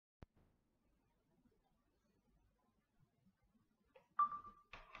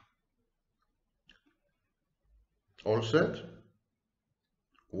All set?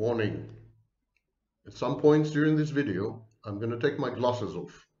 Warning. At some points during this video, I'm going to take my glasses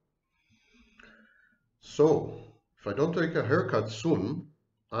off. So, if I don't take a haircut soon,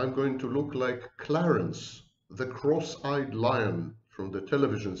 I'm going to look like Clarence, the cross-eyed lion from the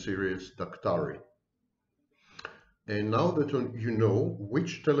television series Daktari. And now that you know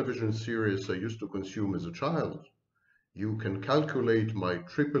which television series I used to consume as a child, you can calculate my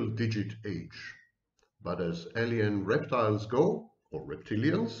triple-digit age. But as alien reptiles go, or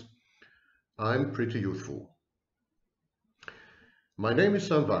reptilians, I'm pretty youthful. My name is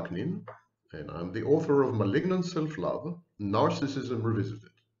Sam Vaknin, and I'm the author of Malignant Self-Love, Narcissism Revisited.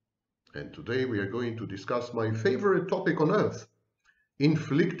 And today we are going to discuss my favorite topic on earth,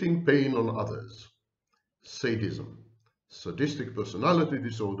 inflicting pain on others, sadism, sadistic personality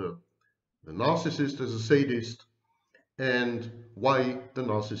disorder, the narcissist as a sadist, and why the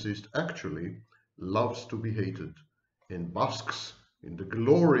narcissist actually loves to be hated and basks in the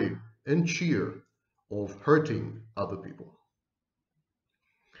glory and cheer of hurting other people.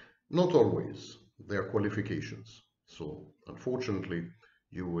 Not always. There are qualifications. So, unfortunately,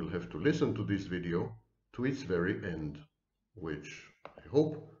 you will have to listen to this video to its very end, which I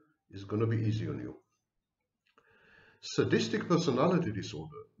hope is going to be easy on you. Sadistic Personality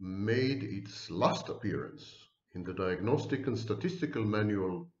Disorder made its last appearance in the Diagnostic and Statistical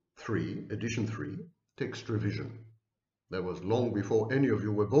Manual 3, Edition 3, Text Revision. That was long before any of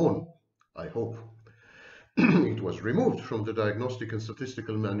you were born, I hope. It was removed from the Diagnostic and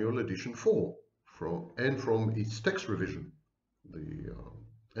Statistical Manual Edition 4 from its text revision.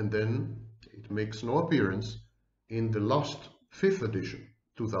 And then it makes no appearance in the last 5th edition,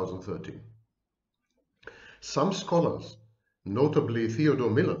 2013. Some scholars, notably Theodore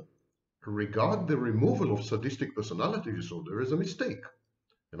Millon, regard the removal of sadistic personality disorder as a mistake.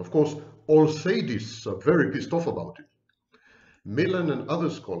 And of course, all sadists are very pissed off about it. Millon and other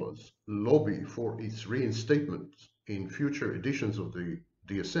scholars lobby for its reinstatement in future editions of the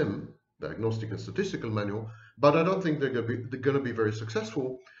DSM, Diagnostic and Statistical Manual, but I don't think they're going to be very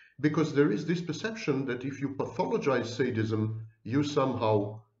successful because there is this perception that if you pathologize sadism, you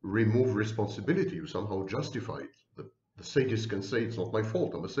somehow remove responsibility, you somehow justify it. The sadist can say, it's not my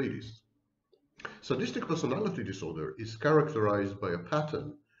fault, I'm a sadist. Sadistic personality disorder is characterized by a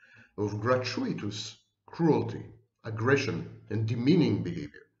pattern of gratuitous cruelty, aggression, and demeaning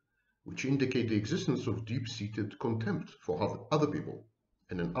behavior, which indicate the existence of deep-seated contempt for other people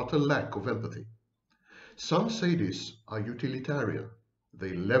and an utter lack of empathy. Some sadists are utilitarian.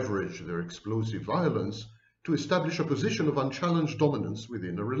 They leverage their explosive violence to establish a position of unchallenged dominance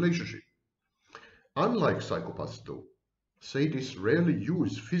within a relationship. Unlike psychopaths, though, sadists rarely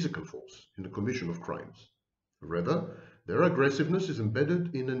use physical force in the commission of crimes. Rather, their aggressiveness is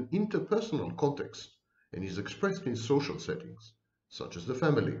embedded in an interpersonal context and is expressed in social settings, such as the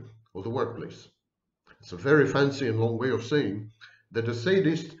family or the workplace. It's a very fancy and long way of saying that a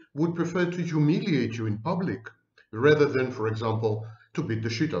sadist would prefer to humiliate you in public rather than, for example, to beat the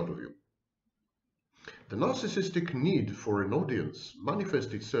shit out of you. The narcissistic need for an audience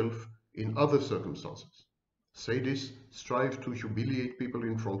manifests itself in other circumstances. Sadists strive to humiliate people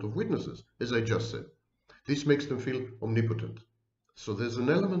in front of witnesses, as I just said. This makes them feel omnipotent. So there's an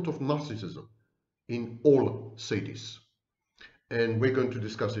element of narcissism in all sadists. And we're going to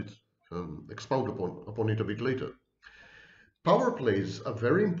discuss it, expound upon it a bit later. Power plays are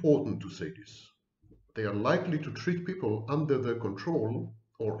very important to sadists. They are likely to treat people under their control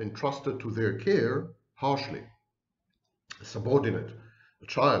or entrusted to their care harshly. A subordinate, a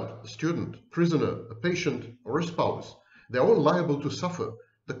child, a student, prisoner, a patient, or a spouse, they're all liable to suffer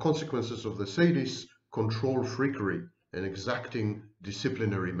the consequences of the sadist's control freakery and exacting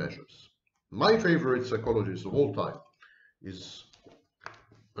disciplinary measures. My favorite psychologist of all time is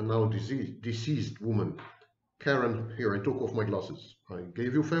a now deceased woman, Karen. Here, I took off my glasses. I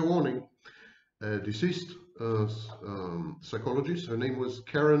gave you fair warning. Deceased psychologist. Her name was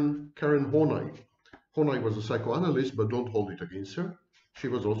Karen Horney. Horney was a psychoanalyst, but don't hold it against her. She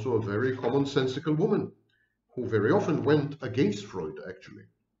was also a very commonsensical woman who very often went against Freud, actually.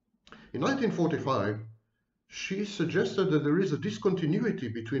 In 1945, she suggested that there is a discontinuity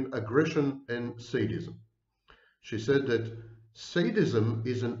between aggression and sadism. She said that sadism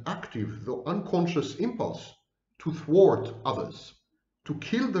is an active, though unconscious impulse to thwart others, to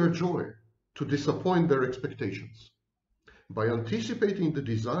kill their joy, to disappoint their expectations. By anticipating the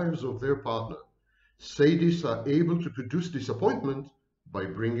desires of their partner, sadists are able to produce disappointment by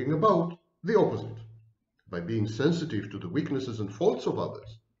bringing about the opposite. By being sensitive to the weaknesses and faults of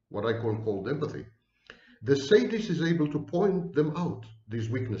others, what I call cold empathy, The sadist is able to point them out, these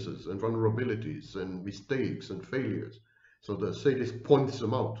weaknesses and vulnerabilities and mistakes and failures. So the sadist points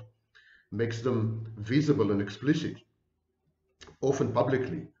them out, makes them visible and explicit, often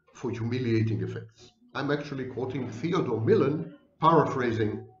publicly, for humiliating effects. I'm actually quoting Theodore Millon,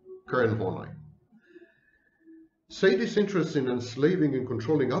 paraphrasing Karen Horney. Sadist interest in enslaving and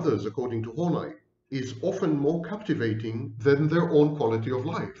controlling others, according to Horney, is often more captivating than their own quality of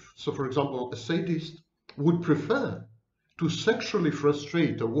life. So, for example, a sadist would prefer to sexually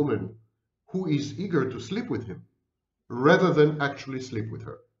frustrate a woman who is eager to sleep with him rather than actually sleep with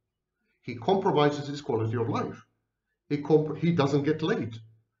her. He compromises his quality of life. He doesn't get laid,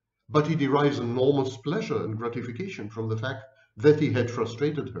 but he derives enormous pleasure and gratification from the fact that he had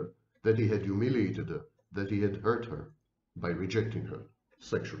frustrated her, that he had humiliated her, that he had hurt her by rejecting her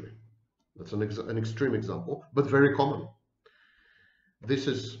sexually. That's an extreme example, but very common. This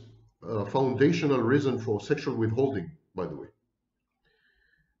is a foundational reason for sexual withholding, by the way.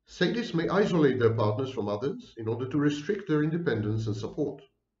 Sadists may isolate their partners from others in order to restrict their independence and support.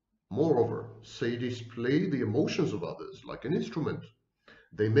 Moreover, sadists play the emotions of others like an instrument.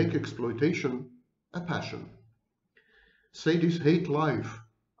 They make exploitation a passion. Sadists hate life,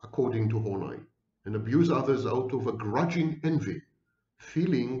 according to Horney, and abuse others out of a grudging envy,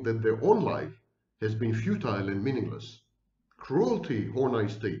 feeling that their own life has been futile and meaningless. Cruelty, Horney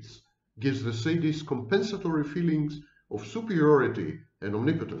states, gives the sadist compensatory feelings of superiority and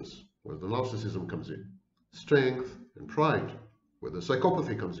omnipotence, where the narcissism comes in, strength and pride, where the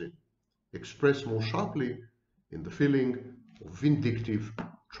psychopathy comes in, expressed more sharply in the feeling of vindictive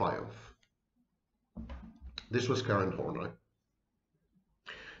triumph. This was Karen Horney.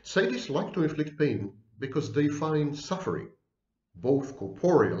 Sadists like to inflict pain because they find suffering, both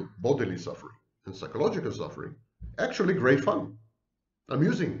corporeal, bodily suffering, and psychological suffering, actually great fun,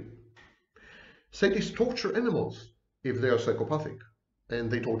 amusing. Sadists torture animals if they are psychopathic, and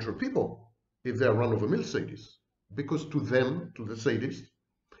they torture people if they are run-of-the-mill sadists, because to them, to the sadist,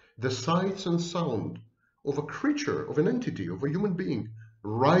 the sights and sound of a creature, of an entity, of a human being,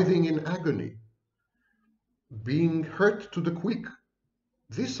 writhing in agony, being hurt to the quick,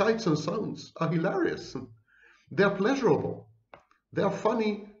 these sights and sounds are hilarious. They are pleasurable. They are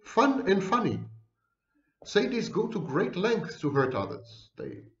funny, fun and funny. Sadists go to great lengths to hurt others.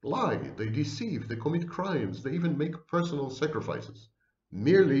 They lie, they deceive, they commit crimes, they even make personal sacrifices,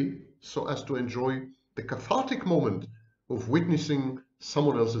 merely so as to enjoy the cathartic moment of witnessing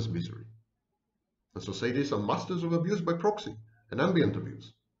someone else's misery. And so sadists are masters of abuse by proxy and ambient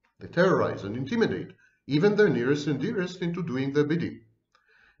abuse. They terrorize and intimidate even their nearest and dearest into doing their bidding.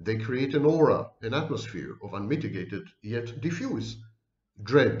 They create an aura, an atmosphere of unmitigated yet diffuse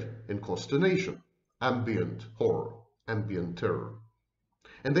dread and consternation, ambient horror, ambient terror.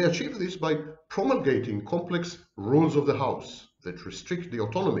 And they achieve this by promulgating complex rules of the house that restrict the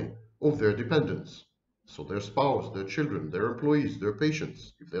autonomy of their dependents. So their spouse, their children, their employees, their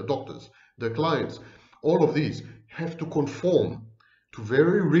patients, if they're doctors, their clients, all of these have to conform to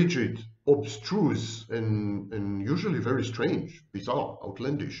very rigid, abstruse, and usually very strange, bizarre,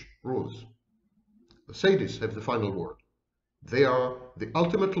 outlandish rules. The sadists have the final word. They are the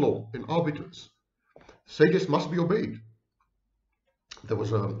ultimate law and arbiters. Sadists must be obeyed. There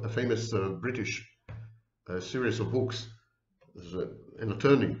was a famous British series of books. There's an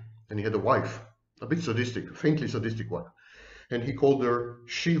attorney, and he had a wife, a bit sadistic, faintly sadistic wife, and he called her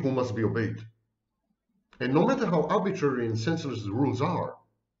she who must be obeyed. And no matter how arbitrary and senseless the rules are,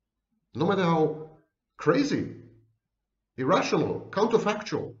 no matter how crazy, irrational,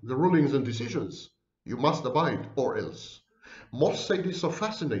 counterfactual the rulings and decisions, you must abide or else. Most sadists are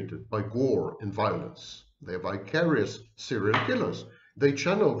fascinated by gore and violence. They are vicarious serial killers. They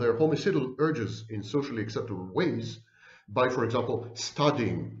channel their homicidal urges in socially acceptable ways by, for example,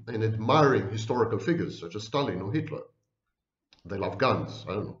 studying and admiring historical figures such as Stalin or Hitler. They love guns,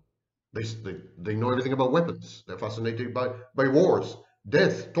 I don't know. They know everything about weapons. They're fascinated by wars,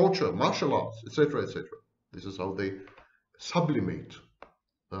 death, torture, martial arts, etc., etc. This is how they sublimate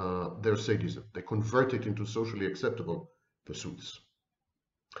their sadism. They convert it into socially acceptable pursuits.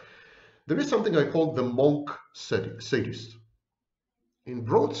 There is something I call the monk sadist. In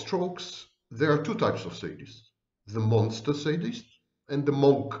broad strokes, there are two types of sadists: the monster sadist and the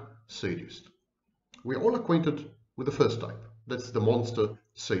monk sadist. We're all acquainted with the first type. That's the monster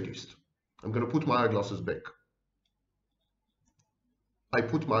sadist. I'm going to put my eyeglasses back. I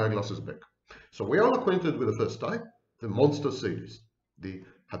put my eyeglasses back. So we're all acquainted with the first type, the monster sadist, the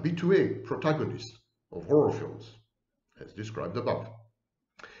habitué protagonist of horror films, as described above.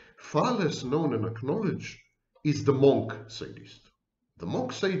 Far less known and acknowledged is the monk sadist. The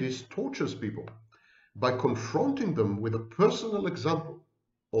monk sadist tortures people by confronting them with a personal example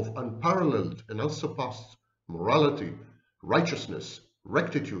of unparalleled and unsurpassed morality, righteousness,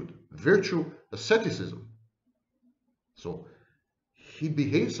 rectitude, virtue, asceticism. So he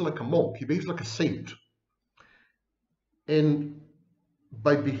behaves like a monk, he behaves like a saint. And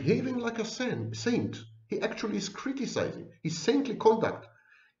by behaving like a saint, he actually is criticizing. His saintly conduct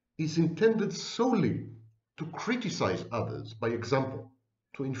is intended solely to criticize others by example,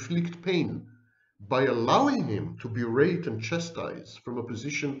 to inflict pain, by allowing him to berate and chastise from a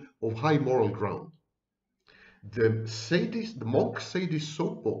position of high moral ground. The monk sadist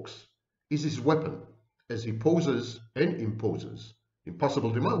soapbox is his weapon as he poses and imposes impossible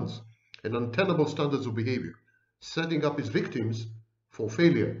demands and untenable standards of behavior, setting up his victims for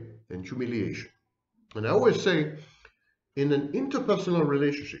failure and humiliation. And I always say, in an interpersonal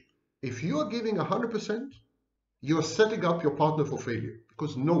relationship, if you are giving 100%, you are setting up your partner for failure,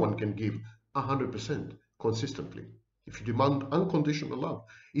 because no one can give 100% consistently. If you demand unconditional love,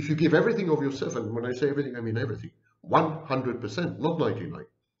 if you give everything of yourself, and when I say everything, I mean everything, 100%, not 99,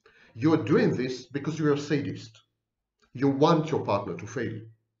 you are doing this because you are a sadist. You want your partner to fail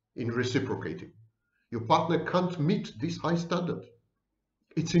in reciprocating. Your partner can't meet this high standard.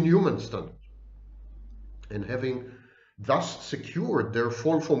 It's inhuman standard. And having thus secured their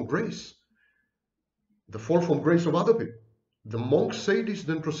fall from grace, the fall from grace of other people, the monk sadist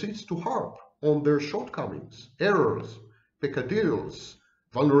then proceeds to harp on their shortcomings, errors, peccadillos,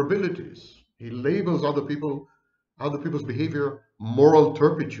 vulnerabilities. He labels other people's behavior moral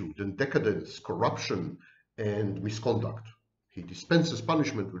turpitude and decadence, corruption, and misconduct. He dispenses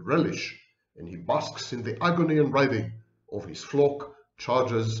punishment with relish, and he basks in the agony and writhing of his flock,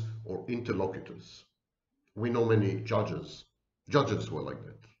 charges, or interlocutors. We know many judges who are like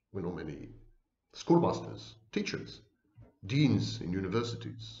that. We know many schoolmasters, teachers, deans in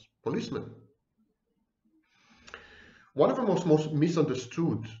universities, policemen. One of the most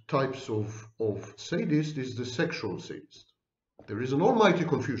misunderstood types of sadist is the sexual sadist. There is an almighty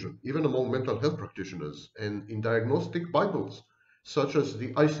confusion, even among mental health practitioners and in diagnostic Bibles, such as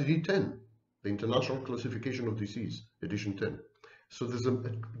the ICD-10, the International Classification of Disease, edition 10. So there's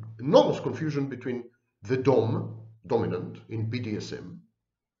an enormous confusion between the dominant in BDSM.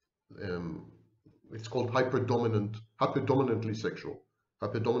 It's called hyperdominantly sexual,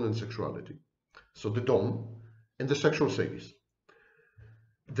 hyperdominant sexuality. So the dom and the sexual sadist.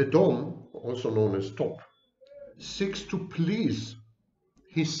 The dom, also known as top, seeks to please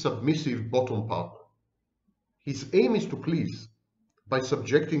his submissive bottom partner. His aim is to please by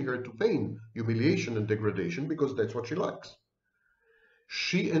subjecting her to pain, humiliation, and degradation, because that's what she likes.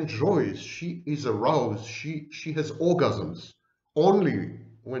 She enjoys, she is aroused, she has orgasms only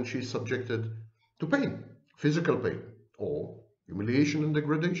when she is subjected to pain, physical pain, or humiliation and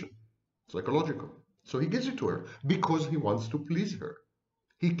degradation, psychological. So he gives it to her because he wants to please her.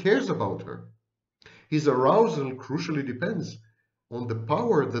 He cares about her. His arousal crucially depends on the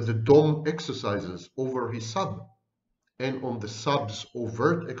power that the dom exercises over his sub and on the sub's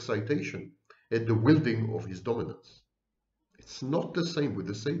overt excitation at the wielding of his dominance. It's not the same with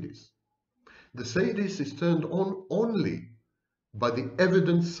the sadist. The sadist is turned on only by the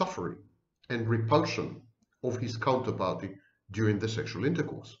evident suffering and repulsion of his counterparty during the sexual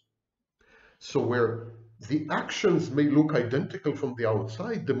intercourse. So where the actions may look identical from the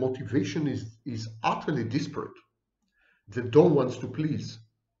outside, the motivation is utterly disparate. The dom wants to please.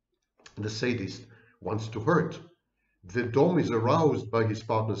 The sadist wants to hurt. The dom is aroused by his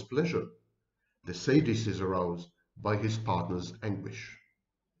partner's pleasure. The sadist is aroused by his partner's anguish.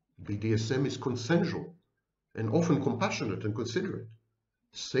 BDSM is consensual and often compassionate and considerate.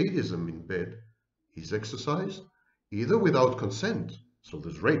 Sadism in bed is exercised either without consent, so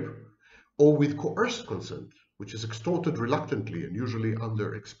there's rape, or with coerced consent, which is extorted reluctantly and usually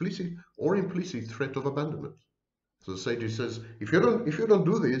under explicit or implicit threat of abandonment. So the sadist says, if you don't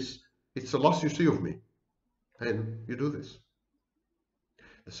do this, it's the last you see of me, and you do this.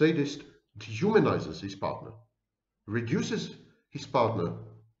 The sadist dehumanizes his partner, reduces his partner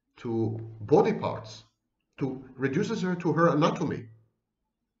to body parts, reduces her to her anatomy.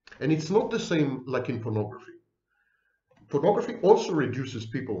 And it's not the same like in pornography. Pornography also reduces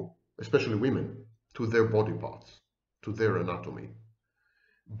people, especially women, to their body parts, to their anatomy.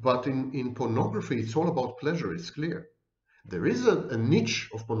 But in pornography, it's all about pleasure, it's clear. There is a niche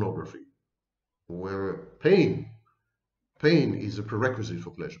of pornography where pain is a prerequisite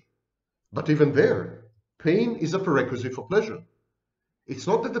for pleasure. But even there, pain is a prerequisite for pleasure. It's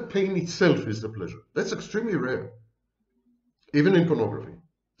not that the pain itself is the pleasure. That's extremely rare, even in pornography.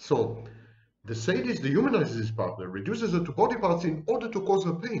 So the sadist dehumanizes his partner, reduces her to body parts in order to cause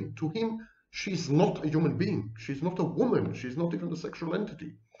her pain. To him, She's not a human being. She's not a woman. She's not even a sexual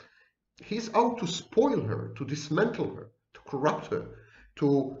entity. He's out to spoil her, to dismantle her, to corrupt her,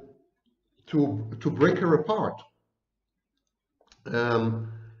 to break her apart.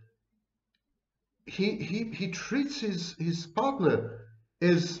 He treats his partner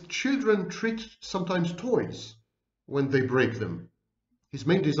as children treat sometimes toys when they break them. His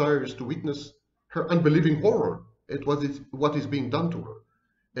main desire is to witness her unbelieving horror at what is being done to her,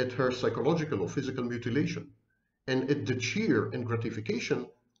 at her psychological or physical mutilation, and at the cheer and gratification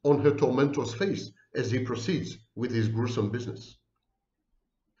on her tormentor's face as he proceeds with his gruesome business.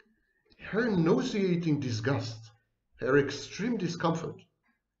 Her nauseating disgust, her extreme discomfort,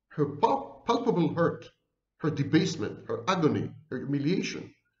 her palpable hurt, her debasement, her agony, her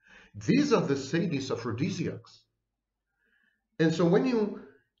humiliation, these are the sadist's aphrodisiacs. And so when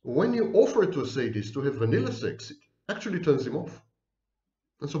you offer to a sadist to have vanilla sex, it actually turns him off.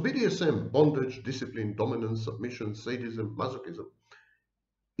 And so BDSM, bondage, discipline, dominance, submission, sadism, masochism,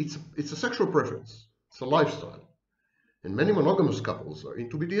 it's a sexual preference. It's a lifestyle. And many monogamous couples are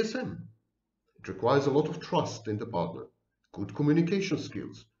into BDSM. It requires a lot of trust in the partner, good communication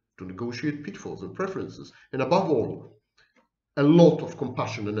skills to negotiate pitfalls and preferences, and above all, a lot of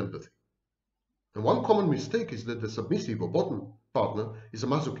compassion and empathy. And one common mistake is that the submissive or bottom partner is a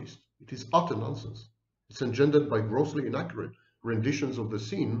masochist. It is utter nonsense. It's engendered by grossly inaccurate renditions of the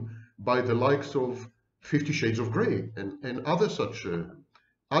scene by the likes of 50 Shades of Grey and other such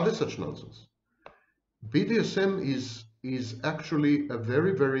nonsense. BDSM is actually a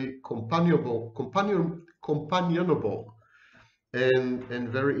very, very companionable and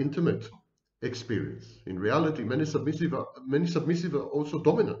very intimate experience. In reality, many submissive are also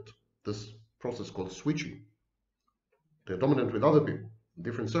dominant. This process called switching. They're dominant with other people in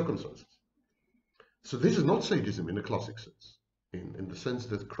different circumstances. So this is not sadism in a classic sense, in the sense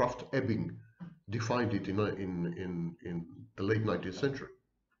that Krafft-Ebing defined it in the late 19th century.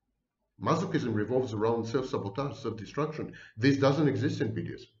 Masochism revolves around self-sabotage, self-destruction. This doesn't exist in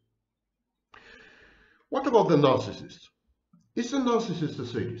BDSM. What about the narcissist? Is the narcissist a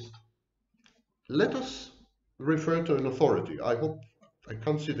sadist? Let us refer to an authority. I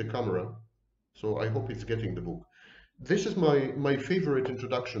can't see the camera, so I hope it's getting the book. This is my favorite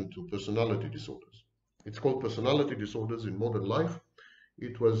introduction to personality disorders. It's called Personality Disorders in Modern Life.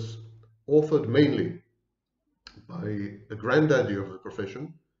 It was authored mainly by a granddaddy of the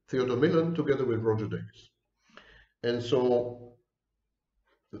profession, Theodore Millon, together with Roger Davis. And so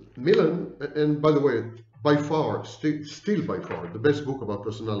Millon, and by the way, by far, still by far, the best book about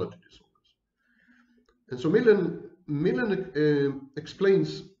personality disorders. And so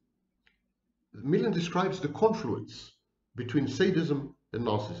Millon describes the confluence between sadism and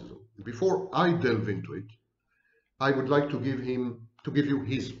narcissism. Before I delve into it, I would like to give you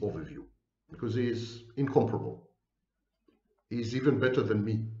his overview, because he is incomparable. He is even better than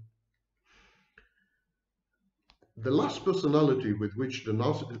me. The last personality with which the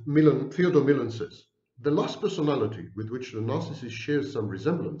narcissist, Theodore Millon says, the last personality with which the narcissist shares some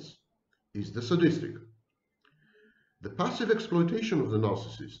resemblance is the sadistic. The passive exploitation of the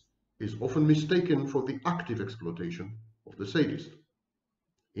narcissist is often mistaken for the active exploitation of the sadist.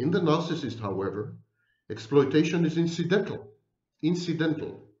 In the narcissist, however, exploitation is incidental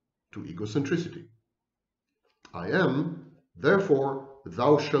to egocentricity. I am, therefore,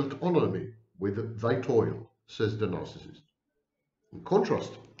 thou shalt honor me with thy toil, says the narcissist. In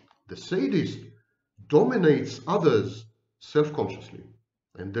contrast, the sadist dominates others self-consciously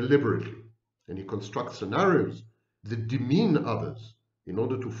and deliberately, and he constructs scenarios that demean others in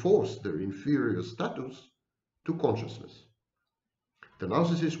order to force their inferior status to consciousness. The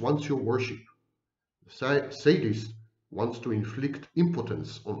narcissist wants your worship. The sadist wants to inflict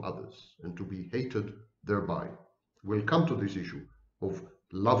impotence on others and to be hated thereby. We'll come to this issue of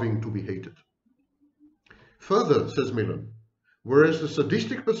loving to be hated. Further, says Millon, whereas the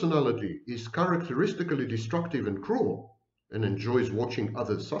sadistic personality is characteristically destructive and cruel and enjoys watching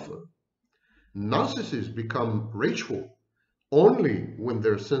others suffer, narcissists become rageful only when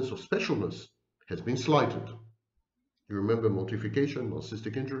their sense of specialness has been slighted. You remember mortification,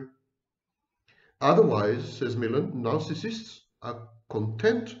 narcissistic injury? Otherwise, says Millon, narcissists are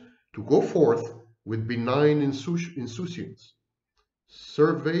content to go forth with benign insouciance,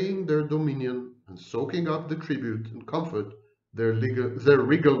 surveying their dominion and soaking up the tribute and comfort their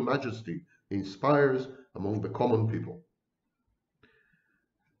regal majesty inspires among the common people.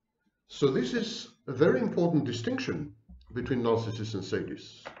 So this is a very important distinction between narcissists and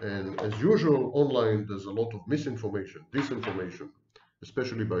sadists. And as usual, online there's a lot of misinformation, disinformation,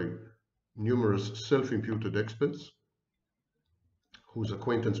 especially by numerous self-imputed experts whose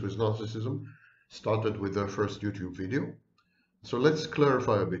acquaintance with narcissism started with their first YouTube video. So let's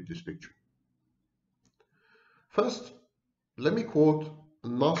clarify a bit this picture. First, let me quote a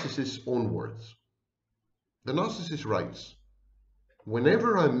narcissist's own words. The narcissist writes,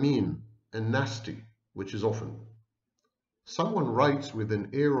 "Whenever I'm mean and nasty, which is often, someone writes with an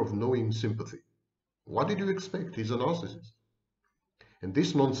air of knowing sympathy. What did you expect? He's a narcissist." And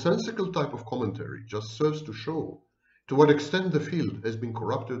this nonsensical type of commentary just serves to show to what extent the field has been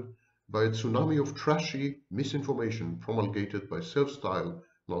corrupted by a tsunami of trashy misinformation promulgated by self-styled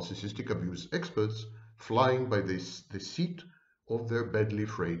narcissistic abuse experts flying by the seat of their badly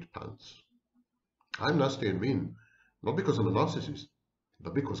frayed pants. I'm nasty and mean, not because I'm a narcissist,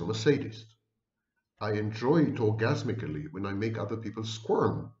 but because I'm a sadist. I enjoy it orgasmically when I make other people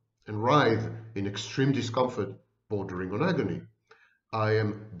squirm and writhe in extreme discomfort bordering on agony. I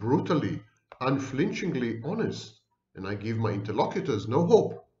am brutally, unflinchingly honest, and I give my interlocutors no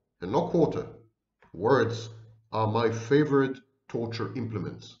hope and no quarter. Words are my favorite torture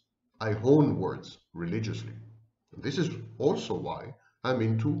implements. I hone words religiously. And this is also why I'm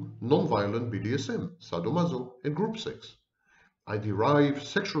into non-violent BDSM, sadomaso, and group sex. I derive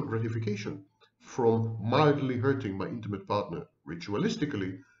sexual gratification from mildly hurting my intimate partner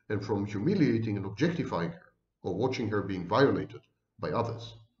ritualistically and from humiliating and objectifying her or watching her being violated by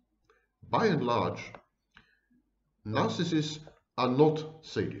others. By and large, narcissists are not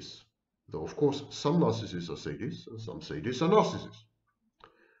sadists, though of course some narcissists are sadists and some sadists are narcissists.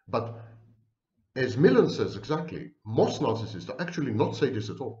 But as Millon says exactly, most narcissists are actually not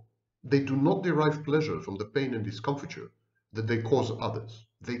sadists at all. They do not derive pleasure from the pain and discomfiture that they cause others.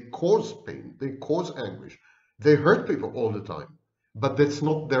 They cause pain, they cause anguish, they hurt people all the time, but that's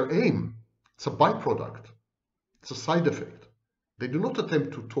not their aim. It's a byproduct, it's a side effect. They do not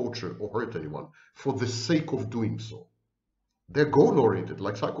attempt to torture or hurt anyone for the sake of doing so. They're goal-oriented,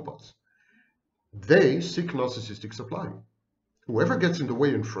 like psychopaths. They seek narcissistic supply. Whoever gets in the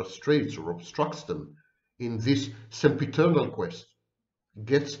way and frustrates or obstructs them in this sempiternal quest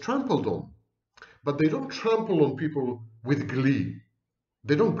gets trampled on. But they don't trample on people with glee.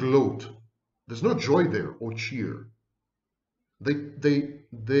 They don't gloat. There's no joy there or cheer.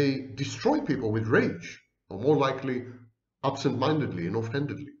 They destroy people with rage, or more likely absent-mindedly and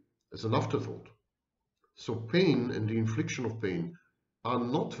offhandedly, as an afterthought. So pain and the infliction of pain are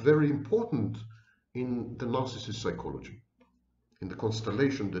not very important in the narcissist psychology, in the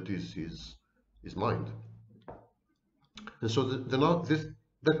constellation that is his mind. And so that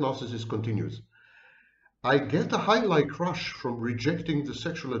narcissist continues. I get a highlight crush from rejecting the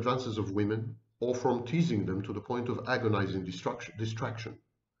sexual advances of women or from teasing them to the point of agonizing distraction.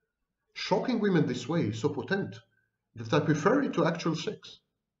 Shocking women this way is so potent that I prefer it to actual sex.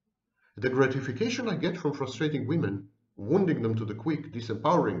 The gratification I get from frustrating women, wounding them to the quick,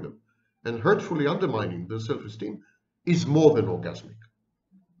 disempowering them, and hurtfully undermining their self-esteem is more than orgasmic.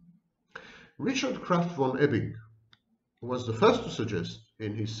 Richard Kraft von Ebing was the first to suggest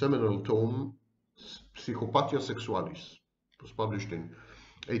in his seminal tome Psychopathia Sexualis. It was published in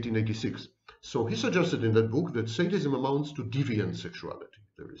 1886. So he suggested in that book that sadism amounts to deviant sexuality.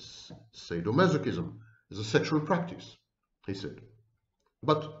 There is sadomasochism as a sexual practice, he said.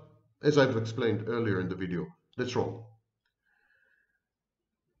 But as I've explained earlier in the video, that's wrong.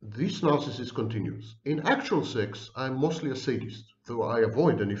 This narcissist continues. In actual sex, I'm mostly a sadist, though I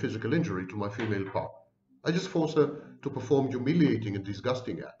avoid any physical injury to my female partner. I just force her to perform humiliating and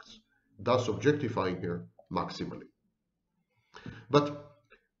disgusting acts, thus objectifying her maximally. But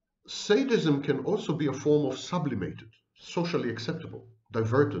sadism can also be a form of sublimated, socially acceptable,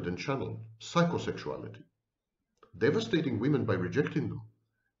 diverted and channeled psychosexuality. Devastating women by rejecting them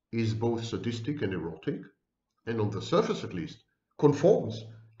is both sadistic and erotic, and on the surface at least, conforms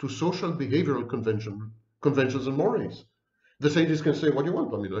to social behavioral conventions and mores. The sadist can say, what do you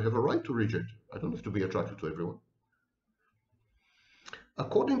want? I mean, I have a right to reject you. I don't have to be attracted to everyone.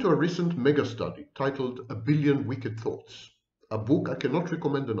 According to a recent mega study titled A Billion Wicked Thoughts, a book I cannot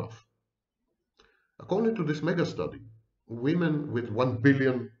recommend enough. According to this mega study, women with 1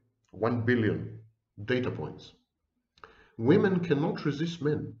 billion data points, women cannot resist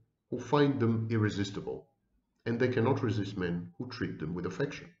men who find them irresistible, and they cannot resist men who treat them with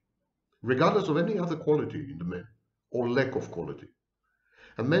affection, regardless of any other quality in the men, or lack of quality.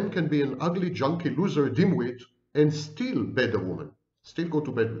 A man can be an ugly, junky, loser, dimwit, and still bed a woman, still go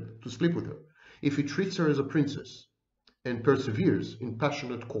to bed with, to sleep with her, if he treats her as a princess and perseveres in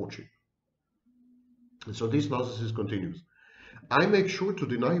passionate courtship. And so this narcissist continues. I make sure to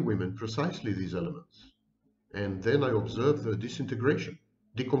deny women precisely these elements, and then I observe their disintegration,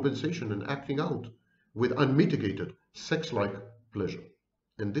 decompensation, and acting out with unmitigated sex-like pleasure.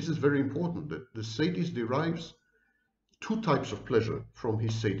 And this is very important, that the sadist derives two types of pleasure from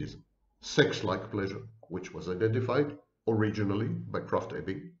his sadism. Sex-like pleasure, which was identified originally by Krafft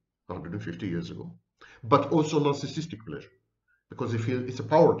Ebing 150 years ago, but also narcissistic pleasure, because he feels it's a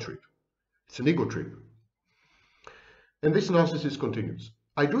power trip, it's an ego trip. And this narcissist continues,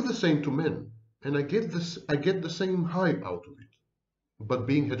 I do the same to men, and I get the same high out of it. But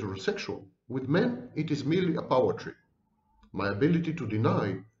being heterosexual, with men, it is merely a power trip. My ability to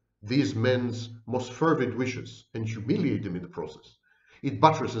deny these men's most fervid wishes and humiliate them in the process, it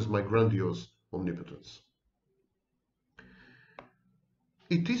buttresses my grandiose omnipotence.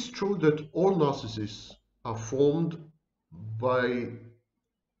 It is true that all narcissists are formed by a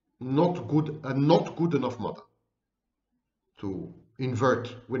not good enough mother, to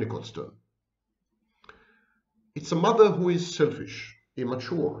invert Winnicott's term. It's a mother who is selfish,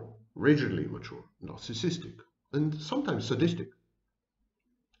 immature, rigidly immature, narcissistic, and sometimes sadistic.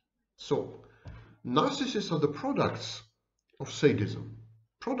 So, narcissists are the products of sadism,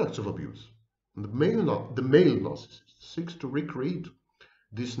 products of abuse. And the male narcissist seeks to recreate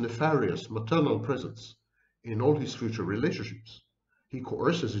this nefarious maternal presence in all his future relationships. He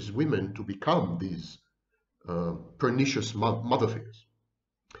coerces his women to become these pernicious mother figures.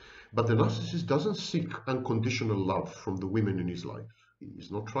 But the narcissist doesn't seek unconditional love from the women in his life. He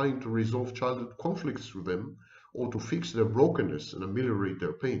is not trying to resolve childhood conflicts through them or to fix their brokenness and ameliorate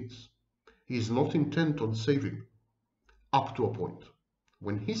their pains. He is not intent on saving them, up to a point.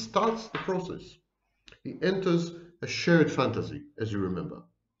 When he starts the process, he enters a shared fantasy, as you remember.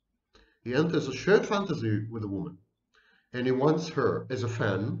 He enters a shared fantasy with a woman, and he wants her as a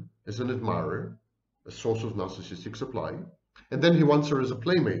fan, as an admirer, a source of narcissistic supply, and then he wants her as a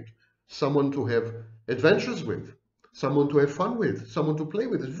playmate, someone to have adventures with, someone to have fun with, someone to play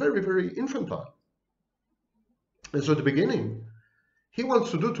with. It's very, very infantile. And so at the beginning, he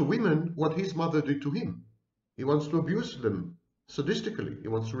wants to do to women what his mother did to him. He wants to abuse them sadistically. He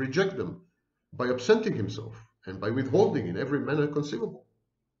wants to reject them by absenting himself and by withholding in every manner conceivable.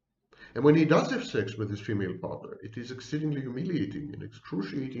 And when he does have sex with his female partner, it is exceedingly humiliating and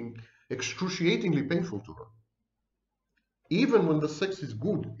excruciatingly painful to her. Even when the sex is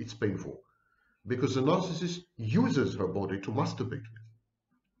good, it's painful, because the narcissist uses her body to masturbate with.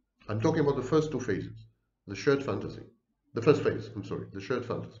 I'm talking about the first two phases, the shared fantasy. The first phase, the shared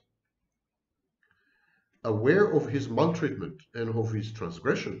fantasy. Aware of his maltreatment and of his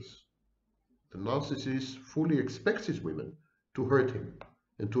transgressions, the narcissist fully expects his women to hurt him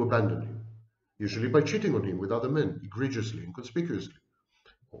and to abandon him, usually by cheating on him with other men, egregiously and conspicuously.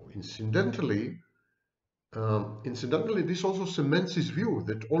 Incidentally, this also cements his view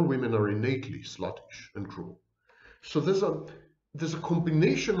that all women are innately sluttish and cruel. So there's a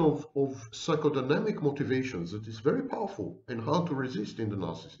combination of psychodynamic motivations that is very powerful and hard to resist in the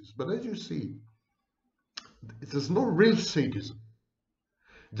narcissist. But as you see, there's no real sadism.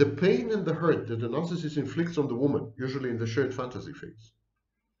 The pain and the hurt that the narcissist inflicts on the woman, usually in the shared fantasy phase,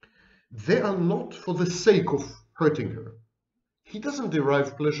 they are not for the sake of hurting her. He doesn't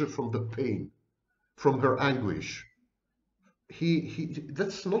derive pleasure from the pain, from her anguish.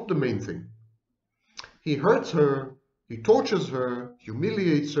 That's not the main thing. He hurts her, he tortures her,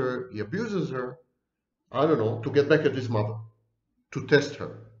 humiliates her, he abuses her, I don't know, to get back at his mother, to test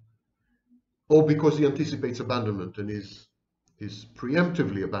her. Or because he anticipates abandonment and is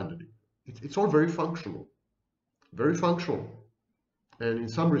preemptively abandoning. It's all very functional, and in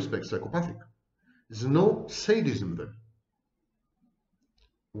some respects psychopathic. There's no sadism there.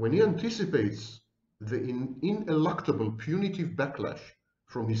 When he anticipates the ineluctable punitive backlash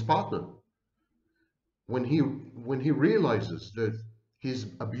from his partner, when he realizes that his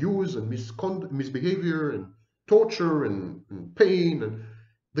abuse and misbehavior and torture and pain, and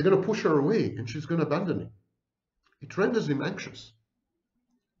they're going to push her away and she's going to abandon him, it renders him anxious.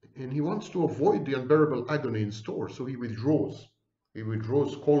 And he wants to avoid the unbearable agony in store, so he withdraws. He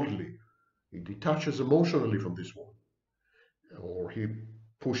withdraws coldly. He detaches emotionally from this woman. Or he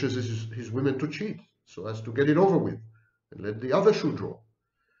pushes his women to cheat, so as to get it over with and let the other shoe drop.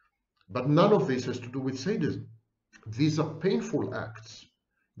 But none of this has to do with sadism. These are painful acts.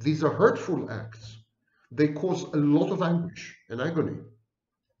 These are hurtful acts. They cause a lot of anguish and agony,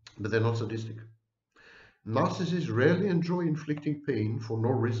 but they're not sadistic. Narcissists rarely enjoy inflicting pain for no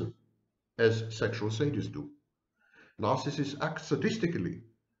reason, as sexual sadists do. Narcissists act sadistically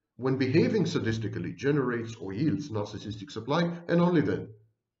when behaving sadistically generates or yields narcissistic supply, and only then,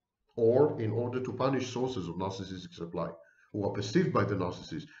 or in order to punish sources of narcissistic supply who are perceived by the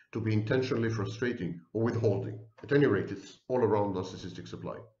narcissist to be intentionally frustrating or withholding. At any rate, it's all around narcissistic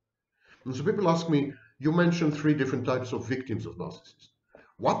supply. And so people ask me, you mentioned 3 different types of victims of narcissists.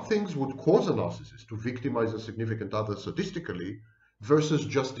 What things would cause a narcissist to victimize a significant other sadistically versus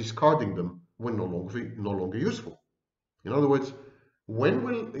just discarding them when no longer useful? In other words,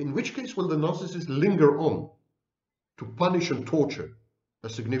 in which case will the narcissist linger on to punish and torture a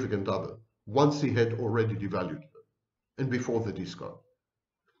significant other once he had already devalued them and before the discard?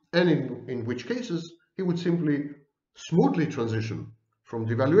 And in which cases he would simply smoothly transition from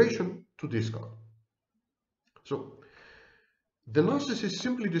devaluation to discard. So the narcissist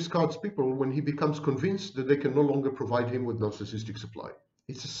simply discards people when he becomes convinced that they can no longer provide him with narcissistic supply.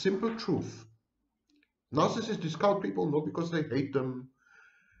 It's a simple truth. Narcissists discard people not because they hate them.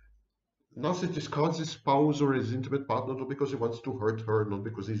 Narcissist discards his spouse or his intimate partner not because he wants to hurt her, not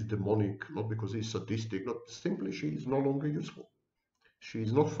because he's demonic, not because he's sadistic, not simply she is no longer useful. She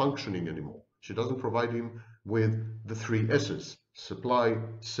is not functioning anymore. She doesn't provide him with the 3 S's: supply,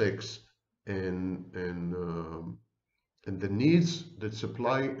 sex, and the needs that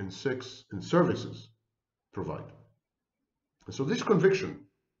supply and sex and services provide. And so this conviction,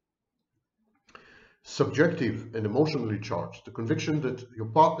 subjective and emotionally charged, the conviction that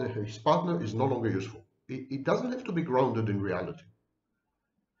his partner is no longer useful, it doesn't have to be grounded in reality.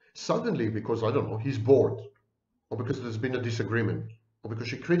 Suddenly, because, I don't know, he's bored, or because there's been a disagreement, or because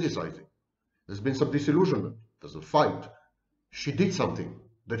she criticized him, there's been some disillusionment, there's a fight, she did something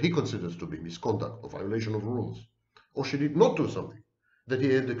that he considers to be misconduct or violation of rules, or she did not do something that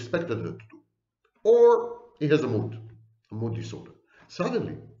he had expected her to do, or he has a mood disorder.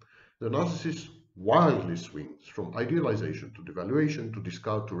 Suddenly, the narcissist wildly swings from idealization to devaluation to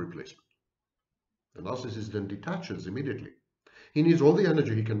discard to replacement. The narcissist then detaches immediately. He needs all the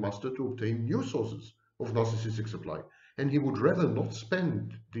energy he can muster to obtain new sources of narcissistic supply, and he would rather not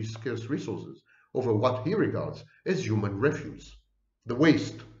spend these scarce resources over what he regards as human refuse, the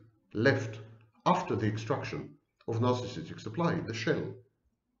waste left after the extraction of narcissistic supply, the shell.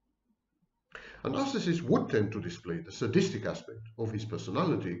 A narcissist would tend to display the sadistic aspect of his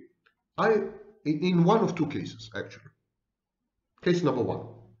personality in one of 2 cases, actually. Case number 1,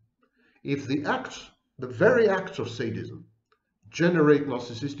 if the very acts of sadism generate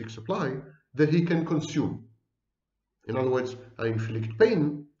narcissistic supply that he can consume. In other words, I inflict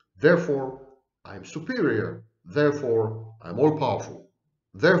pain, therefore I am superior, therefore I am all-powerful,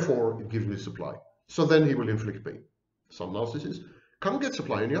 therefore it gives me supply. So then he will inflict pain. Some narcissists can't get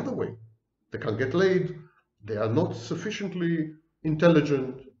supply any other way. They can't get laid, they are not sufficiently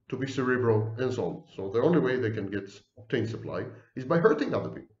intelligent to be cerebral, and so on. So the only way they can obtain supply is by hurting other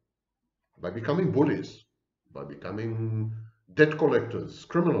people, by becoming bullies, by becoming debt collectors,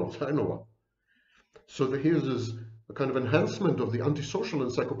 criminals, I don't know what. So here's a kind of enhancement of the antisocial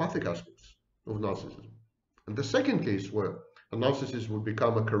and psychopathic aspects of narcissism. And the second case where a narcissist would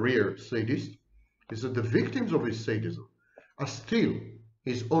become a career sadist is that the victims of his sadism are still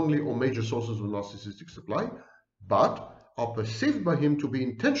his only or major sources of narcissistic supply, but are perceived by him to be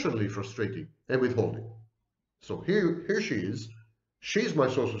intentionally frustrating and withholding. So here she is. She's my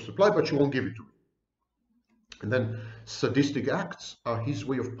source of supply, but she won't give it to me. And then sadistic acts are his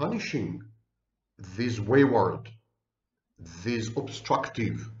way of punishing these wayward, these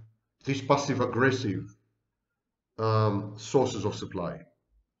obstructive, these passive-aggressive sources of supply.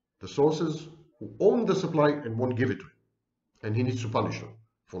 The sources who own the supply and won't give it to him. And he needs to punish them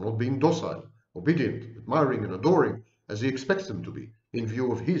for not being docile, obedient, admiring, and adoring as he expects them to be, in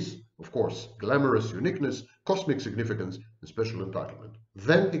view of his, of course, glamorous uniqueness, cosmic significance, and special entitlement.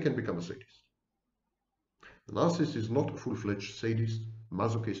 Then he can become a sadist. The narcissist is not a full-fledged sadist,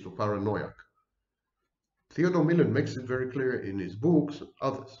 masochist, or paranoiac. Theodore Millon makes it very clear in his books and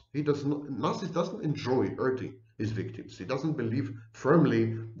others. Narcissist doesn't enjoy hurting his victims. He doesn't believe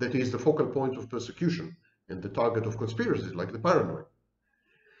firmly that he is the focal point of persecution and the target of conspiracies like the paranoid.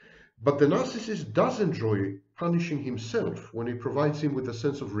 But the narcissist does enjoy punishing himself when it provides him with a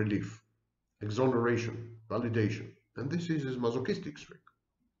sense of relief, exoneration, validation, and this is his masochistic streak.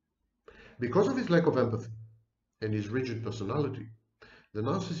 Because of his lack of empathy and his rigid personality, the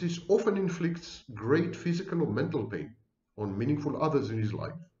narcissist often inflicts great physical or mental pain on meaningful others in his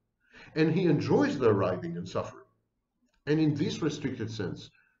life, and he enjoys their writhing and suffering. And in this restricted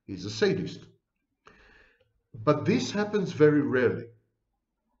sense, he's a sadist. But this happens very rarely.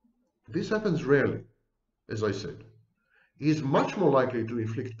 This happens rarely, as I said. He is much more likely to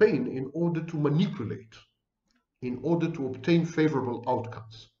inflict pain in order to manipulate, in order to obtain favorable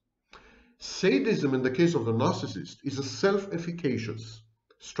outcomes. Sadism, in the case of the narcissist, is a self-efficacious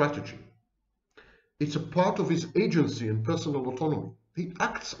strategy. It's a part of his agency and personal autonomy. He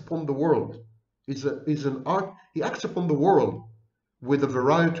acts upon the world. He acts upon the world with a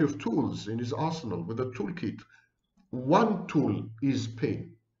variety of tools in his arsenal, with a toolkit. One tool is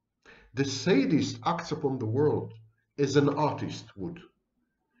pain. The sadist acts upon the world as an artist would.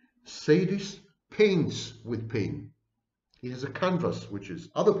 Sadist paints with pain. He has a canvas, which is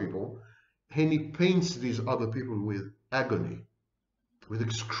other people, and he paints these other people with agony, with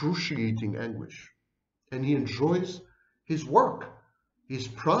excruciating anguish. And he enjoys his work. He's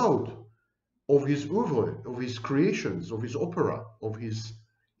proud of his oeuvre, of his creations, of his opera, of his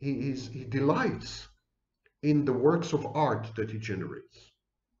he delights in the works of art that he generates,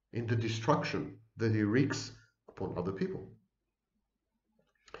 in the destruction that he wreaks upon other people.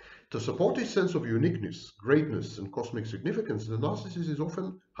 To support his sense of uniqueness, greatness, and cosmic significance, the narcissist is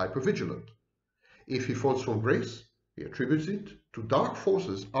often hypervigilant. If he falls from grace, he attributes it to dark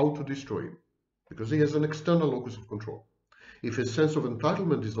forces out to destroy him, because he has an external locus of control. If his sense of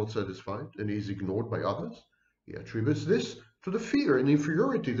entitlement is not satisfied and he is ignored by others, he attributes this to the fear and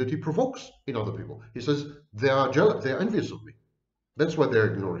inferiority that he provokes in other people. He says, they are jealous, they are envious of me. That's why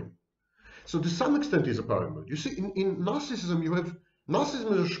they're ignoring. So to some extent he's a paranoid. You see, in narcissism,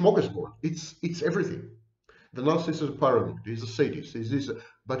 narcissism is a smorgasbord. It's everything. The narcissist is a paranoid, he's a sadist,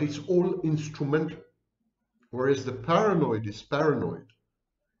 but it's all instrumental. Whereas the paranoid is paranoid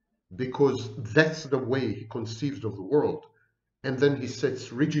because that's the way he conceives of the world. And then he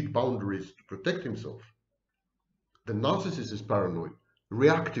sets rigid boundaries to protect himself. The narcissist is paranoid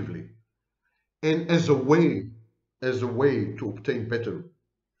reactively and as a way to obtain better,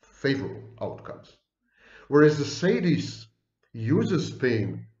 favorable outcomes. Whereas the sadist uses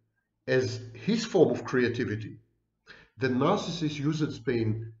pain as his form of creativity. The narcissist uses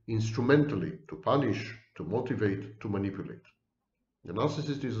pain instrumentally to punish, to motivate, to manipulate. The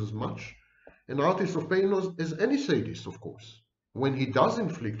narcissist is as much an artist of pain as any sadist, of course. When he does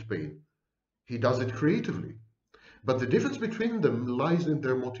inflict pain, he does it creatively. But the difference between them lies in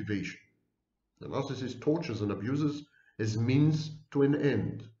their motivation. The narcissist tortures and abuses as means to an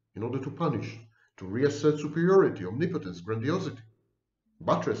end, in order to punish, to reassert superiority, omnipotence, grandiosity,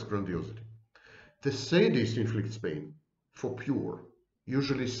 buttress grandiosity. The sadist inflicts pain for pure,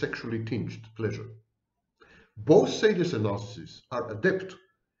 usually sexually tinged pleasure. Both sadists and narcissists are adept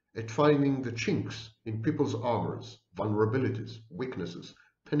at finding the chinks in people's armors, vulnerabilities, weaknesses,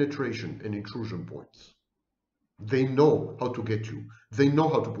 penetration, and intrusion points. They know how to get you. They know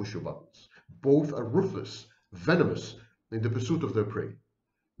how to push your buttons. Both are ruthless, venomous in the pursuit of their prey.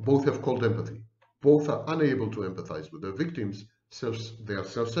 Both have cold empathy. Both are unable to empathize with their victims. They are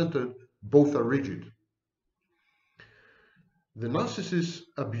self-centered. Both are rigid. The narcissist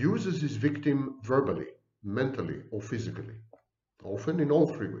abuses his victim verbally, mentally, or physically, often in all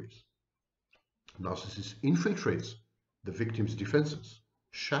three ways. Narcissist infiltrates the victim's defenses,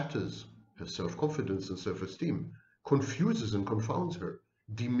 shatters her self-confidence and self-esteem, confuses and confounds her,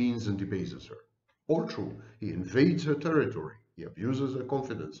 demeans and debases her. All true. He invades her territory. He abuses her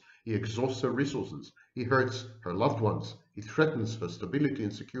confidence. He exhausts her resources. He hurts her loved ones. He threatens her stability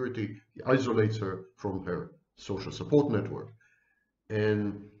and security. He isolates her from her social support network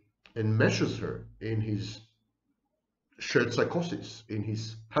and enmeshes her in his shared psychosis, in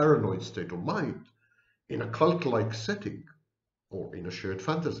his paranoid state of mind, in a cult-like setting, or in a shared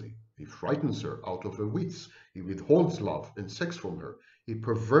fantasy. He frightens her out of her wits. He withholds love and sex from her. He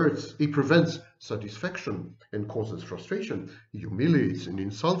prevents satisfaction and causes frustration. He humiliates and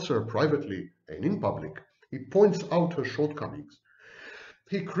insults her privately and in public. He points out her shortcomings.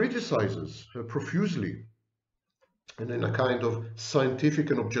 He criticizes her profusely and in a kind of scientific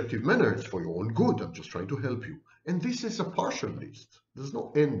and objective manner. It's for your own good. I'm just trying to help you. And this is a partial list. There's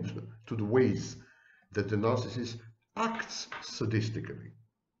no end to the ways that the narcissist acts sadistically.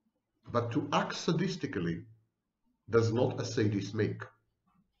 But to act sadistically does not a sadist make.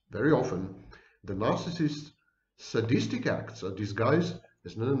 Very often, the narcissist's sadistic acts are disguised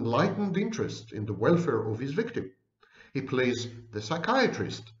as an enlightened interest in the welfare of his victim. He plays the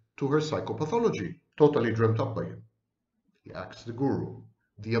psychiatrist to her psychopathology, totally dreamt up by him. He acts the guru,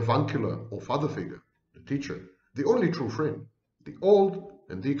 the avuncular or father figure, the teacher, the only true friend, the old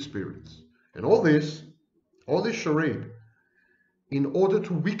and the experienced. And all this charade, in order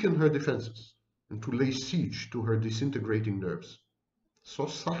to weaken her defenses and to lay siege to her disintegrating nerves. So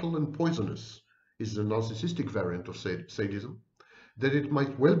subtle and poisonous is the narcissistic variant of sadism that it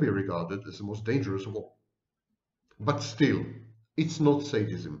might well be regarded as the most dangerous of all. But still, it's not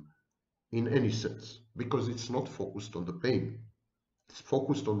sadism in any sense, because it's not focused on the pain. It's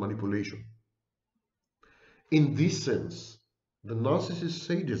focused on manipulation. In this sense, the narcissist's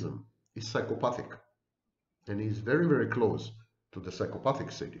sadism is psychopathic, and is very, very close to the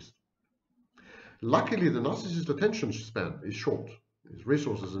psychopathic sadist. Luckily, the narcissist's attention span is short. his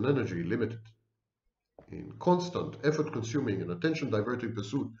resources and energy limited, in constant effort-consuming and attention-diverting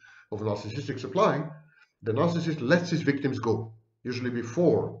pursuit of narcissistic supply, the narcissist lets his victims go, usually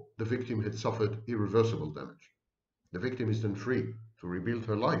before the victim had suffered irreversible damage. The victim is then free to rebuild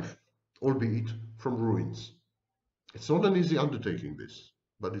her life, albeit from ruins. It's not an easy undertaking, this,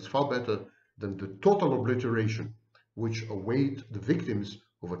 but it's far better than the total obliteration which await the victims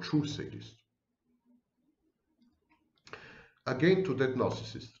of a true sadist. Again to that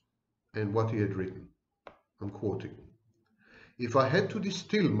narcissist and what he had written. I'm quoting. If I had to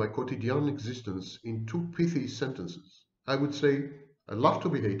distill my quotidian existence in 2 pithy sentences, I would say, I love to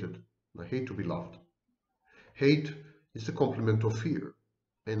be hated, and I hate to be loved. Hate is the complement of fear,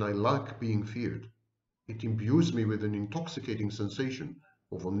 and I like being feared. It imbues me with an intoxicating sensation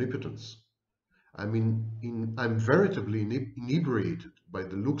of omnipotence. I'm veritably inebriated by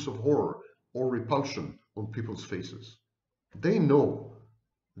the looks of horror or repulsion on people's faces. They know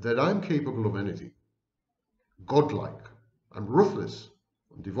that I'm capable of anything. Godlike, I'm ruthless,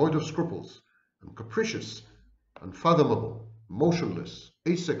 I'm devoid of scruples, I'm capricious, unfathomable, motionless,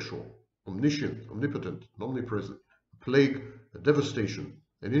 asexual, omniscient, omnipotent, and omnipresent, a plague, a devastation,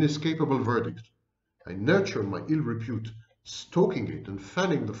 an inescapable verdict. I nurture my ill repute, stoking it and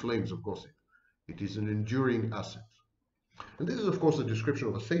fanning the flames of gossip. It is an enduring asset. And this is, of course, a description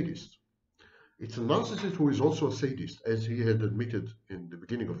of a sadist. It's a narcissist who is also a sadist, as he had admitted in the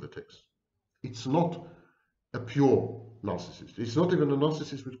beginning of the text. It's not a pure narcissist. It's not even a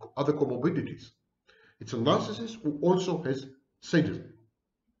narcissist with other comorbidities. It's a narcissist who also has sadism.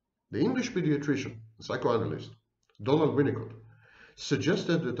 The English pediatrician, psychoanalyst, Donald Winnicott,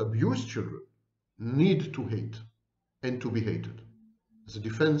 suggested that abused children need to hate and to be hated as a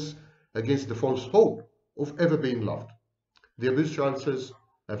defense against the false hope of ever being loved. The abused child says,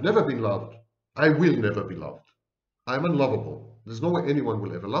 I've never been loved. I will never be loved. I'm unlovable. There's no way anyone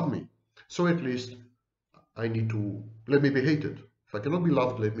will ever love me. So at least I need to let me be hated. If I cannot be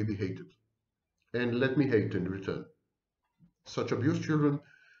loved, let me be hated. And let me hate in return. Such abused children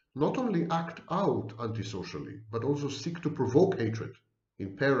not only act out antisocially, but also seek to provoke hatred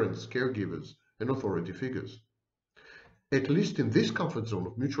in parents, caregivers, and authority figures. At least in this comfort zone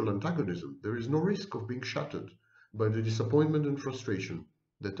of mutual antagonism, there is no risk of being shattered by the disappointment and frustration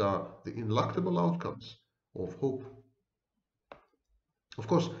that are the ineluctable outcomes of hope. Of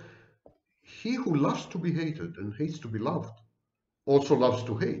course, he who loves to be hated and hates to be loved also loves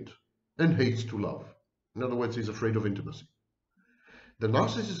to hate and hates to love. In other words, he's afraid of intimacy. The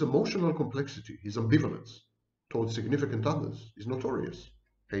narcissist's emotional complexity, his ambivalence towards significant others, is notorious.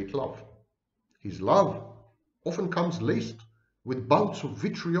 Hate-love. His love often comes laced with bouts of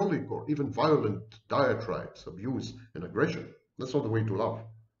vitriolic or even violent diatribes, abuse, and aggression. That's not the way to love.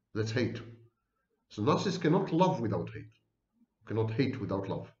 That's hate. So narcissists cannot love without hate, cannot hate without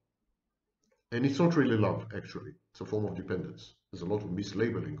love. And it's not really love, actually. It's a form of dependence. There's a lot of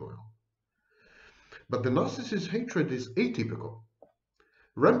mislabeling going on. But the narcissist's hatred is atypical.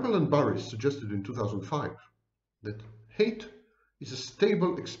 Rempel and Barris suggested in 2005 that hate is a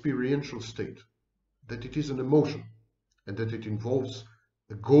stable experiential state, that it is an emotion, and that it involves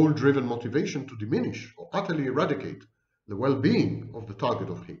a goal-driven motivation to diminish or utterly eradicate the well-being of the target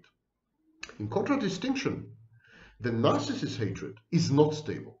of hate. In contradistinction, the narcissist's hatred is not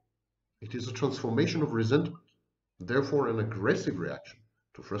stable. It is a transformation of resentment, therefore an aggressive reaction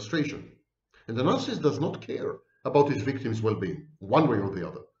to frustration. And the narcissist does not care about his victim's well-being, one way or the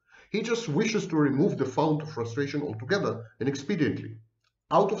other. He just wishes to remove the fount of frustration altogether and expediently.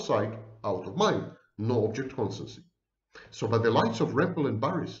 Out of sight, out of mind, no object constancy. So by the lights of Rempel and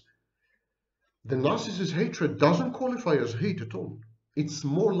Barris, the narcissist's hatred doesn't qualify as hate at all. It's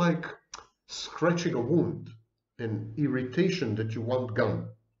more like scratching a wound, an irritation that you want gone.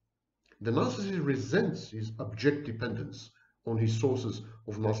 The narcissist resents his abject dependence on his sources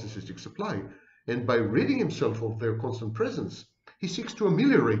of narcissistic supply, and by ridding himself of their constant presence, he seeks to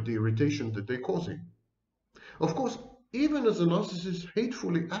ameliorate the irritation that they cause him. Of course, even as the narcissist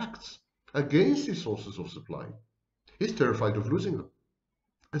hatefully acts against his sources of supply, he's terrified of losing them.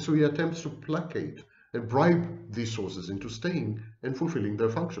 And so he attempts to placate and bribe these sources into staying and fulfilling their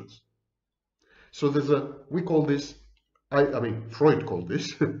functions. So we call this, Freud called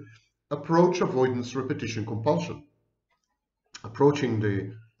this, approach avoidance repetition compulsion. Approaching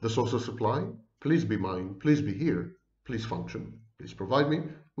the source of supply, please be mine, please be here, please function, please provide me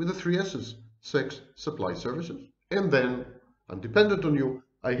with the 3 S's, sex, supply, services, and then I'm dependent on you,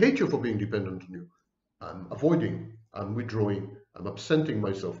 I hate you for being dependent on you, I'm avoiding, I'm withdrawing, I'm absenting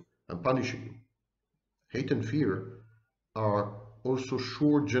myself, I'm punishing you. Hate and fear are also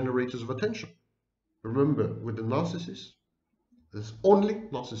sure generators of attention. Remember, with the narcissist, There's only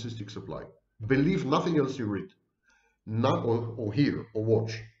narcissistic supply. Believe nothing else you read, or hear, or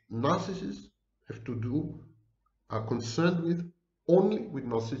watch. Narcissists are concerned only with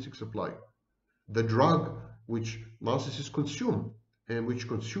narcissistic supply. The drug which narcissists consume and which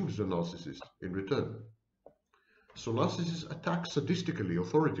consumes the narcissist in return. So narcissists attack sadistically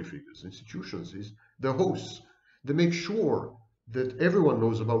authority figures, institutions, their hosts. They make sure that everyone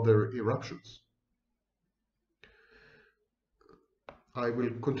knows about their eruptions. I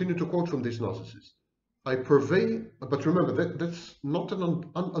will continue to quote from this narcissist. I purvey, but remember, that's not an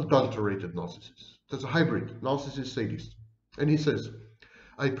unadulterated narcissist. That's a hybrid, narcissist, sadist. And he says,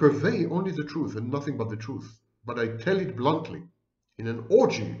 I purvey only the truth and nothing but the truth, but I tell it bluntly, in an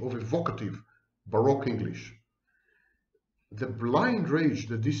orgy of evocative Baroque English. The blind rage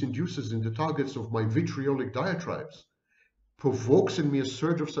that this induces in the targets of my vitriolic diatribes provokes in me a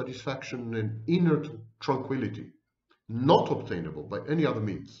surge of satisfaction and inner tranquility, not obtainable by any other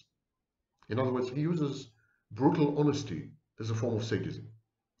means. In other words, he uses brutal honesty as a form of sadism.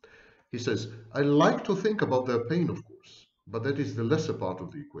 He says, I like to think about their pain, of course, but that is the lesser part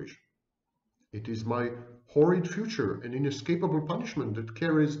of the equation. It is my horrid future and inescapable punishment that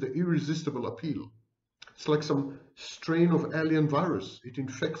carries the irresistible appeal. It's like some strain of alien virus. It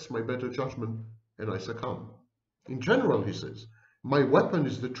infects my better judgment and I succumb. In general, he says, my weapon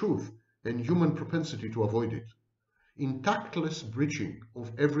is the truth and human propensity to avoid it. In tactless breaching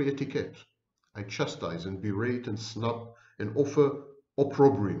of every etiquette, I chastise and berate and snub and offer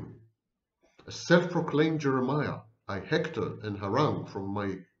opprobrium. A self-proclaimed Jeremiah, I hector and harangue from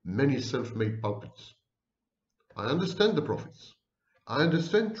my many self-made pulpits. I understand the prophets. I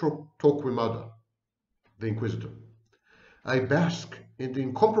understand Torquemada, the Inquisitor. I bask in the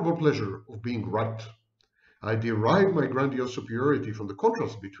incomparable pleasure of being right. I derive my grandiose superiority from the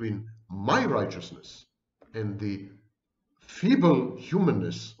contrast between my righteousness and the feeble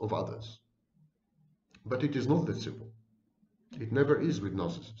humanness of others. But it is not that simple. It never is with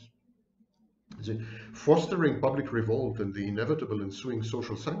narcissists. Fostering public revolt and the inevitable ensuing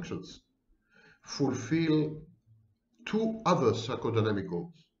social sanctions fulfill two other psychodynamic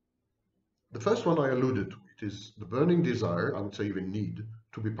goals. The first one I alluded to. It is the burning desire, I would say even need,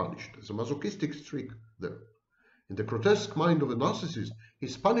 to be punished. There's a masochistic streak there. In the grotesque mind of a narcissist,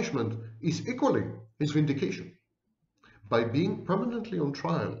 his punishment is equally his vindication. By being permanently on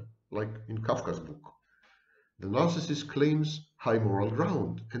trial, like in Kafka's book, the narcissist claims high moral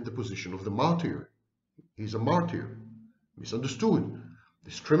ground and the position of the martyr. He's a martyr, misunderstood,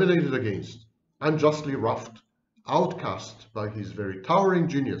 discriminated against, unjustly roughed, outcast by his very towering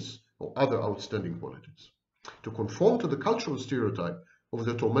genius or other outstanding qualities. To conform to the cultural stereotype of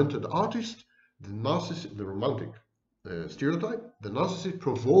the tormented artist, the romantic stereotype, the narcissist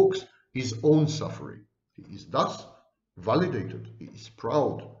provokes his own suffering. He is thus validated. He is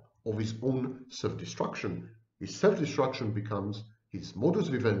proud of his own self-destruction. His self-destruction becomes his modus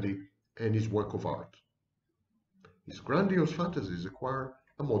vivendi and his work of art. His grandiose fantasies acquire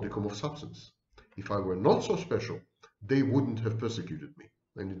a modicum of substance. If I were not so special, they wouldn't have persecuted me.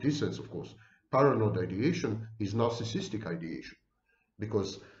 And in this sense, of course, paranoid ideation is narcissistic ideation.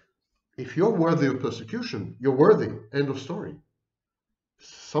 Because if you're worthy of persecution, you're worthy. End of story.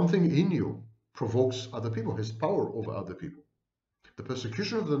 Something in you provokes other people, has power over other people. The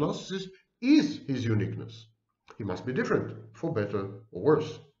persecution of the narcissist is his uniqueness. He must be different, for better or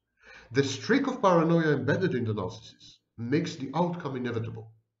worse. The streak of paranoia embedded in the narcissist makes the outcome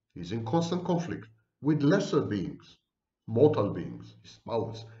inevitable. He is in constant conflict with lesser beings, mortal beings, his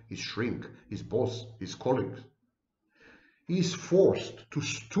spouse, his shrink, his boss, his colleagues. He is forced to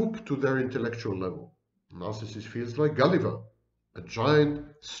stoop to their intellectual level. The narcissist feels like Gulliver, a giant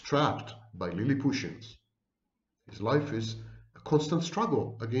strapped by Lilliputians. His life is a constant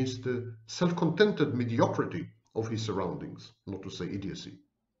struggle against the self-contented mediocrity of his surroundings, not to say idiocy.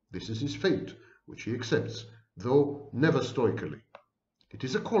 This is his fate, which he accepts, though never stoically. It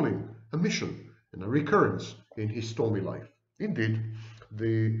is a calling, a mission, and a recurrence in his stormy life. Indeed,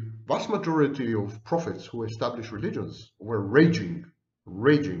 the vast majority of prophets who established religions were raging,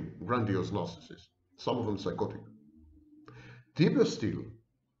 grandiose narcissists, some of them psychotic. Deeper still,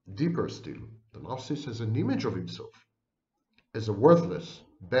 the narcissist has an image of himself as a worthless,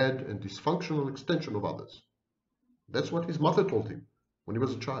 bad, and dysfunctional extension of others. That's what his mother told him when he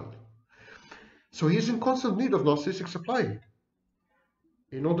was a child. So he is in constant need of narcissistic supply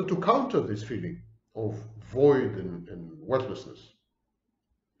in order to counter this feeling of void and worthlessness.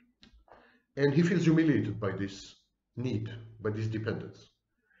 And he feels humiliated by this need, by this dependence.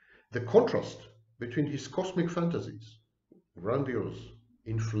 The contrast between his cosmic fantasies, grandiose,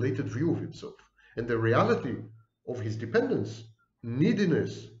 inflated view of himself, and the reality of his dependence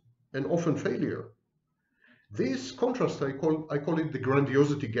neediness, and often failure. This contrast, I call it the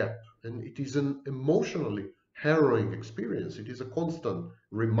grandiosity gap, and it is an emotionally harrowing experience. It is a constant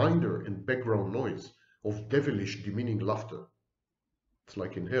reminder and background noise of devilish, demeaning laughter. It's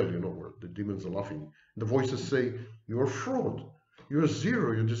like in hell, where the demons are laughing. The voices say, "You're a fraud, you're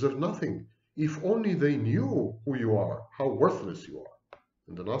zero, you deserve nothing. If only they knew who you are, how worthless you are."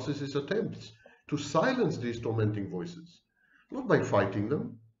 And the narcissist attempts to silence these tormenting voices, not by fighting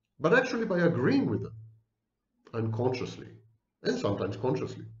them, but actually by agreeing with them, unconsciously, and sometimes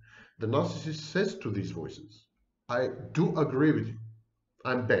consciously. The narcissist says to these voices, "I do agree with you.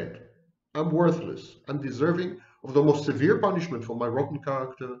 I'm bad. I'm worthless. I'm deserving of the most severe punishment for my rotten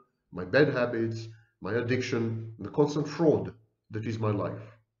character, my bad habits, my addiction, and the constant fraud that is my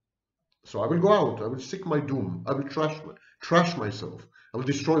life. So I will go out. I will seek my doom. I will trash myself. I will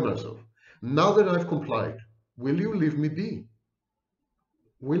destroy myself. Now that I've complied, will you leave me be?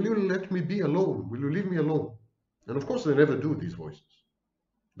 Will you let me be alone? Will you leave me alone?" And of course, they never do, these voices.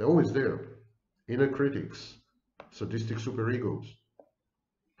 They're always there. Inner critics, sadistic superegos.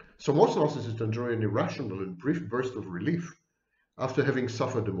 So most narcissists enjoy an irrational and brief burst of relief after having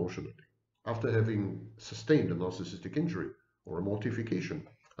suffered emotionally, after having sustained a narcissistic injury or a mortification.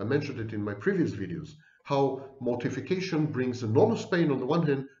 I mentioned it in my previous videos, how mortification brings enormous pain on the one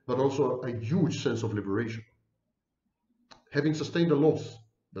hand, but also a huge sense of liberation. Having sustained a loss,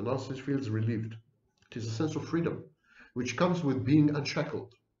 the narcissist feels relieved. It is a sense of freedom, which comes with being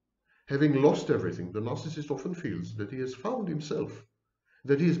unshackled. Having lost everything, the narcissist often feels that he has found himself,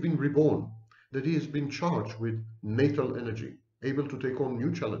 that he has been reborn, that he has been charged with natal energy, able to take on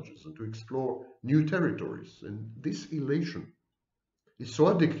new challenges and to explore new territories. And this elation is so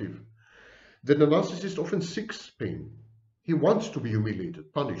addictive that the narcissist often seeks pain. He wants to be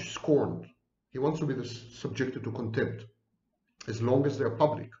humiliated, punished, scorned. He wants to be subjected to contempt, as long as they are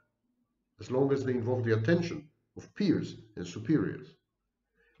public, as long as they involve the attention of peers and superiors.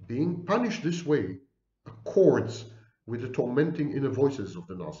 Being punished this way accords with the tormenting inner voices of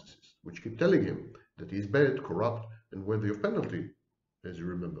the narcissist, which keep telling him that he is bad, corrupt, and worthy of penalty, as you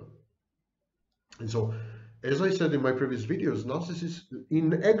remember. And so, as I said in my previous videos, narcissists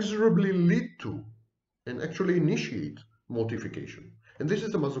inexorably lead to and actually initiate mortification. And this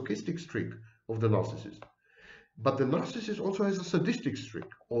is the masochistic streak of the narcissist. But the narcissist also has a sadistic streak,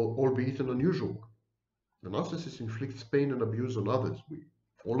 albeit an unusual one. The narcissist inflicts pain and abuse on others. We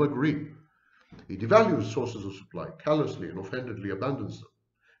all agree. He devalues sources of supply, callously and offhandedly abandons them,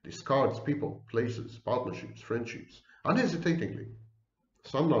 discards people, places, partnerships, friendships, unhesitatingly.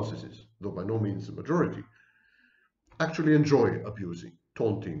 Some narcissists, though by no means the majority, actually enjoy abusing,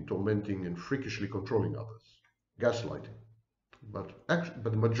 taunting, tormenting, and freakishly controlling others, gaslighting. But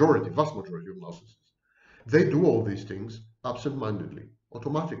the majority, vast majority of narcissists, they do all these things absent-mindedly,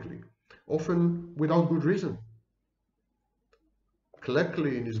 automatically, often without good reason.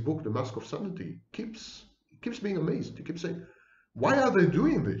 Cleckley, in his book, The Mask of Sanity, keeps being amazed. He keeps saying, why are they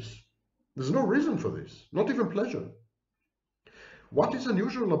doing this? There's no reason for this, not even pleasure. What is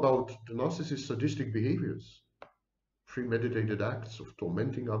unusual about the narcissist's sadistic behaviors, premeditated acts of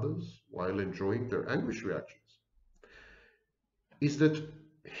tormenting others while enjoying their anguish reactions, is that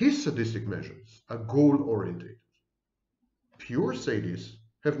his sadistic measures are goal-oriented. Pure sadists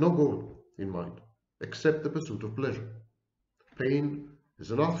have no goal in mind, except the pursuit of pleasure. Pain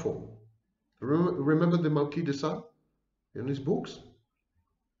is an art form. Remember the Marquis de Sade in his books?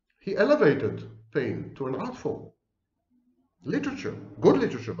 He elevated pain to an art form. Literature, good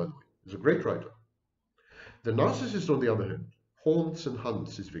literature by the way, is a great writer. The narcissist, on the other hand, haunts and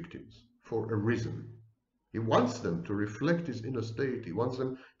hunts his victims for a reason. He wants them to reflect his inner state. He wants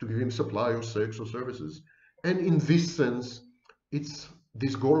them to give him supply or sex or services. And in this sense,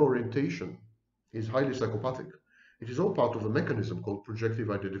 this goal orientation is highly psychopathic. It is all part of a mechanism called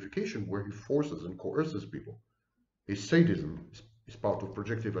projective identification, where he forces and coerces people. His sadism is part of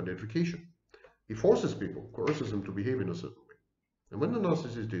projective identification. He forces people, coerces them to behave in a certain way. And when the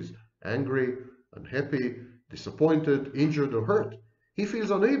narcissist is angry, unhappy, disappointed, injured, or hurt, he feels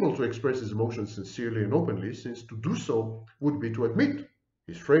unable to express his emotions sincerely and openly, since to do so would be to admit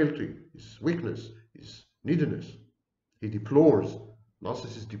his frailty, his weakness, his neediness. He deplores,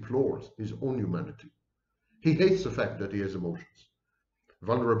 narcissist deplores his own humanity. He hates the fact that he has emotions,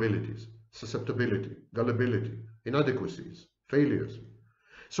 vulnerabilities, susceptibility, gullibility, inadequacies, failures.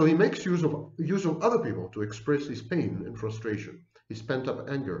 So he makes use of other people to express his pain and frustration, his pent-up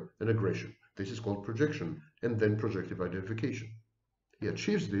anger and aggression. This is called projection, and then projective identification. He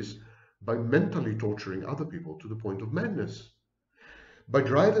achieves this by mentally torturing other people to the point of madness. by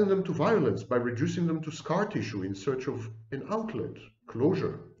driving them to violence, by reducing them to scar tissue in search of an outlet,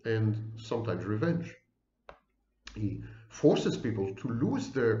 closure, and sometimes revenge. He forces people to lose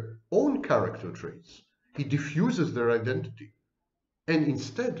their own character traits. He diffuses their identity. And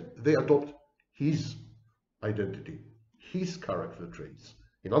instead, they adopt his identity, his character traits.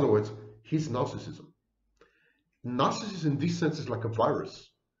 In other words, his narcissism. Narcissism in this sense is like a virus.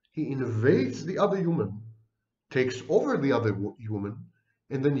 He invades the other human, takes over the other human,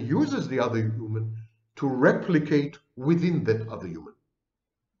 and then uses the other human to replicate within that other human.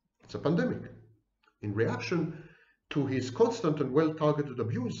 It's a pandemic. In reaction to his constant and well-targeted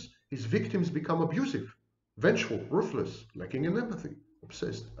abuse, his victims become abusive, vengeful, ruthless, lacking in empathy,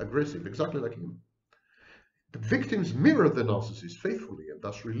 obsessed, aggressive, exactly like him. The victims mirror the narcissist faithfully and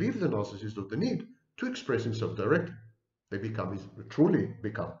thus relieve the narcissist of the need to express himself directly. They truly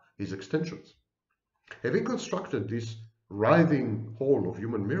become his extensions. Having constructed this writhing hall of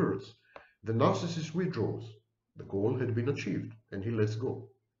human mirrors, the narcissist withdraws. The goal had been achieved, and he lets go.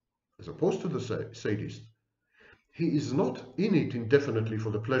 As opposed to the sadist, he is not in it indefinitely for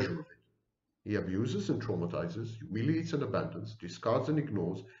the pleasure of it. He abuses and traumatizes, humiliates and abandons, discards and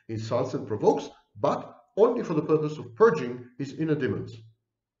ignores, insults and provokes, but only for the purpose of purging his inner demons.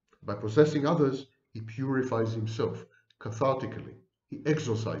 By possessing others, he purifies himself cathartically. He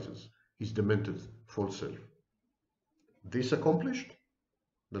exorcises his demented false self. This accomplished,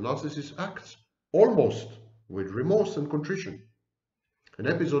 the narcissist acts almost with remorse and contrition. An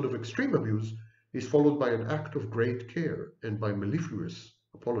episode of extreme abuse is followed by an act of great care and by mellifluous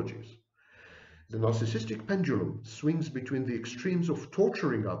apologies. The narcissistic pendulum swings between the extremes of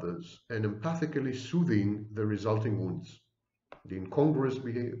torturing others and empathically soothing the resulting wounds. This incongruous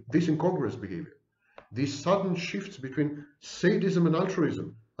behavior, these sudden shifts between sadism and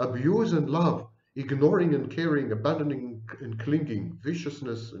altruism, abuse and love, ignoring and caring, abandoning and clinging,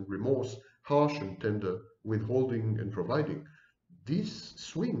 viciousness and remorse, harsh and tender, withholding and providing. These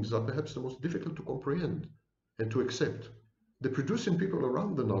swings are perhaps the most difficult to comprehend and to accept. They produce in people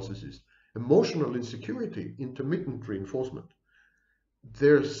around the narcissist emotional insecurity, intermittent reinforcement.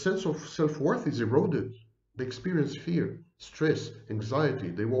 Their sense of self-worth is eroded. They experience fear, stress, anxiety.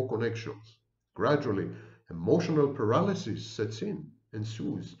 They walk on eggshells. Gradually, emotional paralysis sets in,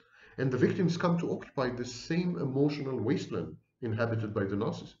 ensues, and the victims come to occupy the same emotional wasteland inhabited by the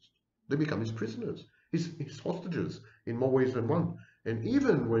narcissist. They become his prisoners, his hostages in more ways than one. And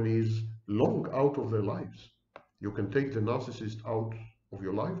even when he's long out of their lives, you can take the narcissist out of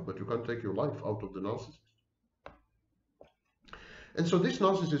your life, but you can't take your life out of the narcissist. And so this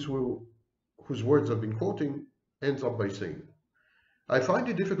narcissist, whose words I've been quoting, ends up by saying, I find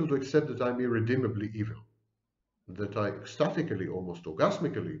it difficult to accept that I'm irredeemably evil, that I ecstatically, almost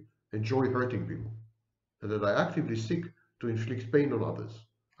orgasmically, enjoy hurting people, and that I actively seek to inflict pain on others.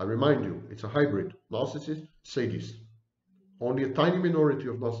 I remind you, it's a hybrid, narcissist, sadist. Only a tiny minority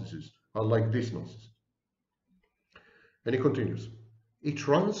of narcissists are like this narcissist. And he continues, it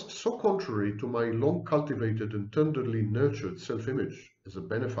runs so contrary to my long cultivated and tenderly nurtured self-image as a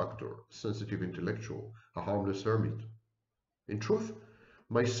benefactor, sensitive intellectual, a harmless hermit. In truth,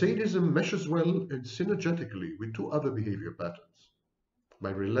 my sadism meshes well and synergetically with two other behavior patterns. My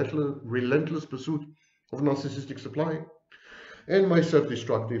relentless pursuit of narcissistic supply and my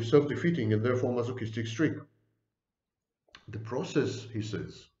self-destructive, self-defeating and therefore masochistic streak. The process, he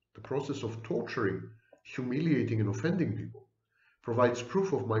says, the process of torturing, humiliating and offending people provides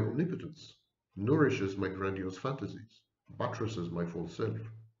proof of my omnipotence, nourishes my grandiose fantasies, buttresses my false self.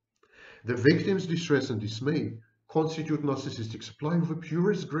 The victim's distress and dismay constitute narcissistic supply of the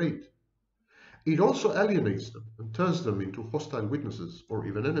purest grade. It also alienates them and turns them into hostile witnesses or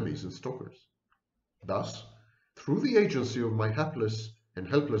even enemies and stalkers. Thus, through the agency of my hapless and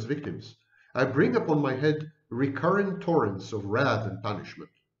helpless victims, I bring upon my head recurrent torrents of wrath and punishment.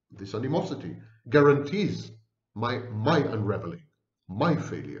 This animosity guarantees my unraveling, my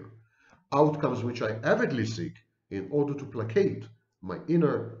failure, outcomes which I avidly seek in order to placate my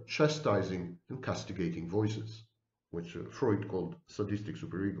inner chastising and castigating voices, which Freud called sadistic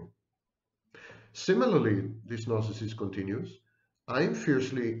superego. Similarly, this narcissist continues, I am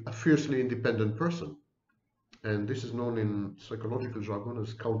a fiercely independent person, and this is known in psychological jargon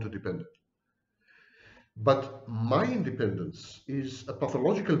as counter-dependent. But my independence is a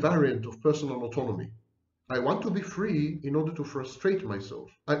pathological variant of personal autonomy. I want to be free in order to frustrate myself.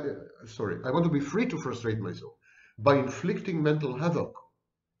 I want to be free to frustrate myself by inflicting mental havoc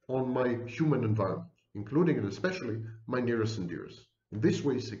on my human environment, including and especially my nearest and dearest. In this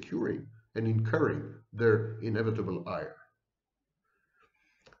way, securing and incurring their inevitable ire.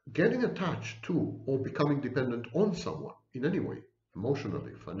 Getting attached to or becoming dependent on someone in any way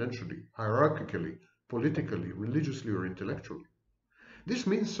emotionally, financially, hierarchically, politically, religiously, or intellectually. This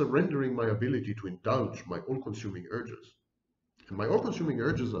means surrendering my ability to indulge my all-consuming urges. And my all-consuming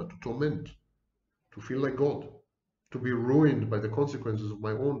urges are to torment, to feel like God, to be ruined by the consequences of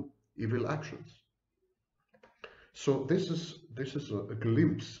my own evil actions. So this is a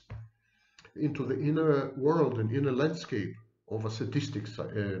glimpse into the inner world and inner landscape of a sadistic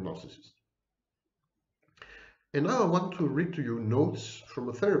narcissist. And now I want to read to you notes from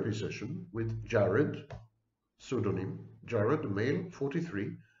a therapy session with Jared, pseudonym Jared, a male,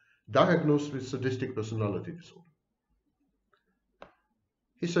 43, diagnosed with sadistic personality disorder.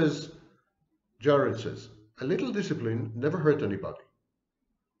 He says, Jared says, a little discipline never hurt anybody.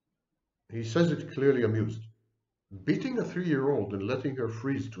 He says it clearly amused. Beating a 3-year-old and letting her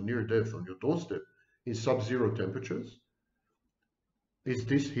freeze to near death on your doorstep in sub-zero temperatures? Is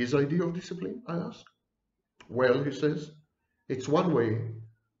this his idea of discipline? I ask. Well, he says, it's one way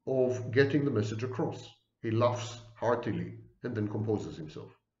of getting the message across. He laughs heartily and then composes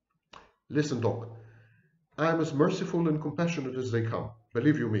himself. Listen, Doc, I am as merciful and compassionate as they come,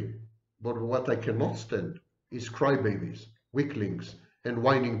 believe you me. But what I cannot stand is crybabies, weaklings, and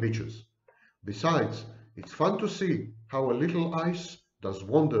whining bitches. Besides, it's fun to see how a little ice does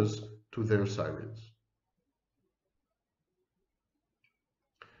wonders to their sirens.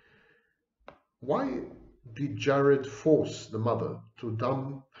 Why did Jared force the mother to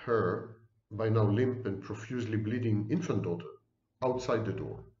dump her, by now limp and profusely bleeding infant daughter, outside the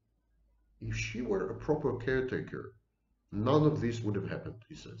door? If she were a proper caretaker, none of this would have happened,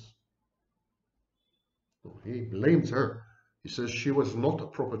 he says. He blames her. He says she was not a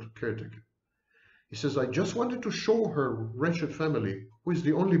proper caretaker. He says, I just wanted to show her wretched family who is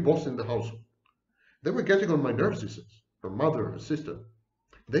the only boss in the household. They were getting on my nerves, he says. Her mother, her sister.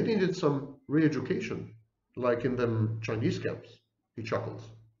 They needed some re-education, like in them Chinese camps. He chuckles.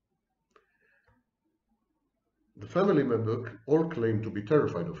 The family members all claim to be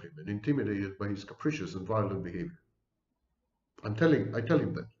terrified of him and intimidated by his capricious and violent behavior. I tell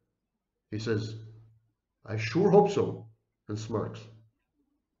him that. He says, I sure hope so, and smirks.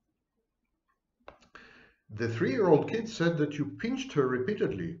 The 3-year-old kid said that you pinched her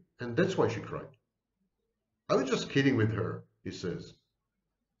repeatedly, and that's why she cried. I was just kidding with her, he says.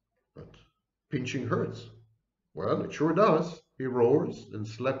 But pinching hurts. Well, it sure does. He roars and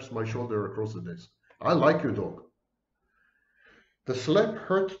slaps my shoulder across the desk. I like you, dog. The slap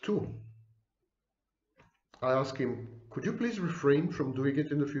hurt too. I ask him, could you please refrain from doing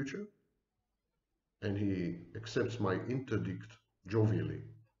it in the future? And he accepts my interdict jovially.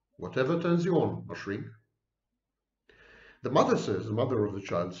 Whatever turns you on, a shrink. The mother of the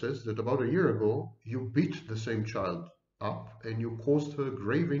child says that about a year ago, you beat the same child up and you caused her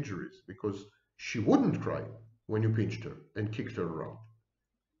grave injuries because she wouldn't cry when you pinched her and kicked her around.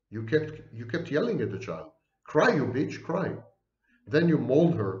 You kept yelling at the child, cry you bitch, cry. Then you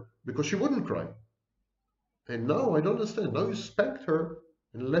mauled her because she wouldn't cry. And now I don't understand. Now you spanked her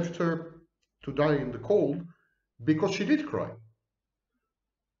and left her to die in the cold because she did cry.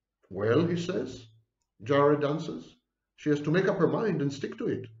 Well, he says, Jared answers, she has to make up her mind and stick to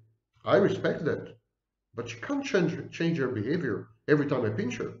it. I respect that. But she can't change her behavior every time I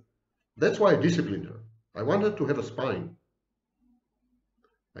pinch her. That's why I disciplined her. I want her to have a spine.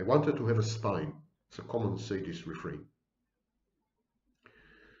 I want her to have a spine. It's a common sadist refrain.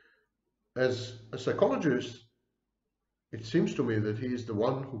 As a psychologist, it seems to me that he is the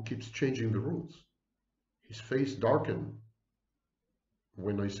one who keeps changing the rules. His face darkens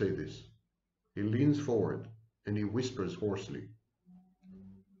when I say this. He leans forward and he whispers hoarsely.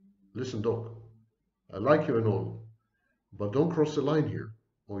 Listen, Doc, I like you and all, but don't cross the line here,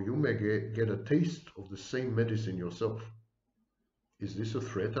 or you may get a taste of the same medicine yourself. Is this a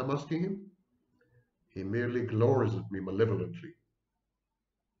threat, I'm asking him? He merely glowers at me malevolently.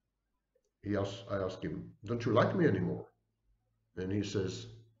 I ask him, don't you like me anymore? And he says,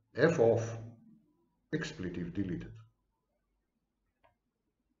 F off, expletive deleted.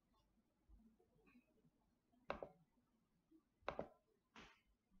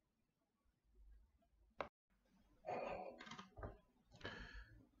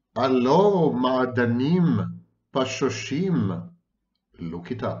 Allo, ma'adanim, pashoshim.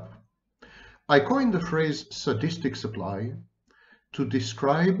 Look it up. I coined the phrase sadistic supply to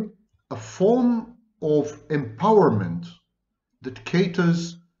describe a form of empowerment that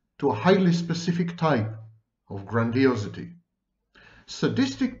caters to a highly specific type of grandiosity.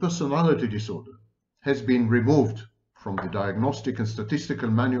 Sadistic personality disorder has been removed from the Diagnostic and Statistical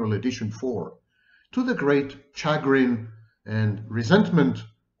Manual Edition 4 to the great chagrin and resentment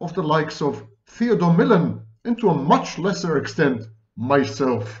of the likes of Theodore Millon and to a much lesser extent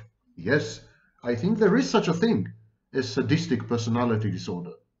myself. Yes, I think there is such a thing as sadistic personality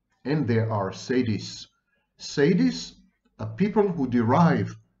disorder, and there are sadists. Sadists are people who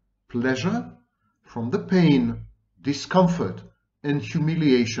derive pleasure from the pain, discomfort, and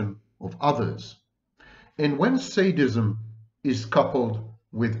humiliation of others. And when sadism is coupled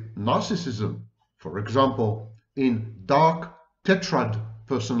with narcissism, for example, in dark tetrad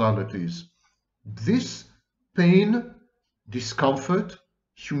personalities, this pain, discomfort,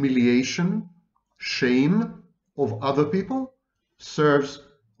 humiliation, shame of other people serves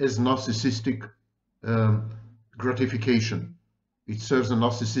as narcissistic gratification. It serves a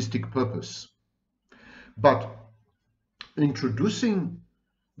narcissistic purpose. But introducing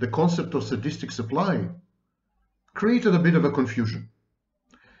the concept of sadistic supply created a bit of a confusion.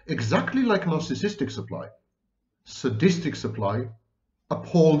 Exactly like narcissistic supply, sadistic supply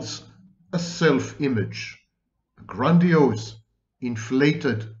upholds a self-image, a grandiose,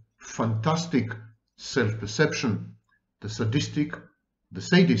 inflated, fantastic self-perception. The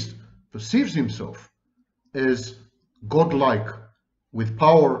sadist perceives himself as godlike, with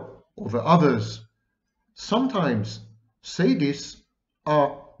power over others. Sometimes sadists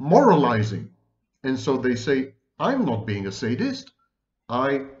are moralizing, and so they say, I'm not being a sadist.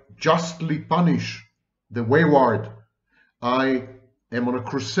 I justly punish the wayward. I am on a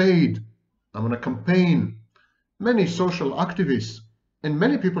crusade. I'm on a campaign. Many social activists and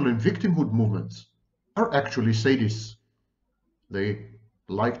many people in victimhood movements are actually sadists. They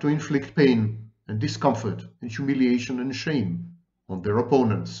like to inflict pain and discomfort and humiliation and shame on their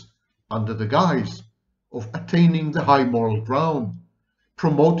opponents under the guise of attaining the high moral ground,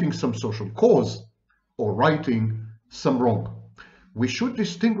 promoting some social cause, or righting some wrong. We should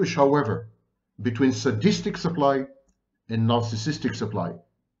distinguish, however, between sadistic supply and narcissistic supply.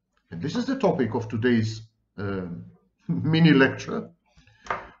 And this is the topic of today's mini lecture.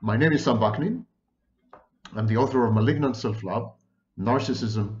 My name is Sam Vaknin. I'm the author of Malignant Self-Love,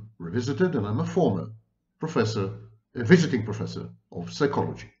 Narcissism Revisited, and I'm a former professor, a visiting professor of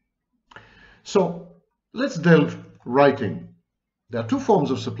psychology. So let's delve right in. There are two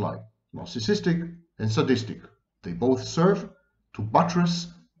forms of supply, narcissistic and sadistic. They both serve to buttress,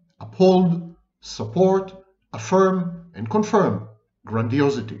 uphold, support, affirm, and confirm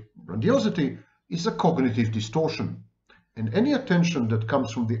grandiosity. Grandiosity is a cognitive distortion, and any attention that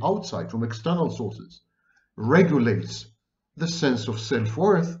comes from the outside, from external sources, regulates the sense of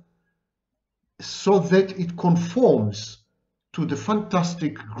self-worth so that it conforms to the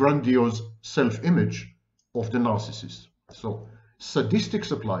fantastic, grandiose self-image of the narcissist. So, sadistic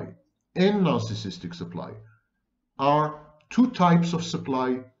supply and narcissistic supply are two types of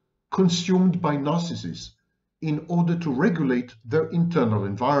supply consumed by narcissists in order to regulate their internal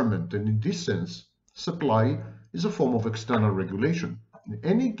environment. And in this sense, supply is a form of external regulation. In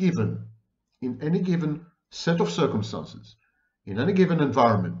any given set of circumstances, in any given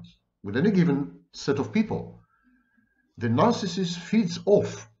environment, with any given set of people, the narcissist feeds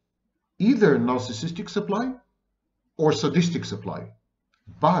off either narcissistic supply or sadistic supply.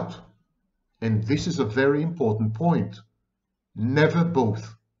 But, and this is a very important point, never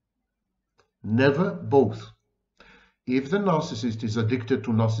both. Never both. If the narcissist is addicted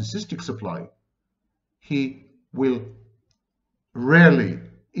to narcissistic supply, he will rarely,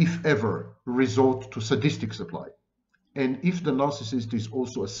 if ever, resort to sadistic supply. And if the narcissist is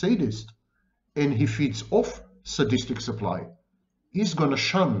also a sadist and he feeds off sadistic supply, he's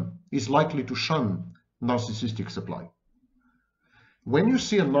likely to shun narcissistic supply. When you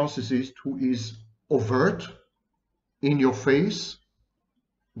see a narcissist who is overt, in your face,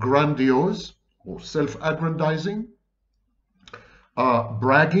 grandiose or self-aggrandizing,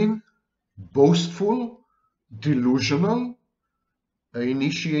 bragging, boastful, delusional, an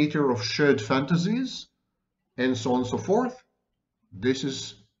initiator of shared fantasies, and so on and so forth, this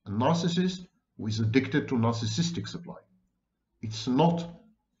is a narcissist who is addicted to narcissistic supply. It's not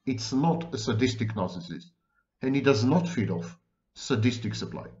a sadistic narcissist, and he does not feed off sadistic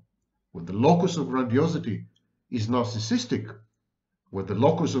supply. When the locus of grandiosity is narcissistic, where the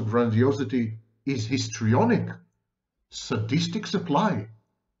locus of grandiosity is histrionic, sadistic supply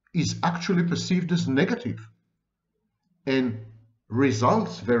is actually perceived as negative and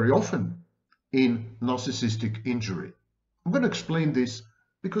results very often in narcissistic injury. I'm going to explain this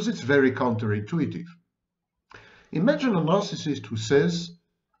because it's very counterintuitive. Imagine a narcissist who says,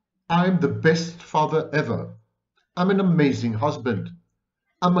 I'm the best father ever. I'm an amazing husband.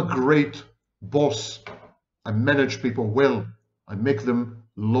 I'm a great boss. I manage people well. I make them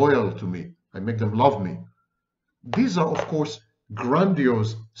loyal to me. I make them love me. These are, of course,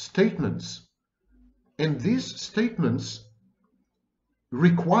 grandiose statements. And these statements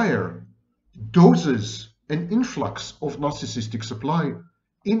require doses and influx of narcissistic supply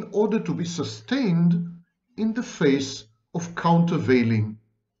in order to be sustained in the face of countervailing,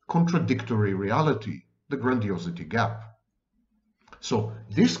 contradictory reality, the grandiosity gap. So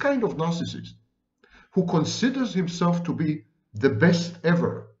this kind of narcissist, who considers himself to be the best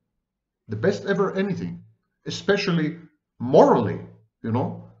ever anything, especially morally,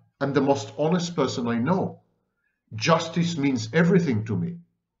 I'm the most honest person I know. Justice means everything to me.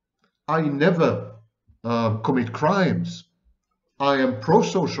 I never commit crimes. I am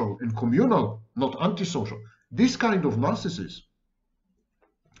pro-social and communal, not antisocial. This kind of narcissists,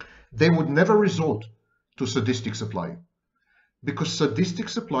 they would never resort to sadistic supply, because sadistic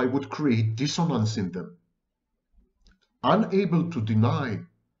supply would create dissonance in them. Unable to deny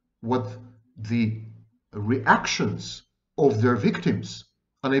what the reactions of their victims,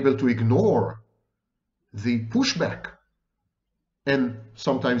 unable to ignore the pushback and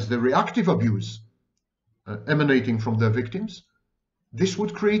sometimes the reactive abuse emanating from their victims, this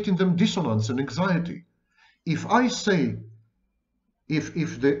would create in them dissonance and anxiety. If I say, if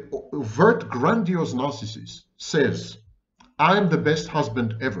the overt grandiose narcissist says, I am the best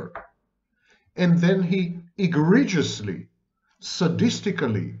husband ever, and then he egregiously,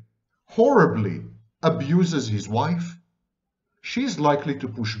 sadistically, horribly abuses his wife, she's likely to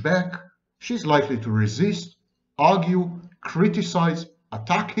push back, she's likely to resist, argue, criticize,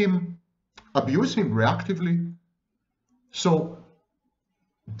 attack him, abuse him reactively. So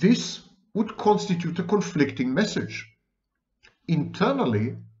this would constitute a conflicting message.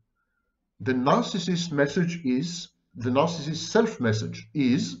 Internally, the narcissist's message is, the narcissist's self-message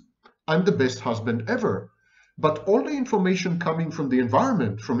is, I'm the best husband ever. But all the information coming from the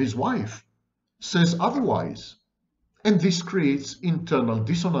environment, from his wife, says otherwise. And this creates internal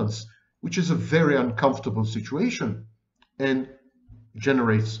dissonance, which is a very uncomfortable situation and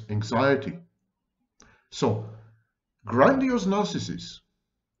generates anxiety. So, grandiose narcissists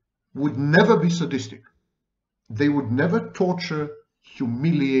would never be sadistic. They would never torture,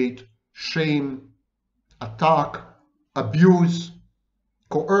 humiliate, shame, attack, abuse,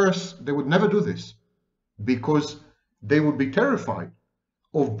 coerce. They would never do this, because they would be terrified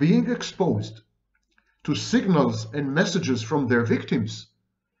of being exposed to signals and messages from their victims,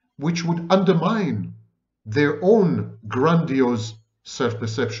 which would undermine their own grandiose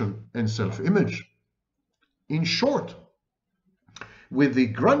self-perception and self-image. In short, with the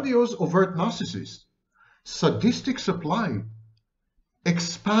grandiose overt narcissist, sadistic supply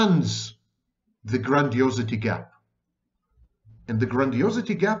expands the grandiosity gap. And the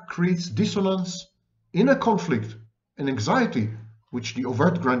grandiosity gap creates dissonance, inner conflict, and anxiety, which the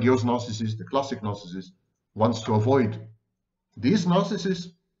overt grandiose narcissist, the classic narcissist, wants to avoid. These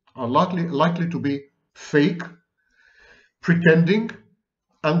narcissists are likely to be fake, pretending,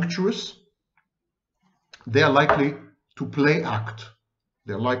 unctuous. They are likely to play act.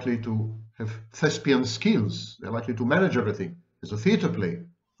 They're likely to have thespian skills. They're likely to manage everything as a theater play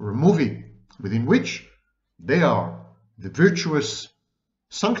or a movie, within which they are the virtuous,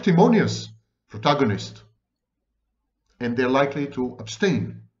 sanctimonious protagonist. And they're likely to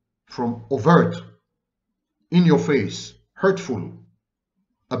abstain from overt, in-your-face, hurtful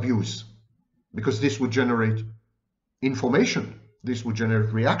abuse, because this would generate information, this would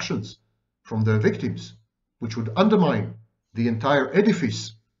generate reactions from their victims, which would undermine the entire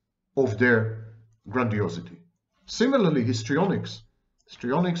edifice of their grandiosity. Similarly, histrionics.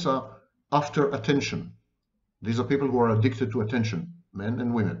 Histrionics are after attention. These are people who are addicted to attention, men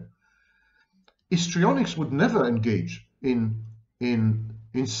and women. Histrionics would never engage in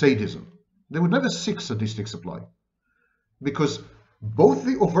sadism. They would never seek sadistic supply, because both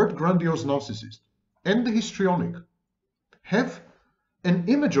the overt grandiose narcissist and the histrionic have an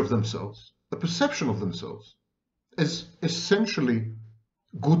image of themselves, a perception of themselves as essentially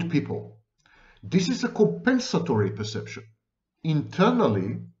good people. This is a compensatory perception.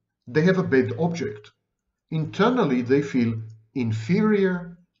 Internally, they have a bad object. Internally, they feel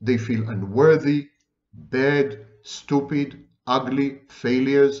inferior, they feel unworthy, bad, stupid, ugly,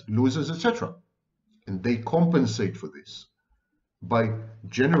 failures, losers, etc. And they compensate for this by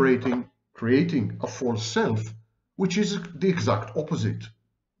creating a false self, which is the exact opposite.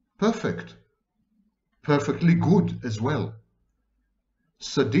 Perfect, perfectly good as well.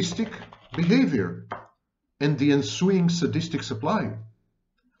 Sadistic behavior and the ensuing sadistic supply,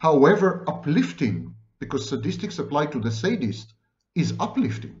 however uplifting, because sadistic supply to the sadist is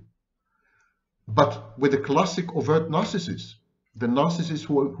uplifting. But with the classic overt narcissist, the narcissist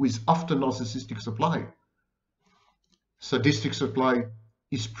who is after narcissistic supply, sadistic supply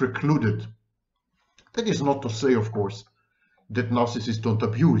is precluded. That is not to say, of course, that narcissists don't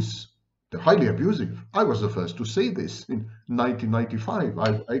abuse. They're highly abusive. I was the first to say this in 1995.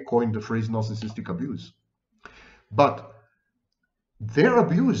 I coined the phrase narcissistic abuse. But their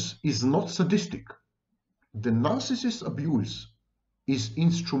abuse is not sadistic. The narcissist abuse is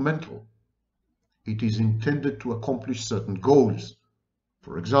instrumental. It is intended to accomplish certain goals.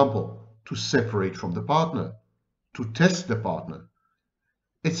 For example, to separate from the partner, to test the partner,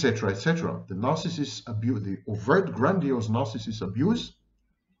 etc., etc. The narcissist abuse, the overt, grandiose narcissist abuse,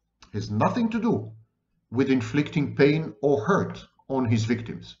 has nothing to do with inflicting pain or hurt on his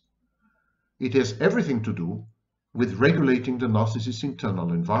victims. It has everything to do with regulating the narcissist's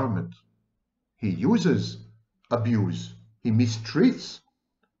internal environment. He uses abuse. He mistreats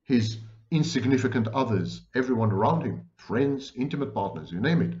his insignificant others, everyone around him, friends, intimate partners, you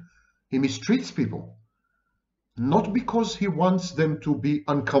name it. He mistreats people, not because he wants them to be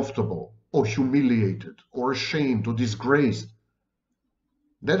uncomfortable or humiliated or ashamed or disgraced.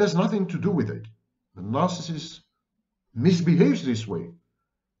 That has nothing to do with it. The narcissist misbehaves this way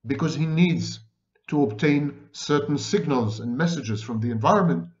because he needs to obtain certain signals and messages from the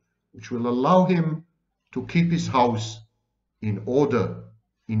environment which will allow him to keep his house in order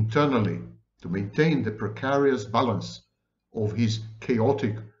internally, to maintain the precarious balance of his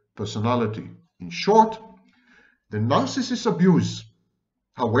chaotic personality. In short, the narcissist abuse,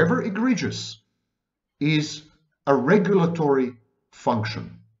 however egregious, is a regulatory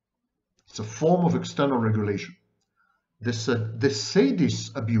function. It's a form of external regulation. The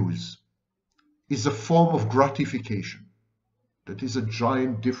sadist abuse is a form of gratification. That is a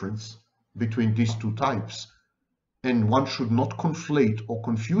giant difference between these two types, and one should not conflate or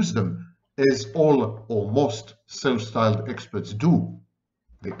confuse them as all or most self-styled experts do.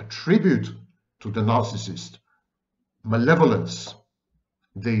 They attribute to the narcissist malevolence.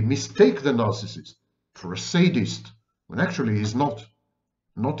 They mistake the narcissist for a sadist when actually he's not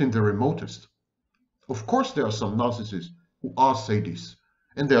in the remotest. Of course, there are some narcissists who are sadists,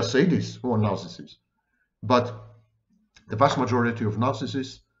 and there are sadists who are narcissists. But the vast majority of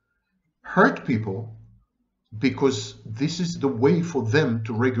narcissists hurt people because this is the way for them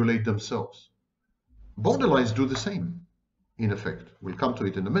to regulate themselves. Borderlines do the same, in effect. We'll come to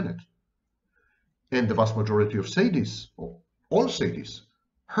it in a minute. And the vast majority of sadists, or all sadists,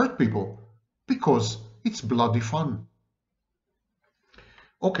 hurt people because it's bloody fun.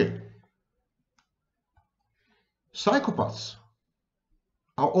 Okay. Psychopaths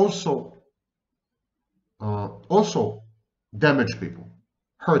are also damage people,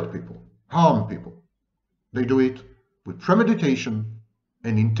 hurt people, harm people. They do it with premeditation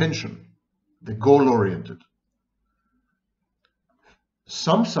and intention. They're goal-oriented.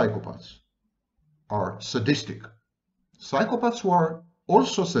 Some psychopaths are sadistic. Psychopaths who are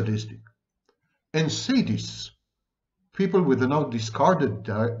also sadistic. And sadists, people with the now discarded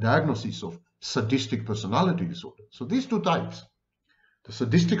diagnosis of sadistic personality disorder. So these two types, the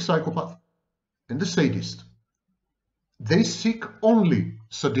sadistic psychopath and the sadist, they seek only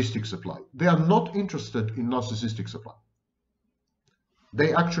sadistic supply. They are not interested in narcissistic supply.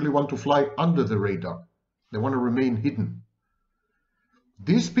 They actually want to fly under the radar. They want to remain hidden.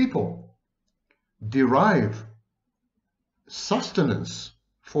 These people derive sustenance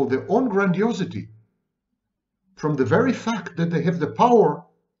for their own grandiosity from the very fact that they have the power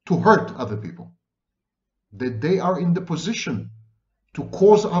to hurt other people, that they are in the position to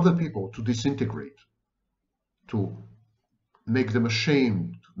cause other people to disintegrate, to make them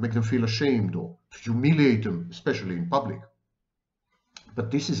ashamed, make them feel ashamed, or to humiliate them, especially in public.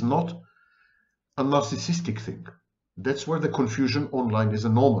 But this is not a narcissistic thing. That's where the confusion online is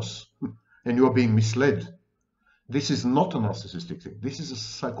enormous, and you are being misled. This is not a narcissistic thing. This is a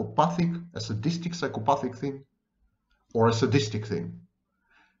sadistic psychopathic thing, or a sadistic thing.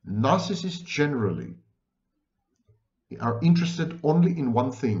 Narcissists generally are interested only in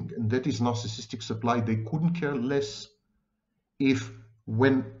one thing, and that is narcissistic supply. They couldn't care less if,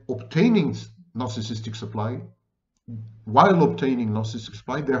 when obtaining narcissistic supply, while obtaining narcissistic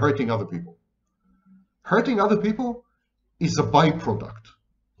supply, they're hurting other people. Hurting other people is a byproduct.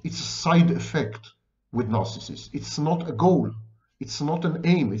 It's a side effect with narcissists. It's not a goal. It's not an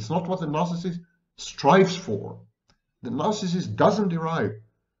aim. It's not what the narcissist strives for. The narcissist doesn't derive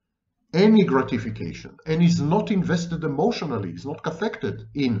any gratification and is not invested emotionally, is not affected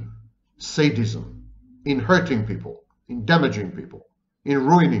in sadism, in hurting people, in damaging people, in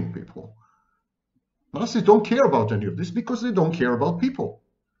ruining people. Narcissists don't care about any of this because they don't care about people.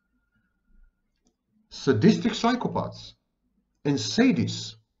 Sadistic psychopaths and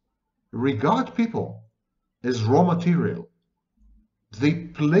sadists regard people as raw material. They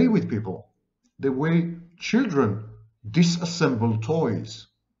play with people the way children disassemble toys,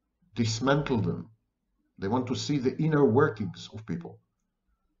 dismantle them. They want to see the inner workings of people.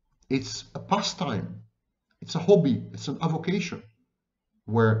 It's a pastime, it's a hobby, it's an avocation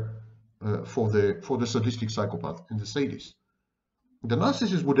where for the sadistic psychopath and the sadist. The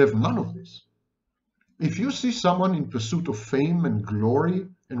narcissist would have none of this. If you see someone in pursuit of fame and glory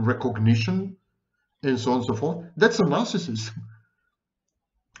and recognition and so on and so forth, that's a narcissist.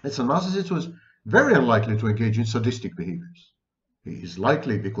 It's a narcissist who is very unlikely to engage in sadistic behaviors. He is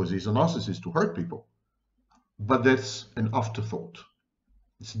likely, because he's a narcissist, to hurt people. But that's an afterthought.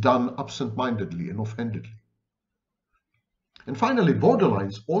 It's done absent-mindedly and offhandedly. And finally,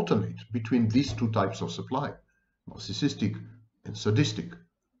 borderlines alternate between these two types of supply, narcissistic and sadistic.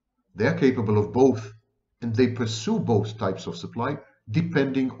 They are capable of both, and they pursue both types of supply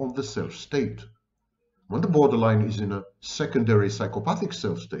depending on the self-state. When the borderline is in a secondary psychopathic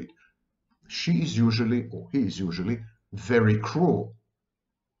self-state, she is usually, or he is usually, very cruel,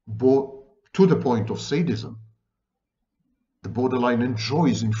 to the point of sadism. The borderline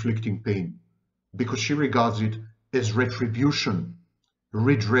enjoys inflicting pain because she regards it as retribution,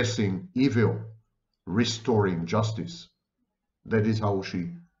 redressing evil, restoring justice. That is how she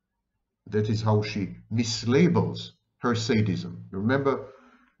mislabels her sadism. Remember,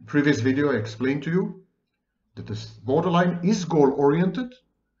 previous video I explained to you that this borderline is goal-oriented,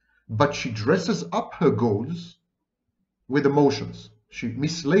 but she dresses up her goals with emotions. She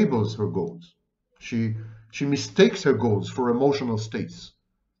mislabels her goals. She mistakes her goals for emotional states.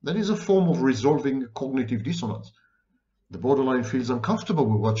 That is a form of resolving cognitive dissonance. The borderline feels uncomfortable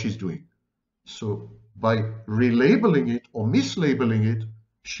with what she's doing. So by relabeling it or mislabeling it,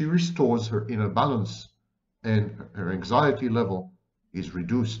 she restores her inner balance and her anxiety level is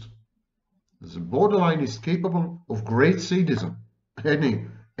reduced. The borderline is capable of great sadism.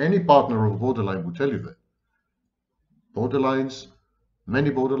 Any partner of borderline will tell you that.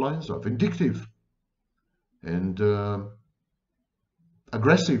 Many borderlines are vindictive and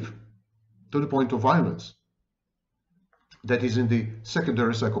aggressive to the point of violence. That is in the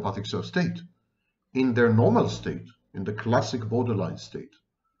secondary psychopathic self-state. In their normal state, in the classic borderline state,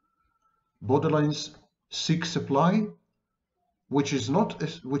 borderlines seek supply which is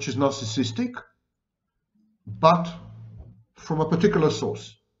narcissistic, but from a particular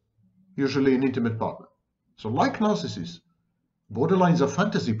source, usually an intimate partner. So like narcissists, borderlines are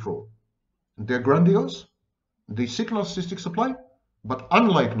fantasy prone. They're grandiose, they seek narcissistic supply, but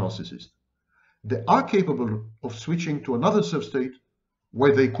unlike narcissists, they are capable of switching to another self-state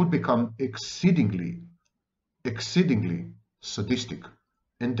where they could become exceedingly sadistic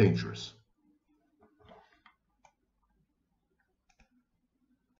and dangerous.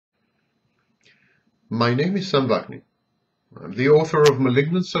 My name is Sam Vaknin. I'm the author of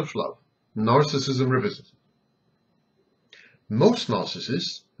Malignant Self-Love, Narcissism Revisited. Most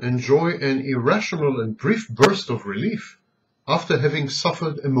narcissists enjoy an irrational and brief burst of relief after having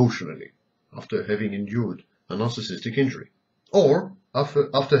suffered emotionally, after having endured a narcissistic injury, or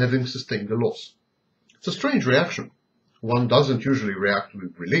after having sustained a loss. It's a strange reaction. One doesn't usually react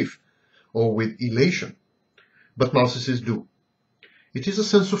with relief or with elation, but narcissists do. It is a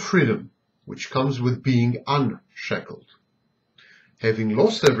sense of freedom which comes with being unshackled. Having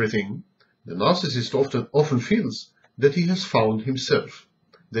lost everything, the narcissist often feels that he has found himself,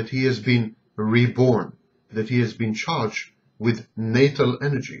 that he has been reborn, that he has been charged with natal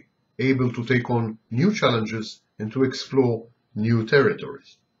energy, able to take on new challenges and to explore new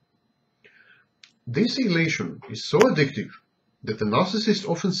territories. This elation is so addictive that the narcissist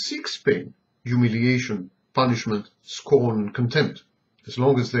often seeks pain, humiliation, punishment, scorn, and contempt, as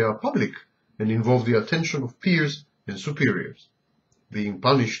long as they are public and involve the attention of peers and superiors. Being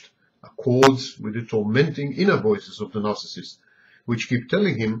punished accords with the tormenting inner voices of the narcissist, which keep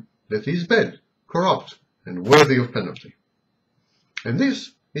telling him that he is bad, corrupt, and worthy of penalty. And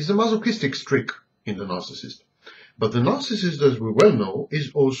this is the masochistic streak in the narcissist. But the narcissist, as we well know,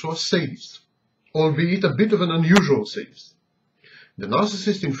 is also a sadist, albeit a bit of an unusual sadist. The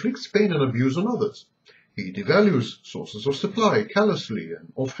narcissist inflicts pain and abuse on others. He devalues sources of supply callously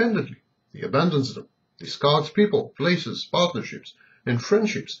and offhandedly. He abandons them, discards people, places, partnerships, and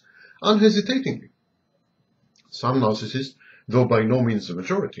friendships unhesitatingly. Some narcissists, though by no means the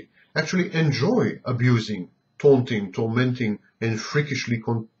majority, actually enjoy abusing, taunting, tormenting, and freakishly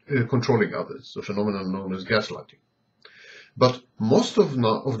controlling others, a phenomenon known as gaslighting. But most of the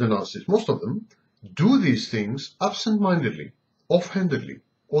narcissists, most of them, do these things absent-mindedly, offhandedly,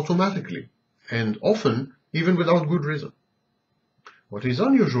 automatically, and often even without good reason. What is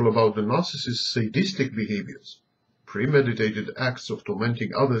unusual about the narcissist's sadistic behaviors, premeditated acts of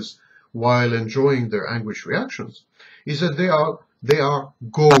tormenting others while enjoying their anguish reactions is that they are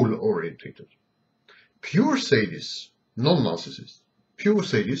goal-orientated. Pure sadists, non-narcissists, pure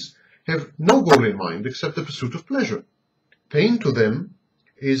sadists have no goal in mind except the pursuit of pleasure. Pain to them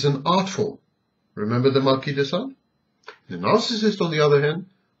is an art form. Remember the Marquis de Sade? The narcissist, on the other hand,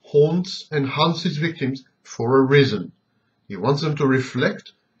 haunts and hunts his victims for a reason. He wants them to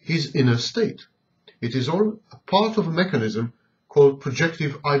reflect his inner state. It is all a part of a mechanism called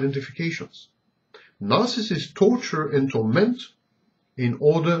projective identifications. Narcissists torture and torment in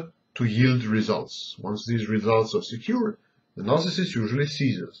order to yield results. Once these results are secured, the narcissist usually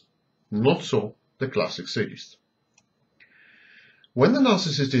ceases. Not so the classic sadist. When the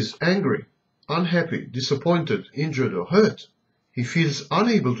narcissist is angry, unhappy, disappointed, injured, or hurt, he feels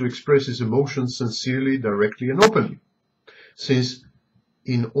unable to express his emotions sincerely, directly, and openly, since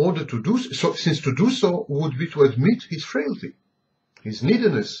to do so would be to admit his frailty, his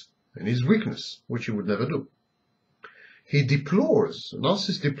neediness, and his weakness, which he would never do. The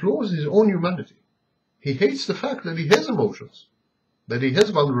narcissist deplores his own humanity. He hates the fact that he has emotions, that he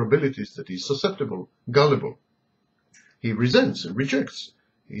has vulnerabilities, that he is susceptible, gullible. He resents and rejects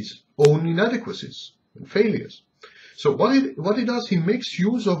his own inadequacies and failures. So what he does, he makes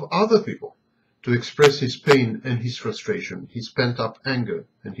use of other people to express his pain and his frustration, his pent-up anger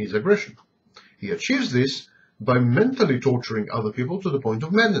and his aggression. He achieves this by mentally torturing other people to the point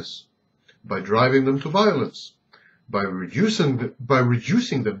of madness, by driving them to violence, by reducing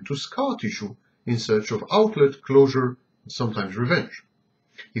them to scar tissue in search of outlet, closure, and sometimes revenge.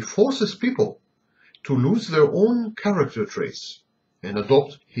 He forces people to lose their own character traits and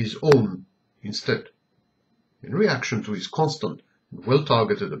adopt his own instead. In reaction to his constant and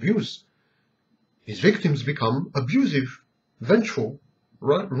well-targeted abuse, his victims become abusive, vengeful,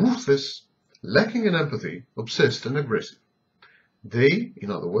 ruthless, lacking in empathy, obsessed, and aggressive. They,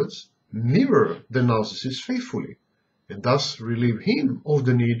 in other words, mirror the narcissist faithfully, and thus relieve him of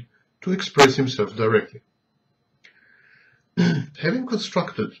the need to express himself directly. Having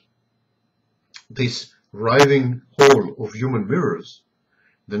constructed this writhing hall of human mirrors,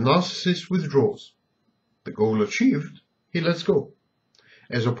 the narcissist withdraws. The goal achieved, he lets go.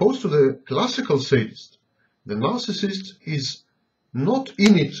 As opposed to the classical sadist, the narcissist is not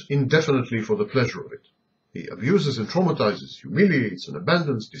in it indefinitely for the pleasure of it. He abuses and traumatizes, humiliates and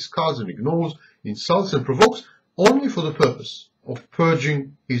abandons, discards and ignores, insults and provokes only for the purpose of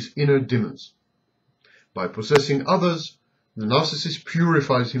purging his inner demons. By possessing others, the narcissist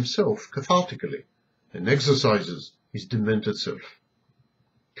purifies himself cathartically and exercises his demented self.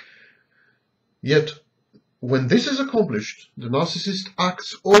 Yet, when this is accomplished, the narcissist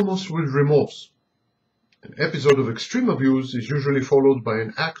acts almost with remorse. An episode of extreme abuse is usually followed by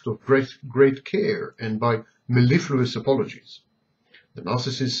an act of great care and by mellifluous apologies. The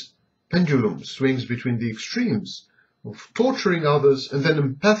narcissist's pendulum swings between the extremes of torturing others and then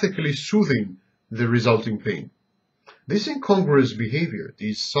empathically soothing the resulting pain. This incongruous behavior,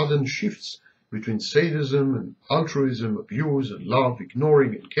 these sudden shifts between sadism and altruism, abuse and love,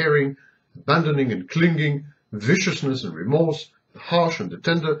 ignoring and caring, abandoning and clinging, viciousness and remorse, the harsh and the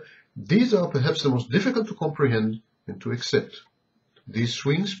tender, these are perhaps the most difficult to comprehend and to accept. These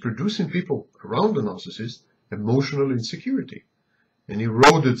swings produce in people around the narcissist emotional insecurity, an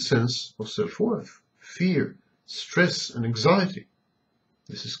eroded sense of self-worth, fear, stress, and anxiety.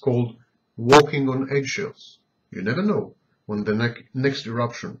 This is called walking on eggshells. You never know when the next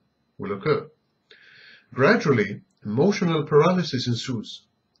eruption will occur. Gradually, emotional paralysis ensues,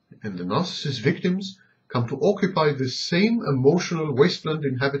 and the narcissist's victims come to occupy the same emotional wasteland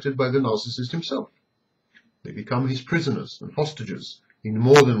inhabited by the narcissist himself. They become his prisoners and hostages in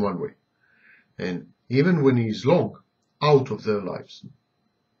more than one way, and even when he is long out of their lives.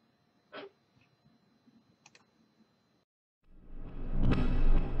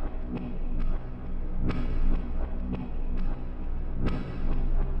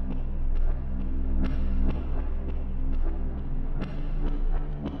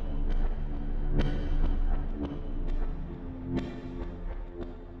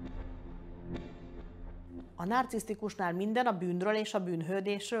 A narcisztikusnál minden a bűnről és a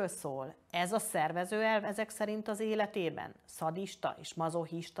bűnhődésről szól. Ez a szervező elv ezek szerint az életében. Szadista és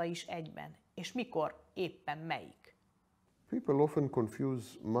mazochista is egyben. És mikor? Éppen melyik? People often confuse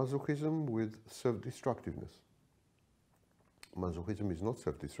masochism with self-destructiveness. Masochism is not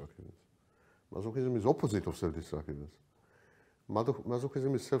self-destructiveness. Masochism is opposite of self-destructiveness.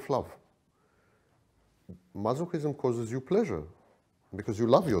 Masochism is self-love. Masochism causes you pleasure. Because you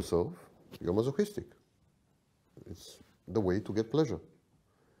love yourself, you're masochistic. It's the way to get pleasure.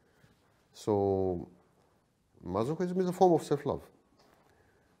 So, masochism is a form of self-love.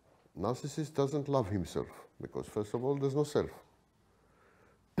 Narcissist doesn't love himself because, first of all, there's no self.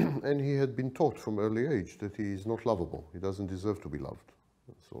 And he had been taught from early age that he is not lovable. He doesn't deserve to be loved.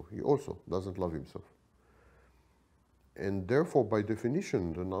 So he also doesn't love himself. And therefore, by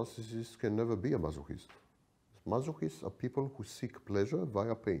definition, the narcissist can never be a masochist. Masochists are people who seek pleasure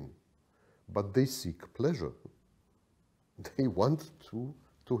via pain. But they seek pleasure. They want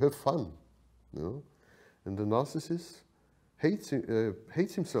to have fun. You know? And the narcissist hates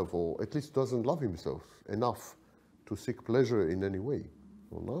himself, or at least doesn't love himself enough to seek pleasure in any way.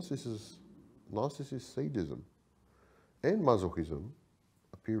 So narcissist sadism and masochism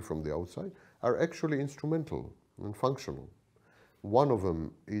appear from the outside, are actually instrumental and functional. One of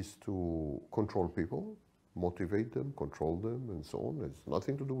them is to control people, motivate them, control them, and so on. It's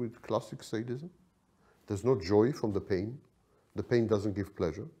nothing to do with classic sadism. There's no joy from the pain. The pain doesn't give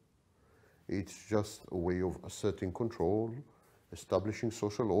pleasure. It's just a way of asserting control, establishing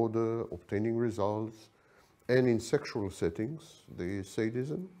social order, obtaining results. And in sexual settings, the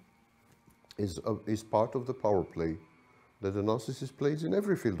sadism is part of the power play that the narcissist plays in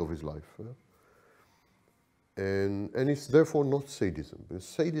every field of his life. And it's therefore not sadism. Because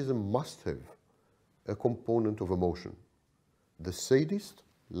sadism must have a component of emotion. The sadist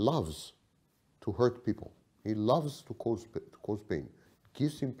loves to hurt people. He loves to cause pain. It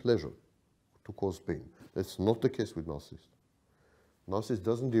gives him pleasure to cause pain. That's not the case with narcissist. Narcissist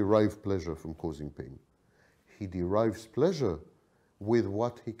doesn't derive pleasure from causing pain. He derives pleasure with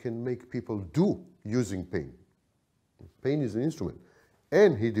what he can make people do using pain. Pain is an instrument.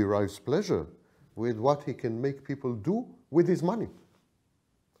 And he derives pleasure with what he can make people do with his money.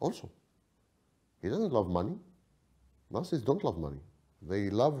 Also. He doesn't love money. Narcissists don't love money. They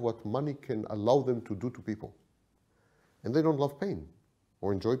love what money can allow them to do to people. And they don't love pain,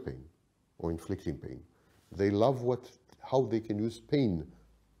 or enjoy pain, or inflicting pain. They love how they can use pain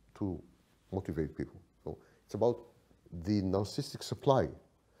to motivate people. So it's about the narcissistic supply.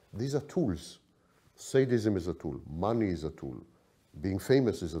 These are tools. Sadism is a tool. Money is a tool. Being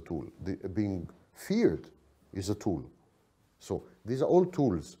famous is a tool. Being feared is a tool. So these are all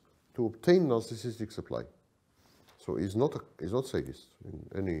tools to obtain narcissistic supply. So he's not sadist in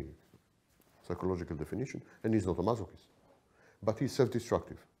any psychological definition, and he's not a masochist. But he's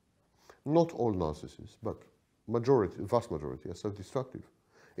self-destructive. Not all narcissists, but vast majority are self-destructive.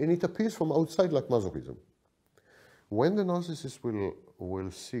 And it appears from outside like masochism. When the narcissist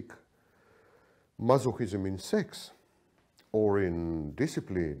will seek masochism in sex, or in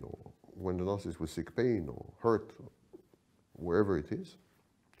discipline, or when the narcissist will seek pain or hurt, wherever it is,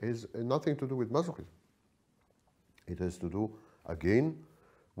 has nothing to do with masochism. It has to do, again,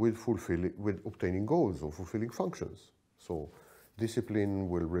 with obtaining goals or fulfilling functions. So discipline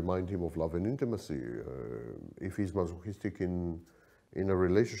will remind him of love and intimacy. If he's masochistic in a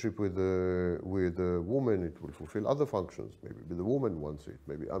relationship with a woman, it will fulfill other functions. Maybe the woman wants it.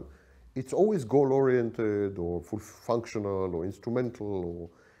 Maybe it's always goal-oriented or functional or instrumental. Or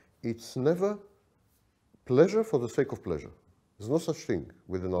it's never pleasure for the sake of pleasure. There's no such thing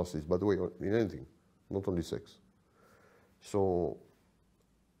with the narcissist, by the way, in anything, not only sex. So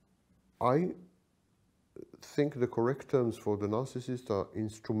I think the correct terms for the narcissist are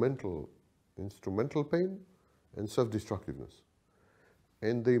instrumental pain and self-destructiveness.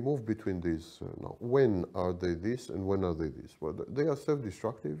 And they move between these now. When are they this and when are they this? Well, they are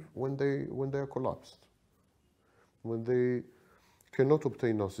self-destructive when they are collapsed. When they cannot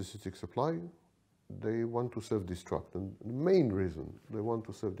obtain narcissistic supply, they want to self-destruct. And the main reason they want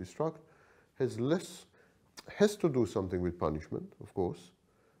to self-destruct has to do something with punishment, of course,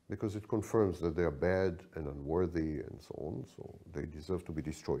 because it confirms that they are bad and unworthy and so on, so they deserve to be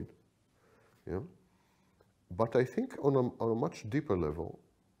destroyed. Yeah? But I think on a much deeper level,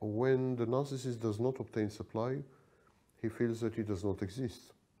 when the narcissist does not obtain supply, he feels that he does not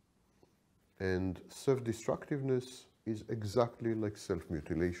exist. And self-destructiveness is exactly like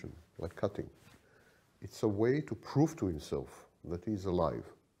self-mutilation, like cutting. It's a way to prove to himself that he's alive.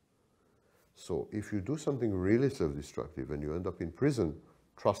 So if you do something really self-destructive and you end up in prison,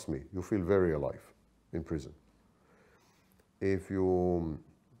 trust me, you feel very alive in prison. If you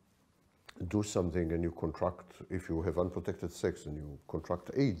do something and you contract, if you have unprotected sex and you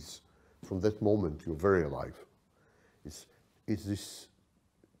contract AIDS, from that moment you're very alive. It's this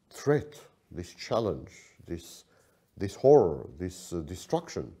threat, this challenge, this horror, this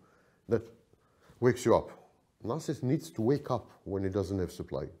destruction that wakes you up. Narcissist needs to wake up when he doesn't have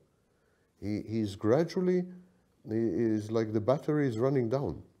supply. He's gradually, like the battery is running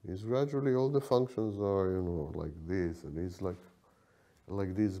down. He's gradually, all the functions are, like this, and he's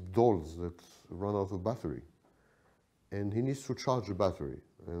like these dolls that run out of battery. And he needs to charge the battery.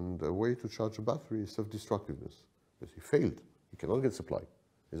 And a way to charge a battery is self-destructiveness. Because he failed. He cannot get supply.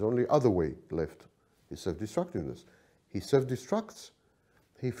 His only other way left is self-destructiveness. He self-destructs,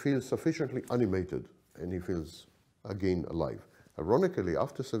 he feels sufficiently animated, and he feels again alive. Ironically,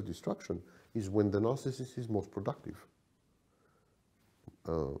 after self-destruction is when the narcissist is most productive.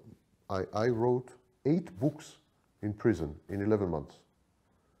 I wrote 8 books in prison in 11 months.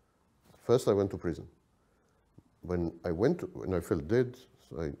 First I went to prison. When I felt dead,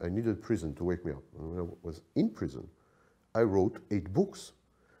 so I needed prison to wake me up. And when I was in prison, I wrote 8 books.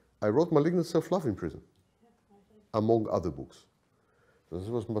 I wrote Malignant Self-Love in prison, among other books. This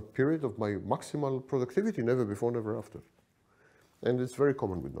was my period of my maximal productivity, never before, never after. And it's very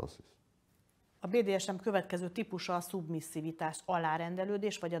common with narcissists. A BDSM következő típusa a szubmisszivitás,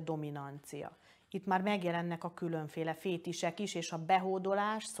 alárendelődés vagy a dominancia. Itt már megjelennek a különféle fétisek is, és a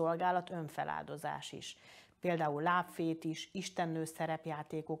behódolás, szolgálat, önfeláldozás is. Például lábfétis, istennő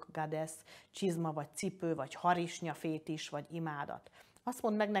szerepjátékok, goddess, csizma vagy cipő, vagy harisnya fétis, vagy imádat. Azt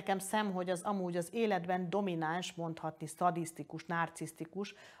mondd meg nekem, Sam, hogy az amúgy az életben domináns, mondhatni szadisztikus,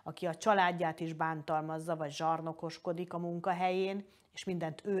 narcisztikus, aki a családját is bántalmazza, vagy zsarnokoskodik a munkahelyén, és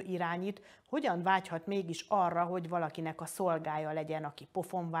mindent ő irányít, hogyan vágyhat mégis arra, hogy valakinek a szolgája legyen, aki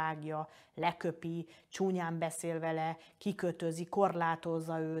pofon vágja, leköpi, csúnyán beszél vele, kikötözi,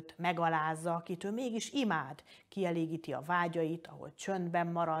 korlátozza őt, megalázza, akit ő mégis imád, kielégíti a vágyait, ahol csöndben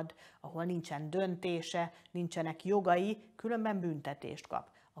marad, ahol nincsen döntése, nincsenek jogai, különben büntetést kap,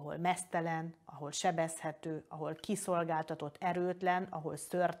 ahol meztelen, ahol sebezhető, ahol kiszolgáltatott, erőtlen, ahol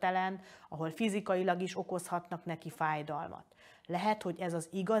szörtelen, ahol fizikailag is okozhatnak neki fájdalmat. Lehet, hogy ez az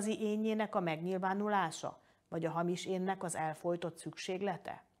igazi énjének a megnyilvánulása? Vagy a hamis énnek az elfojtott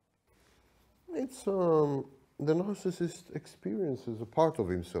szükséglete? It's the narcissist experiences a part of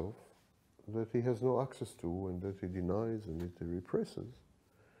himself that he has no access to and that he denies and that he represses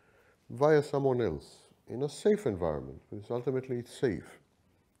via someone else in a safe environment, because ultimately it's safe.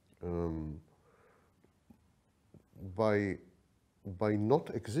 By not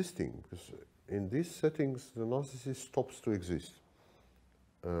existing, because in these settings the narcissist stops to exist.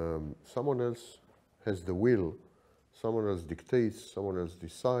 Someone else has the will, someone else dictates, someone else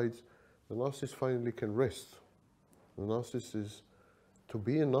decides. The narcissist finally can rest. The narcissist is, to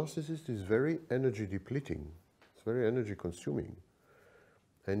be a narcissist is very energy depleting. It's very energy consuming.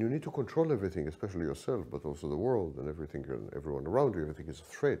 And you need to control everything, especially yourself, but also the world and everything, and everyone around you. Everything is a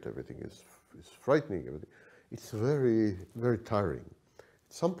threat, everything is frightening. Everything. It's very, very tiring.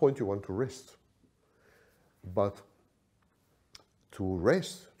 At some point you want to rest. But to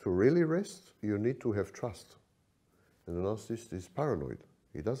rest, to really rest, you need to have trust. And the narcissist is paranoid.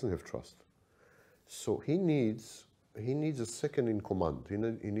 He doesn't have trust. So he needs a second in command. He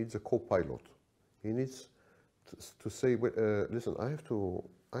needs a co-pilot. He needs to say, listen, I have to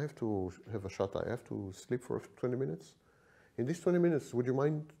have a shut eye. I have to sleep for 20 minutes. In these 20 minutes, would you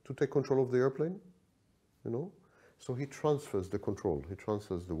mind to take control of the airplane? You know? So he transfers the control. He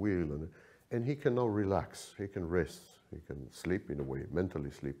transfers the wheel, and he can now relax. He can rest. He can sleep in a way,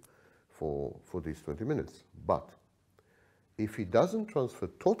 mentally sleep for these 20 minutes. But if he doesn't transfer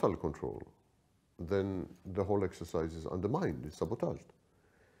total control, then the whole exercise is undermined, it's sabotaged.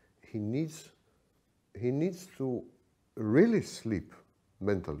 He needs to really sleep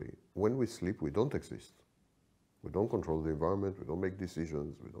mentally. When we sleep, we don't exist. We don't control the environment, we don't make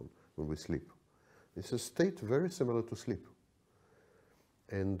decisions, when we sleep. It's a state very similar to sleep.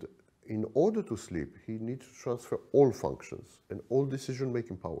 And in order to sleep, he needs to transfer all functions and all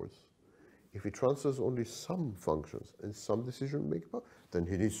decision-making powers. If he transfers only some functions and some decision-making powers, then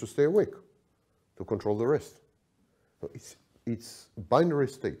he needs to stay awake to control the rest. So it's binary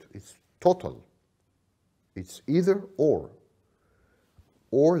state. It's total. It's either or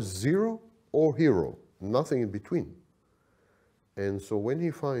zero or hero, nothing in between. And so when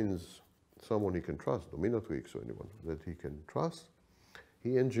he finds someone he can trust, dominatrix or anyone that he can trust,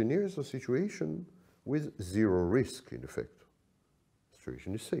 he engineers a situation with zero risk, in effect. The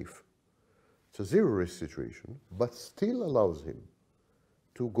situation is safe. It's a zero risk situation, but still allows him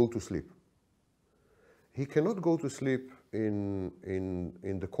to go to sleep. He cannot go to sleep in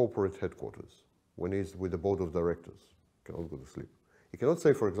the corporate headquarters when he's with the board of directors. He cannot go to sleep. He cannot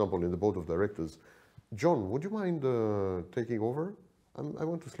say, for example, in the board of directors, John, would you mind taking over? I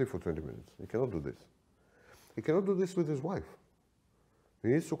want to sleep for 20 minutes. He cannot do this. He cannot do this with his wife. He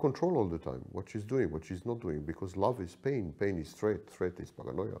needs to control all the time what she's doing, what she's not doing, because love is pain, pain is threat, threat is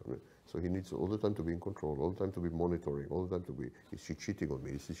paranoia. So he needs all the time to be in control, all the time to be monitoring, all the time to be, is she cheating on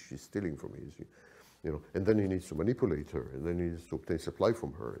me? Is she stealing from me? Is she, you know, and then he needs to manipulate her, and then he needs to obtain supply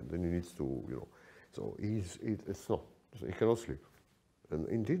from her, and then he needs to, you know, so it's not, he cannot sleep. And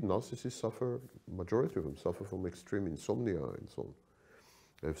indeed, narcissists suffer, majority of them suffer from extreme insomnia and so on.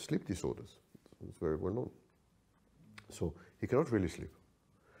 They have sleep disorders. It's very well known. So he cannot really sleep.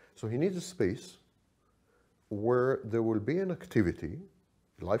 So he needs a space where there will be an activity,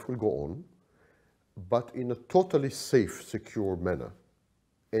 life will go on, but in a totally safe, secure manner,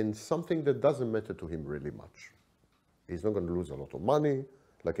 and something that doesn't matter to him really much. He's not going to lose a lot of money,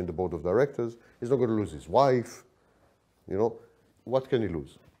 like in the board of directors. He's not going to lose his wife. You know, what can he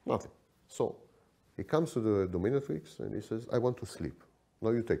lose? Nothing. So he comes to the dominatrix and he says, I want to sleep. Now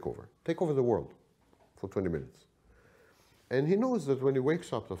you take over. Take over the world for 20 minutes. And he knows that when he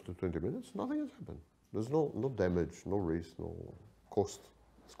wakes up after 20 minutes, nothing has happened. There's no damage, no risk, no cost.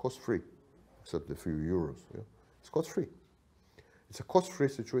 It's cost-free, except a few euros. Yeah? It's cost-free. It's a cost-free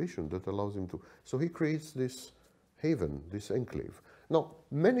situation that allows him to. So he creates this haven, this enclave. Now,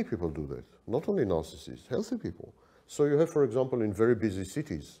 many people do that, not only narcissists, healthy people. So you have, for example, in very busy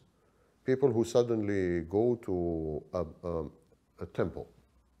cities, people who suddenly go to a temple,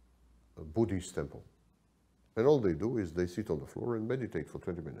 a Buddhist temple. And all they do is they sit on the floor and meditate for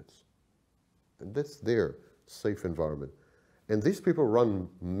 20 minutes. And that's their safe environment. And these people run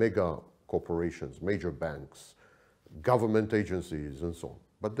mega corporations, major banks, government agencies, and so on.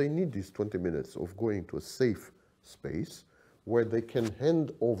 But they need these 20 minutes of going to a safe space where they can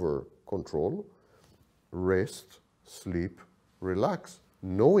hand over control, rest, sleep, relax,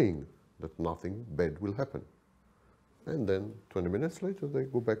 knowing that nothing bad will happen. And then 20 minutes later, they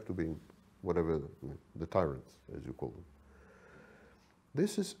go back to being whatever, the tyrants, as you call them.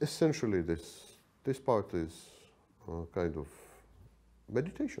 This is essentially, this part is kind of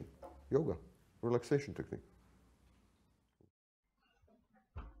meditation, yoga, relaxation technique.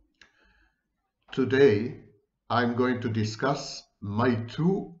 Today, I'm going to discuss my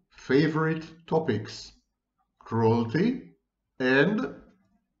two favorite topics, cruelty and,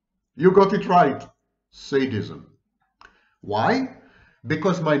 you got it right, sadism. Why?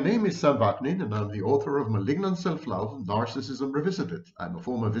 Because my name is Sam Vaknin and I'm the author of Malignant Self-Love, Narcissism Revisited. I'm a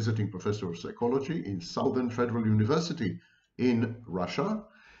former visiting professor of psychology in Southern Federal University in Russia,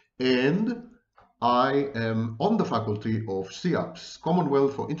 and I am on the faculty of CIAPS,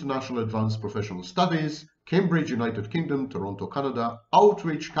 Commonwealth for International Advanced Professional Studies, Cambridge, United Kingdom, Toronto, Canada,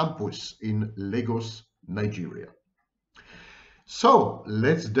 Outreach Campus in Lagos, Nigeria. So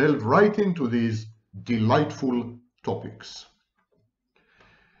let's delve right into these delightful topics.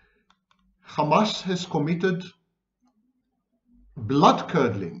 Hamas has committed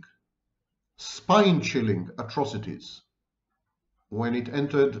blood-curdling, spine-chilling atrocities when it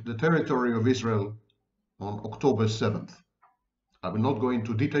entered the territory of Israel on October 7th. I will not go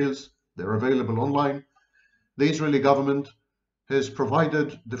into details, they're available online. The Israeli government has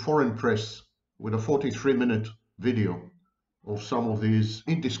provided the foreign press with a 43-minute video of some of these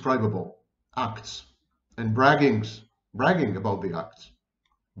indescribable acts and bragging about the acts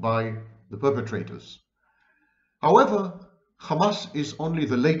by the perpetrators. However, Hamas is only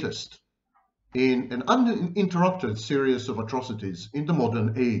the latest in an uninterrupted series of atrocities in the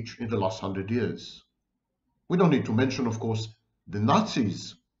modern age in the last 100 years. We don't need to mention, of course, the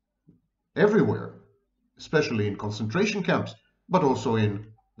Nazis everywhere, especially in concentration camps, but also in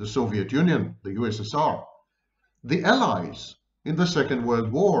the Soviet Union, the USSR. The Allies in the Second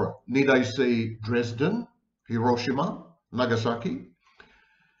World War, need I say Dresden, Hiroshima, Nagasaki?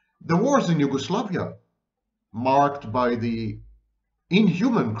 The wars in Yugoslavia, marked by the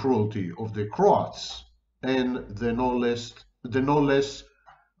inhuman cruelty of the Croats and the no less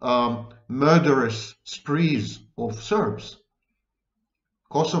murderous sprees of Serbs.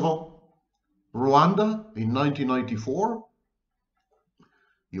 Kosovo, Rwanda in 1994,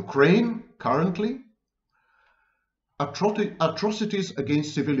 Ukraine currently. Atrocities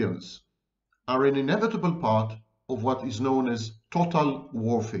against civilians are an inevitable part of what is known as total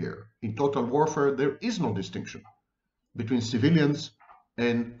warfare. In total warfare, there is no distinction between civilians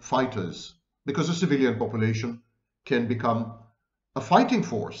and fighters, because a civilian population can become a fighting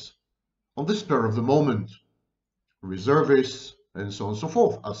force on the spur of the moment. Reservists and so on and so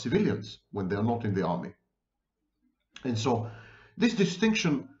forth are civilians when they are not in the army. And so this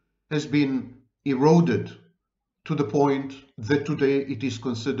distinction has been eroded to the point that today it is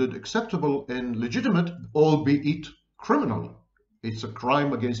considered acceptable and legitimate, albeit criminal. It's a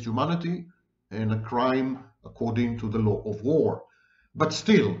crime against humanity and a crime according to the law of war. But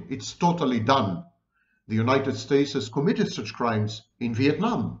still, it's totally done. The United States has committed such crimes in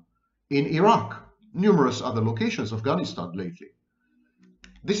Vietnam, in Iraq, numerous other locations, Afghanistan lately.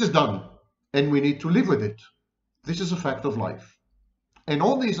 This is done, and we need to live with it. This is a fact of life. And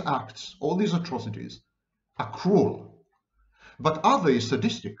all these acts, all these atrocities, are cruel. but other is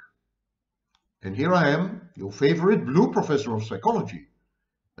sadistic. And here I am, your favorite blue professor of psychology,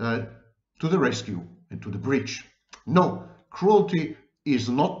 to the rescue and to the breach. No, cruelty is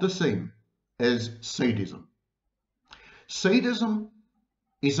not the same as sadism. Sadism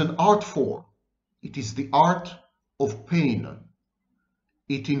is an art form. It is the art of pain.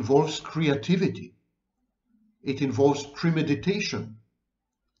 It involves creativity. It involves premeditation,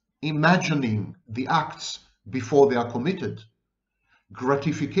 imagining the acts before they are committed,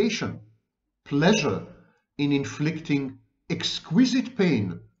 gratification, pleasure in inflicting exquisite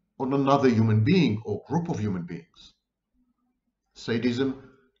pain on another human being or group of human beings. Sadism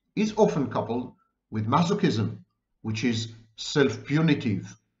is often coupled with masochism, which is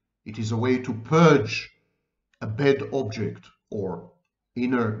self-punitive. It is a way to purge a bad object or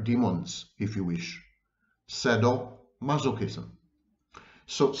inner demons, if you wish. Sadomasochism.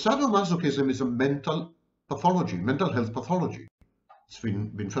 So sadomasochism is a mental pathology, mental health pathology. It's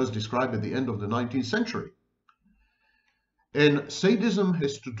been first described at the end of the 19th century. And sadism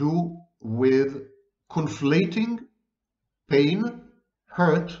has to do with conflating pain,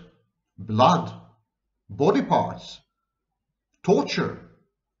 hurt, blood, body parts, torture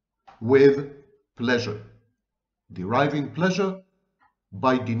with pleasure, deriving pleasure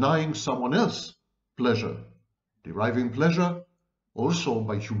by denying someone else pleasure, deriving pleasure also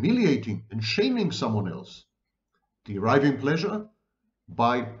by humiliating and shaming someone else, deriving pleasure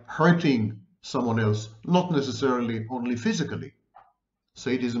by hurting someone else, not necessarily only physically.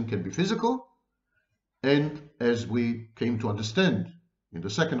 Sadism can be physical, and as we came to understand in the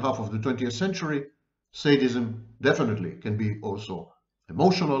second half of the 20th century, sadism definitely can be also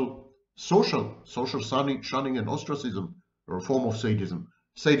emotional, social shunning and ostracism are a form of sadism.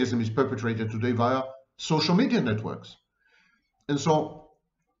 Sadism is perpetrated today via social media networks. And so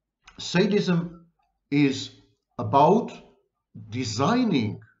sadism is about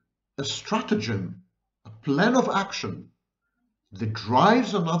designing a stratagem, a plan of action that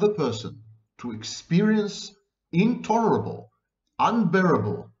drives another person to experience intolerable,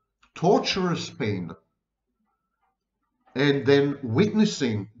 unbearable, torturous pain, and then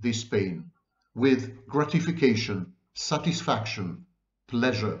witnessing this pain with gratification, satisfaction,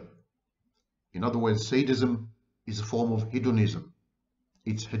 pleasure. In other words, sadism is a form of hedonism.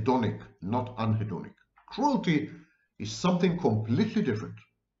 It's hedonic, not unhedonic. Cruelty is something completely different.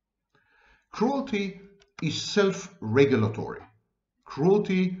 Cruelty is self-regulatory.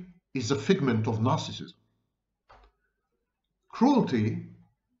 Cruelty is a figment of narcissism. Cruelty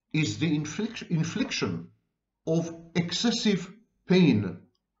is the infliction of excessive pain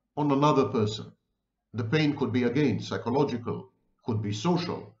on another person. The pain could be, again, psychological, could be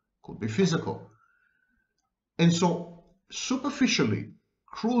social, could be physical. And so, superficially,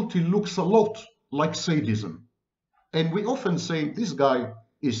 cruelty looks a lot like sadism. And we often say this guy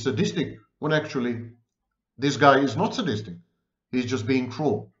is sadistic, when actually this guy is not sadistic. He's just being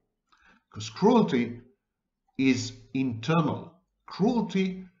cruel. Because cruelty is internal.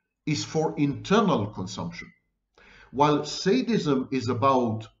 Cruelty is for internal consumption. While sadism is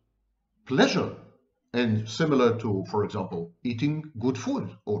about pleasure, and similar to, for example, eating good food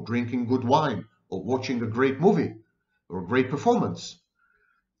or drinking good wine or watching a great movie or a great performance,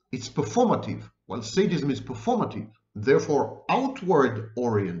 it's performative. While sadism is performative, therefore outward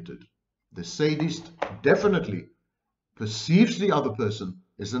oriented, the sadist definitely perceives the other person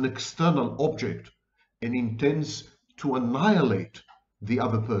as an external object and intends to annihilate the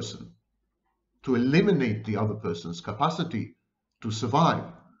other person, to eliminate the other person's capacity to survive.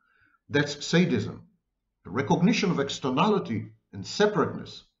 That's sadism, the recognition of externality and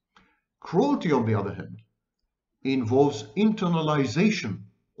separateness. Cruelty, on the other hand, involves internalization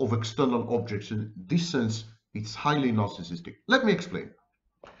of external objects. In this sense, it's highly narcissistic. Let me explain.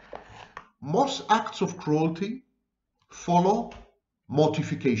 Most acts of cruelty follow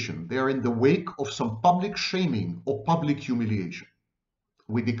mortification. They are in the wake of some public shaming or public humiliation.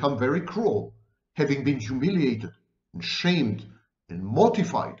 We become very cruel, having been humiliated and shamed and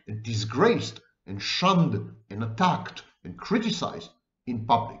mortified and disgraced and shunned and attacked and criticized in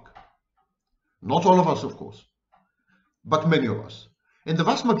public. Not all of us, of course, but many of us. And the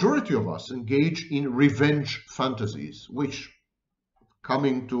vast majority of us engage in revenge fantasies, which,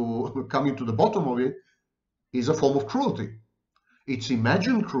 coming to the bottom of it, is a form of cruelty. It's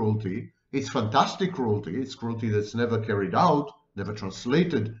imagined cruelty, it's fantastic cruelty, it's cruelty that's never carried out, never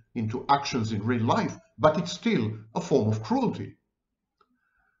translated into actions in real life, but it's still a form of cruelty.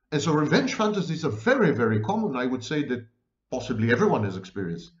 And so revenge fantasies are very, very common. I would say that possibly everyone has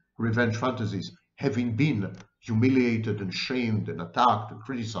experienced revenge fantasies, having been humiliated and shamed and attacked and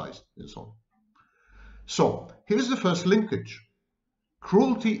criticized and so on. So here's the first linkage.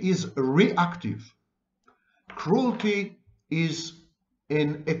 Cruelty is reactive. Cruelty is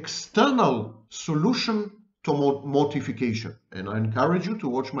an external solution to mortification. And I encourage you to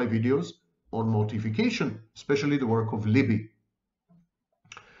watch my videos on mortification, especially the work of Libby.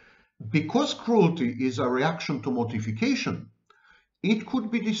 Because cruelty is a reaction to mortification, it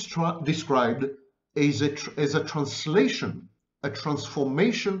could be described as a translation, a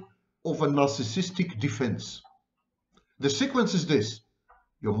transformation of a narcissistic defense. The sequence is this: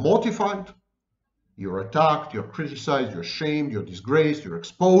 you're mortified, you're attacked, you're criticized, you're shamed, you're disgraced, you're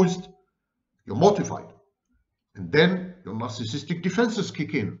exposed, you're mortified. And then your narcissistic defenses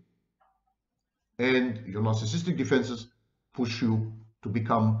kick in. And your narcissistic defenses push you to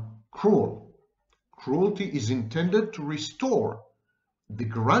become cruel. Cruelty is intended to restore the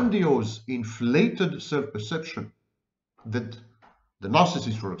grandiose, inflated self-perception that the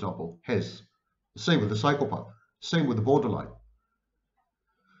narcissist, for example, has. Same with the psychopath, same with the borderline.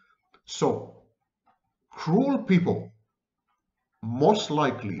 So, cruel people most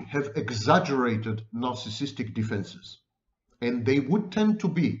likely have exaggerated narcissistic defenses, and they would tend to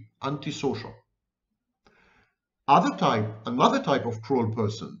be antisocial. Another type of cruel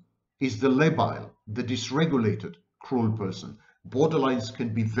person is the labile, the dysregulated cruel person. Borderlines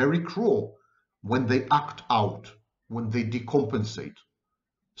can be very cruel when they act out, when they decompensate.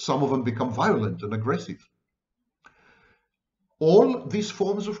 Some of them become violent and aggressive. All these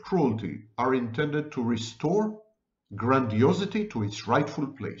forms of cruelty are intended to restore grandiosity to its rightful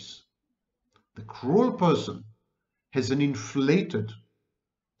place. The cruel person has an inflated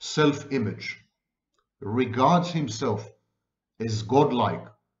self-image, regards himself as godlike,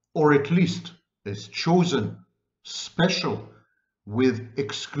 or at least as chosen, special, with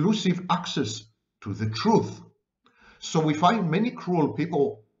exclusive access to the truth. So we find many cruel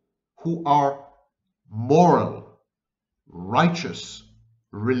people who are moral, righteous,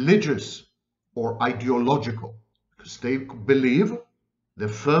 religious, or ideological, because they believe, they're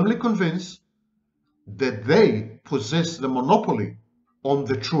firmly convinced that they possess the monopoly on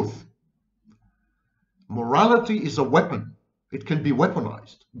the truth. Morality is a weapon. It can be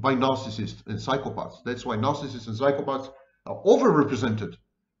weaponized by narcissists and psychopaths. That's why narcissists and psychopaths are overrepresented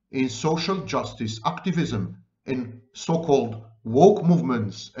in social justice activism and so-called woke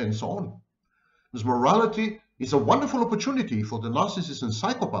movements and so on. Because morality is a wonderful opportunity for the narcissist and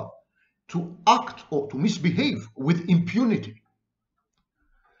psychopath to act or to misbehave with impunity.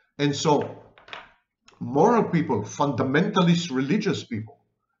 And so moral people, fundamentalist religious people,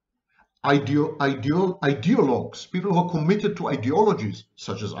 ideologues, people who are committed to ideologies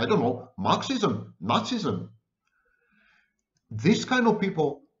such as, I don't know, Marxism, Nazism. These kind of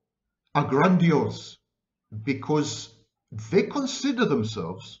people are grandiose because they consider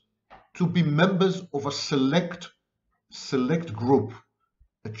themselves to be members of a select group,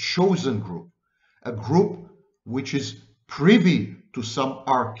 a chosen group, a group which is privy to some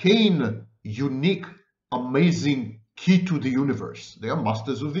arcane, unique, amazing key to the universe. They are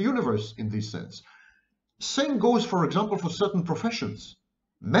masters of the universe in this sense. Same goes, for example, for certain professions: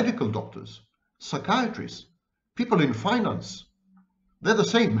 medical doctors, psychiatrists, people in finance. They're the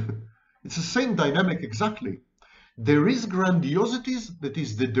same. It's the same dynamic exactly. There is grandiosity that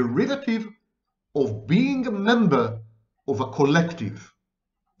is the derivative of being a member of a collective,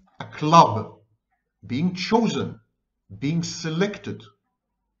 a club, being chosen, being selected,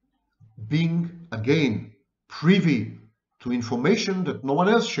 being, again, privy to information that no one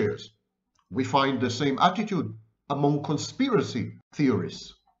else shares. We find the same attitude among conspiracy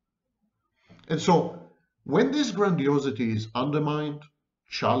theorists. And so, when this grandiosity is undermined,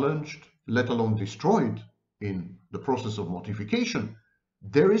 challenged, let alone destroyed in the process of mortification,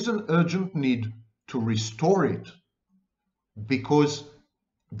 there is an urgent need to restore it, because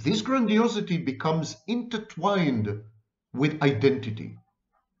this grandiosity becomes intertwined with identity.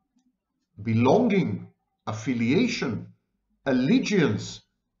 Belonging, affiliation, allegiance,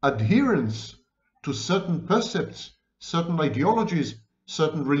 adherence to certain percepts, certain ideologies,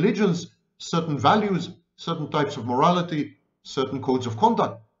 certain religions, certain values, certain types of morality, certain codes of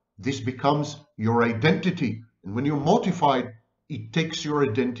conduct. This becomes your identity. And when you're mortified, it takes your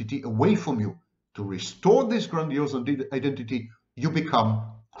identity away from you. To restore this grandiose identity, you become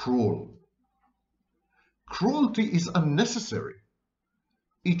cruel. Cruelty is unnecessary.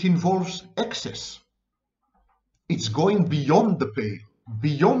 It involves excess. It's going beyond the pale,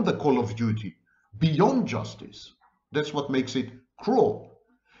 beyond the call of duty, beyond justice. That's what makes it cruel.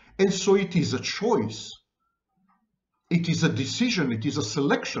 And so it is a choice. It is a decision. It is a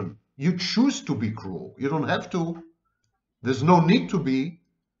selection. You choose to be cruel. You don't have to. There's no need to be.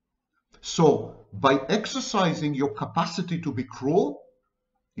 So by exercising your capacity to be cruel,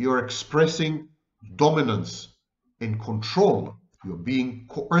 you're expressing dominance and control. You're being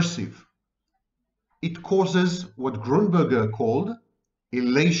coercive. It causes what Grunberger called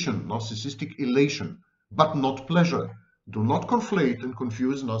elation, narcissistic elation, but not pleasure. Do not conflate and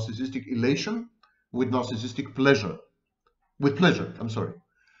confuse narcissistic elation with narcissistic pleasure. With pleasure, I'm sorry.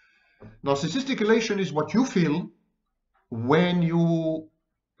 Narcissistic elation is what you feel when you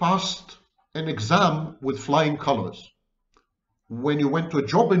passed an exam with flying colors, when you went to a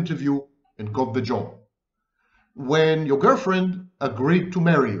job interview and got the job, when your girlfriend agreed to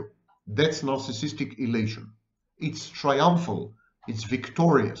marry you. That's narcissistic elation. It's triumphal, it's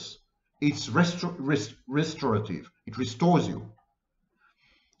victorious, it's restorative, it restores you.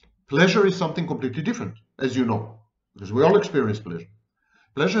 Pleasure is something completely different, as you know, because we all experience pleasure.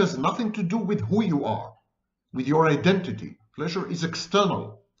 Pleasure has nothing to do with who you are, with your identity. Pleasure is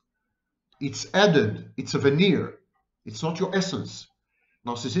external. It's added, it's a veneer. It's not your essence.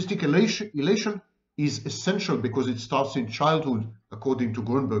 Narcissistic elation is essential because it starts in childhood, according to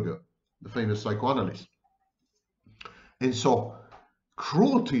Grunberger, the famous psychoanalyst. And so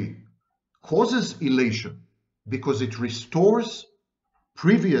cruelty causes elation because it restores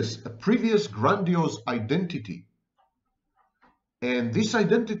a previous grandiose identity. And this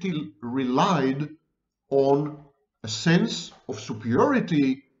identity relied on a sense of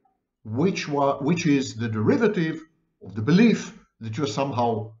superiority, which is the derivative of the belief that you're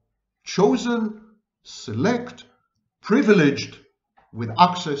somehow chosen, select, privileged, with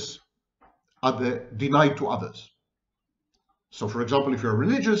access denied to others. So, for example, if you're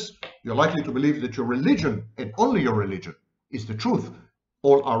religious, you're likely to believe that your religion, and only your religion, is the truth.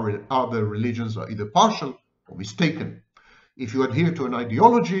 All other religions are either partial or mistaken. If you adhere to an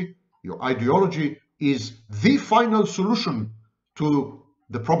ideology, your ideology is the final solution to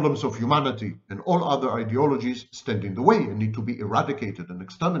the problems of humanity, and all other ideologies stand in the way and need to be eradicated and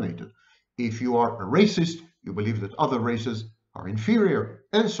exterminated. If you are a racist, you believe that other races are inferior,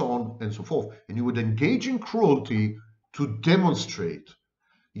 and so on and so forth. And you would engage in cruelty to demonstrate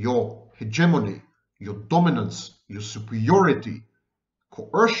your hegemony, your dominance, your superiority.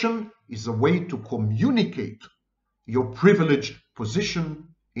 Coercion is a way to communicate your privileged position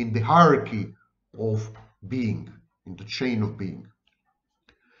in the hierarchy of being, in the chain of being.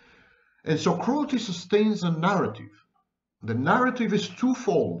 And so cruelty sustains a narrative. The narrative is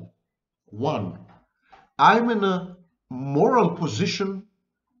twofold. One, I'm in a moral position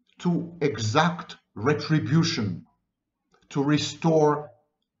to exact retribution, to restore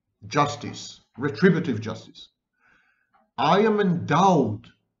justice, retributive justice. I am endowed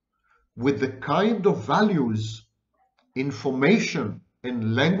with the kind of values, information,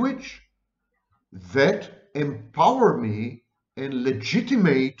 and language that empower me and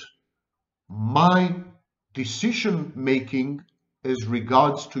legitimate my decision making as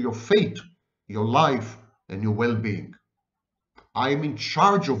regards to your fate, your life, and your well-being. I am in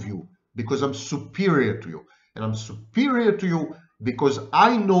charge of you because I'm superior to you. And I'm superior to you because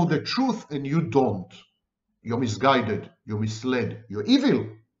I know the truth and you don't. You're misguided, you're misled, you're evil,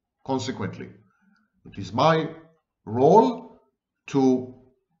 consequently. It is my role to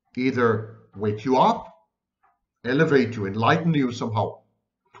either wake you up, elevate you, enlighten you somehow,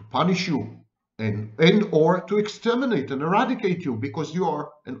 to punish you, and or to exterminate and eradicate you because you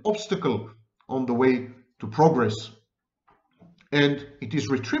are an obstacle on the way to progress. And it is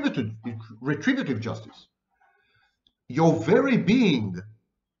retributive justice. Your very being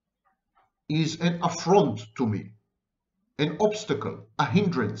is an affront to me, an obstacle, a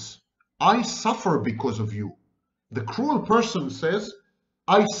hindrance. I suffer because of you. The cruel person says,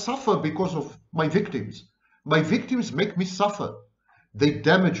 I suffer because of my victims. My victims make me suffer. They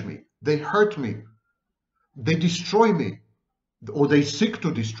damage me. They hurt me. They destroy me. Or they seek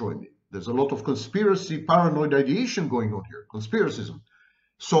to destroy me. There's a lot of conspiracy, paranoid ideation going on here, conspiracism.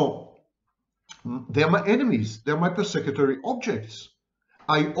 So they're my enemies. They're my persecutory objects.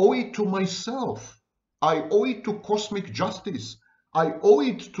 I owe it to myself. I owe it to cosmic justice. I owe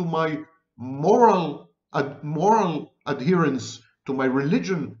it to my moral adherence, to my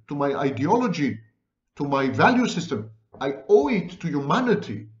religion, to my ideology, to my value system. I owe it to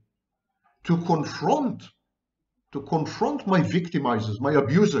humanity to confront my victimizers, my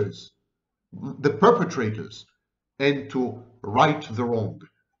abusers, the perpetrators, and to right the wrong,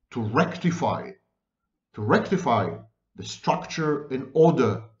 to rectify the structure and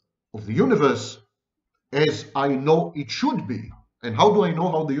order of the universe as I know it should be. And how do I know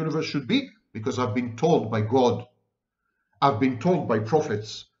how the universe should be? Because I've been told by God. I've been told by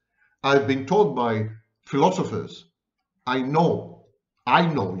prophets. I've been told by philosophers. I know,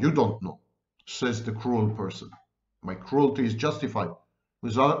 you don't know, says the cruel person. My cruelty is justified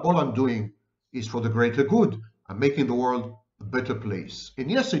because all I'm doing is for the greater good. I'm making the world a better place.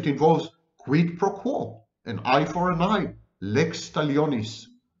 And yes, it involves quid pro quo, an eye for an eye, lex talionis.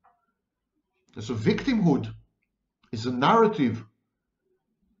 So victimhood is a narrative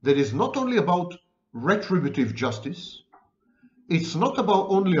that is not only about retributive justice, it's not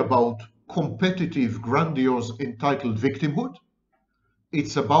only about competitive, grandiose, entitled victimhood,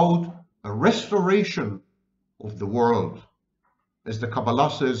 it's about a restoration of the world, as the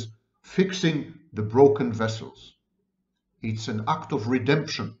Kabbalah says, fixing the broken vessels. It's an act of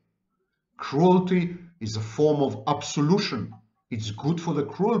redemption. Cruelty is a form of absolution. It's good for the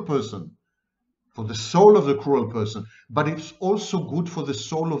cruel person, for the soul of the cruel person, but it's also good for the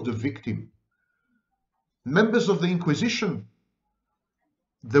soul of the victim. Members of the Inquisition,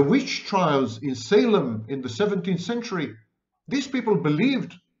 the witch trials in Salem in the 17th century, these people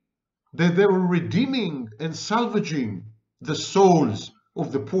believed that they were redeeming and salvaging the souls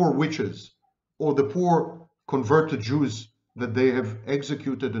of the poor witches or the poor converted Jews that they have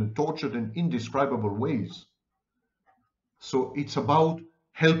executed and tortured in indescribable ways. So it's about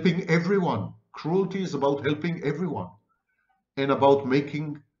helping everyone. Cruelty is about helping everyone and about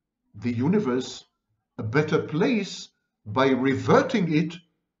making the universe a better place by reverting it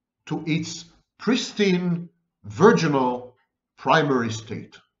to its pristine, virginal, primary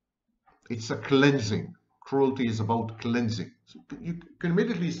state. It's a cleansing. Cruelty is about cleansing. So you can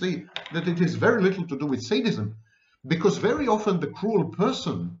immediately see that it has very little to do with sadism, because very often the cruel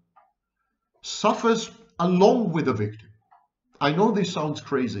person suffers along with the victim. I know this sounds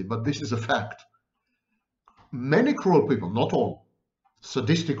crazy, but this is a fact. Many cruel people, not all,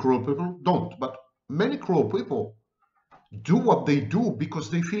 sadistic cruel people don't, but many cruel people do what they do because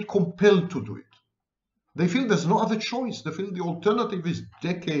they feel compelled to do it. They feel there's no other choice. They feel the alternative is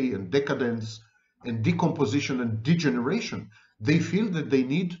decay and decadence and decomposition and degeneration. They feel that they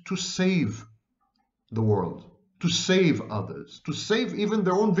need to save the world, to save others, to save even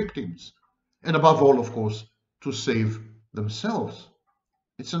their own victims, and above all, of course, to save themselves.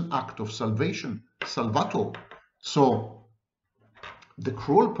 It's an act of salvation, salvator. So the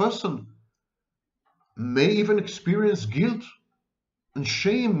cruel person may even experience guilt and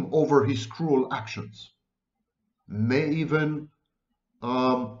shame over his cruel actions, may even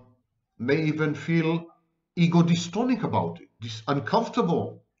feel ego dystonic about it,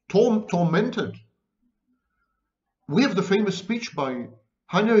 uncomfortable, tormented. We have the famous speech by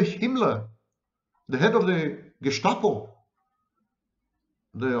Heinrich Himmler, the head of the Gestapo,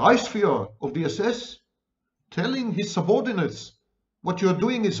 the Reichsführer of the SS, telling his subordinates, what you're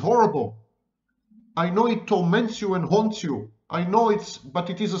doing is horrible. I know it torments you and haunts you. I know but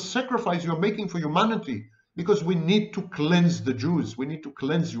it is a sacrifice you're making for humanity, because we need to cleanse the Jews. We need to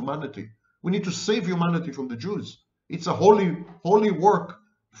cleanse humanity. We need to save humanity from the Jews. It's a holy work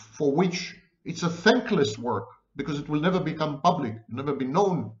for which it's a thankless work, because it will never become public, never be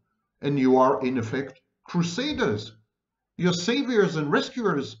known. And you are, in effect, crusaders. You're saviors and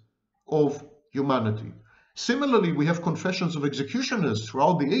rescuers of humanity. Similarly, we have confessions of executioners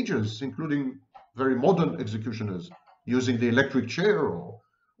throughout the ages, including very modern executioners using the electric chair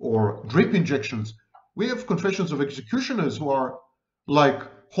or drip injections. We have confessions of executioners who are like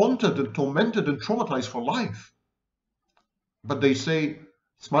haunted and tormented and traumatized for life. But they say,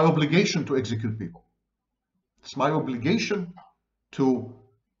 it's my obligation to execute people. It's my obligation to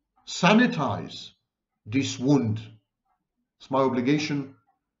sanitize this wound. It's my obligation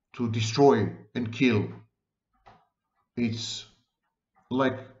to destroy and kill. It's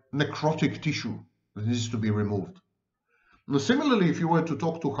like necrotic tissue that needs to be removed. Now, similarly, if you were to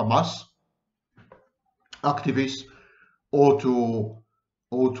talk to Hamas activists or to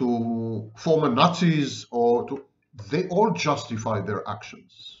former Nazis, they all justify their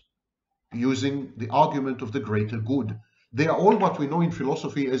actions using the argument of the greater good. They are all what we know in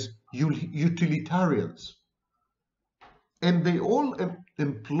philosophy as utilitarians. And they all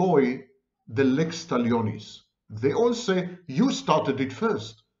employ the lex talionis. They all say, you started it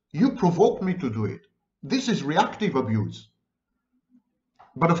first. You provoked me to do it. This is reactive abuse.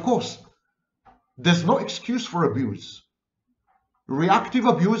 But of course, there's no excuse for abuse. Reactive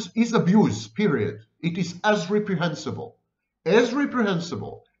abuse is abuse, period. It is as reprehensible, as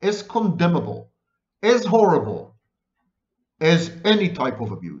condemnable, as horrible as any type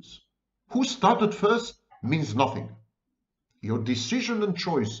of abuse. Who started first means nothing. Your decision and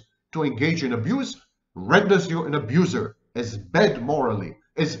choice to engage in abuse renders you an abuser, as bad morally,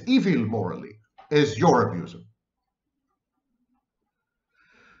 as evil morally, as your abuser.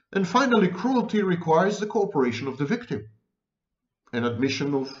 And finally, cruelty requires the cooperation of the victim, an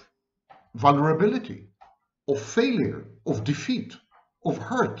admission of vulnerability, of failure, of defeat. of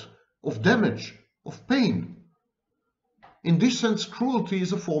hurt, of damage, of pain. In this sense, cruelty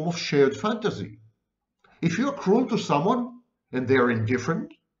is a form of shared fantasy. If you're cruel to someone and they are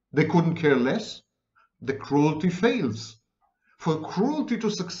indifferent, they couldn't care less, the cruelty fails. For cruelty to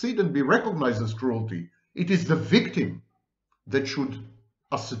succeed and be recognized as cruelty, it is the victim that should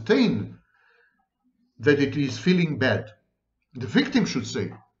ascertain that it is feeling bad. The victim should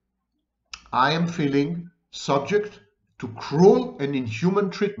say, I am feeling subject to cruel and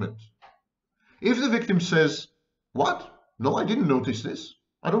inhuman treatment. If the victim says, what? No, I didn't notice this.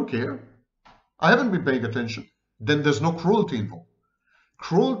 I don't care. I haven't been paying attention. Then there's no cruelty involved.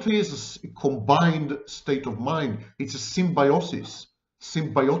 Cruelty is a combined state of mind. It's a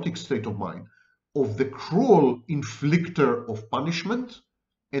symbiotic state of mind of the cruel inflictor of punishment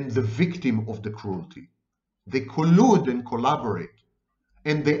and the victim of the cruelty. They collude and collaborate,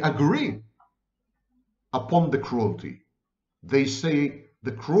 and they agree upon the cruelty. They say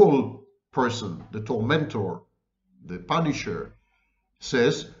the cruel person, the tormentor, the punisher,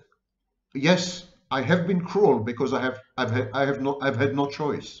 says, yes, I have been cruel because I've had no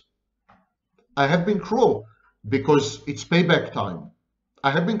choice. I have been cruel because it's payback time.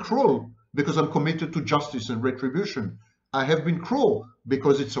 I have been cruel because I'm committed to justice and retribution. I have been cruel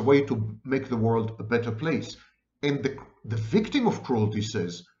because it's a way to make the world a better place. And the victim of cruelty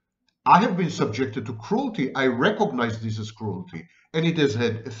says, I have been subjected to cruelty. I recognize this as cruelty, and it has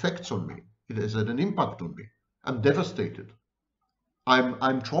had effects on me. It has had an impact on me. I'm devastated.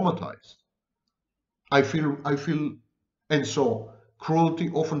 I'm traumatized. I feel, and so cruelty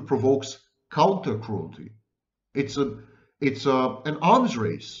often provokes counter cruelty. It's an arms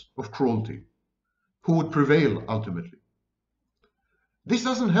race of cruelty. Who would prevail ultimately? This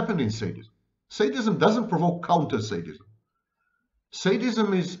doesn't happen in sadism. Sadism doesn't provoke counter sadism.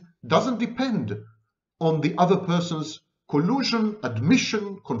 Sadism doesn't depend on the other person's collusion,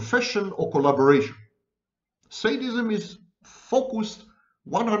 admission, confession, or collaboration. Sadism is focused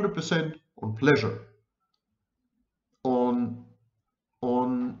 100% on pleasure.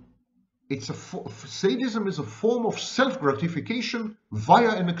 Sadism is a form of self-gratification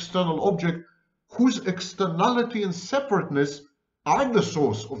via an external object whose externality and separateness are the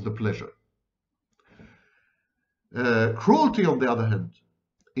source of the pleasure. Cruelty, on the other hand,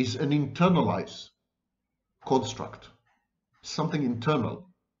 is an internalized construct, something internal.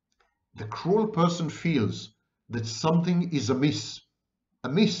 The cruel person feels that something is amiss,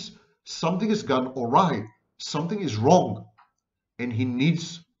 something has gone awry, something is wrong, and he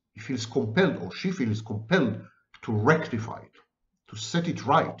feels compelled, or she feels compelled, to rectify it, to set it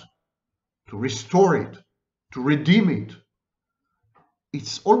right, to restore it, to redeem it.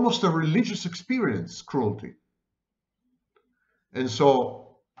 It's almost a religious experience, cruelty. And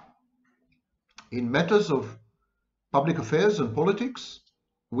so, in matters of public affairs and politics,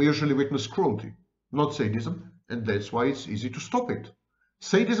 we usually witness cruelty, not sadism, and that's why it's easy to stop it.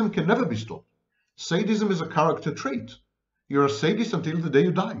 Sadism can never be stopped. Sadism is a character trait. You're a sadist until the day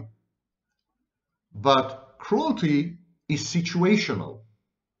you die. But cruelty is situational.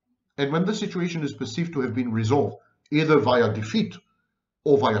 And when the situation is perceived to have been resolved, either via defeat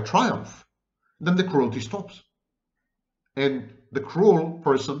or via triumph, then the cruelty stops. And the cruel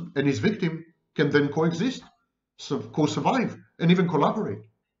person and his victim can then coexist, co-survive, and even collaborate.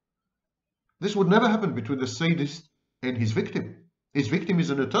 This would never happen between the sadist and his victim. His victim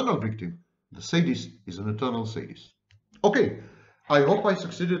is an eternal victim. The sadist is an eternal sadist. Okay, I hope I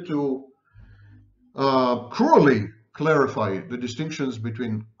succeeded to cruelly clarify the distinctions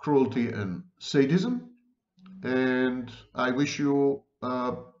between cruelty and sadism. And I wish you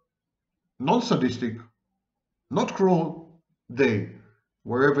a non-sadistic, not cruel day,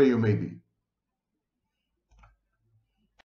 wherever you may be.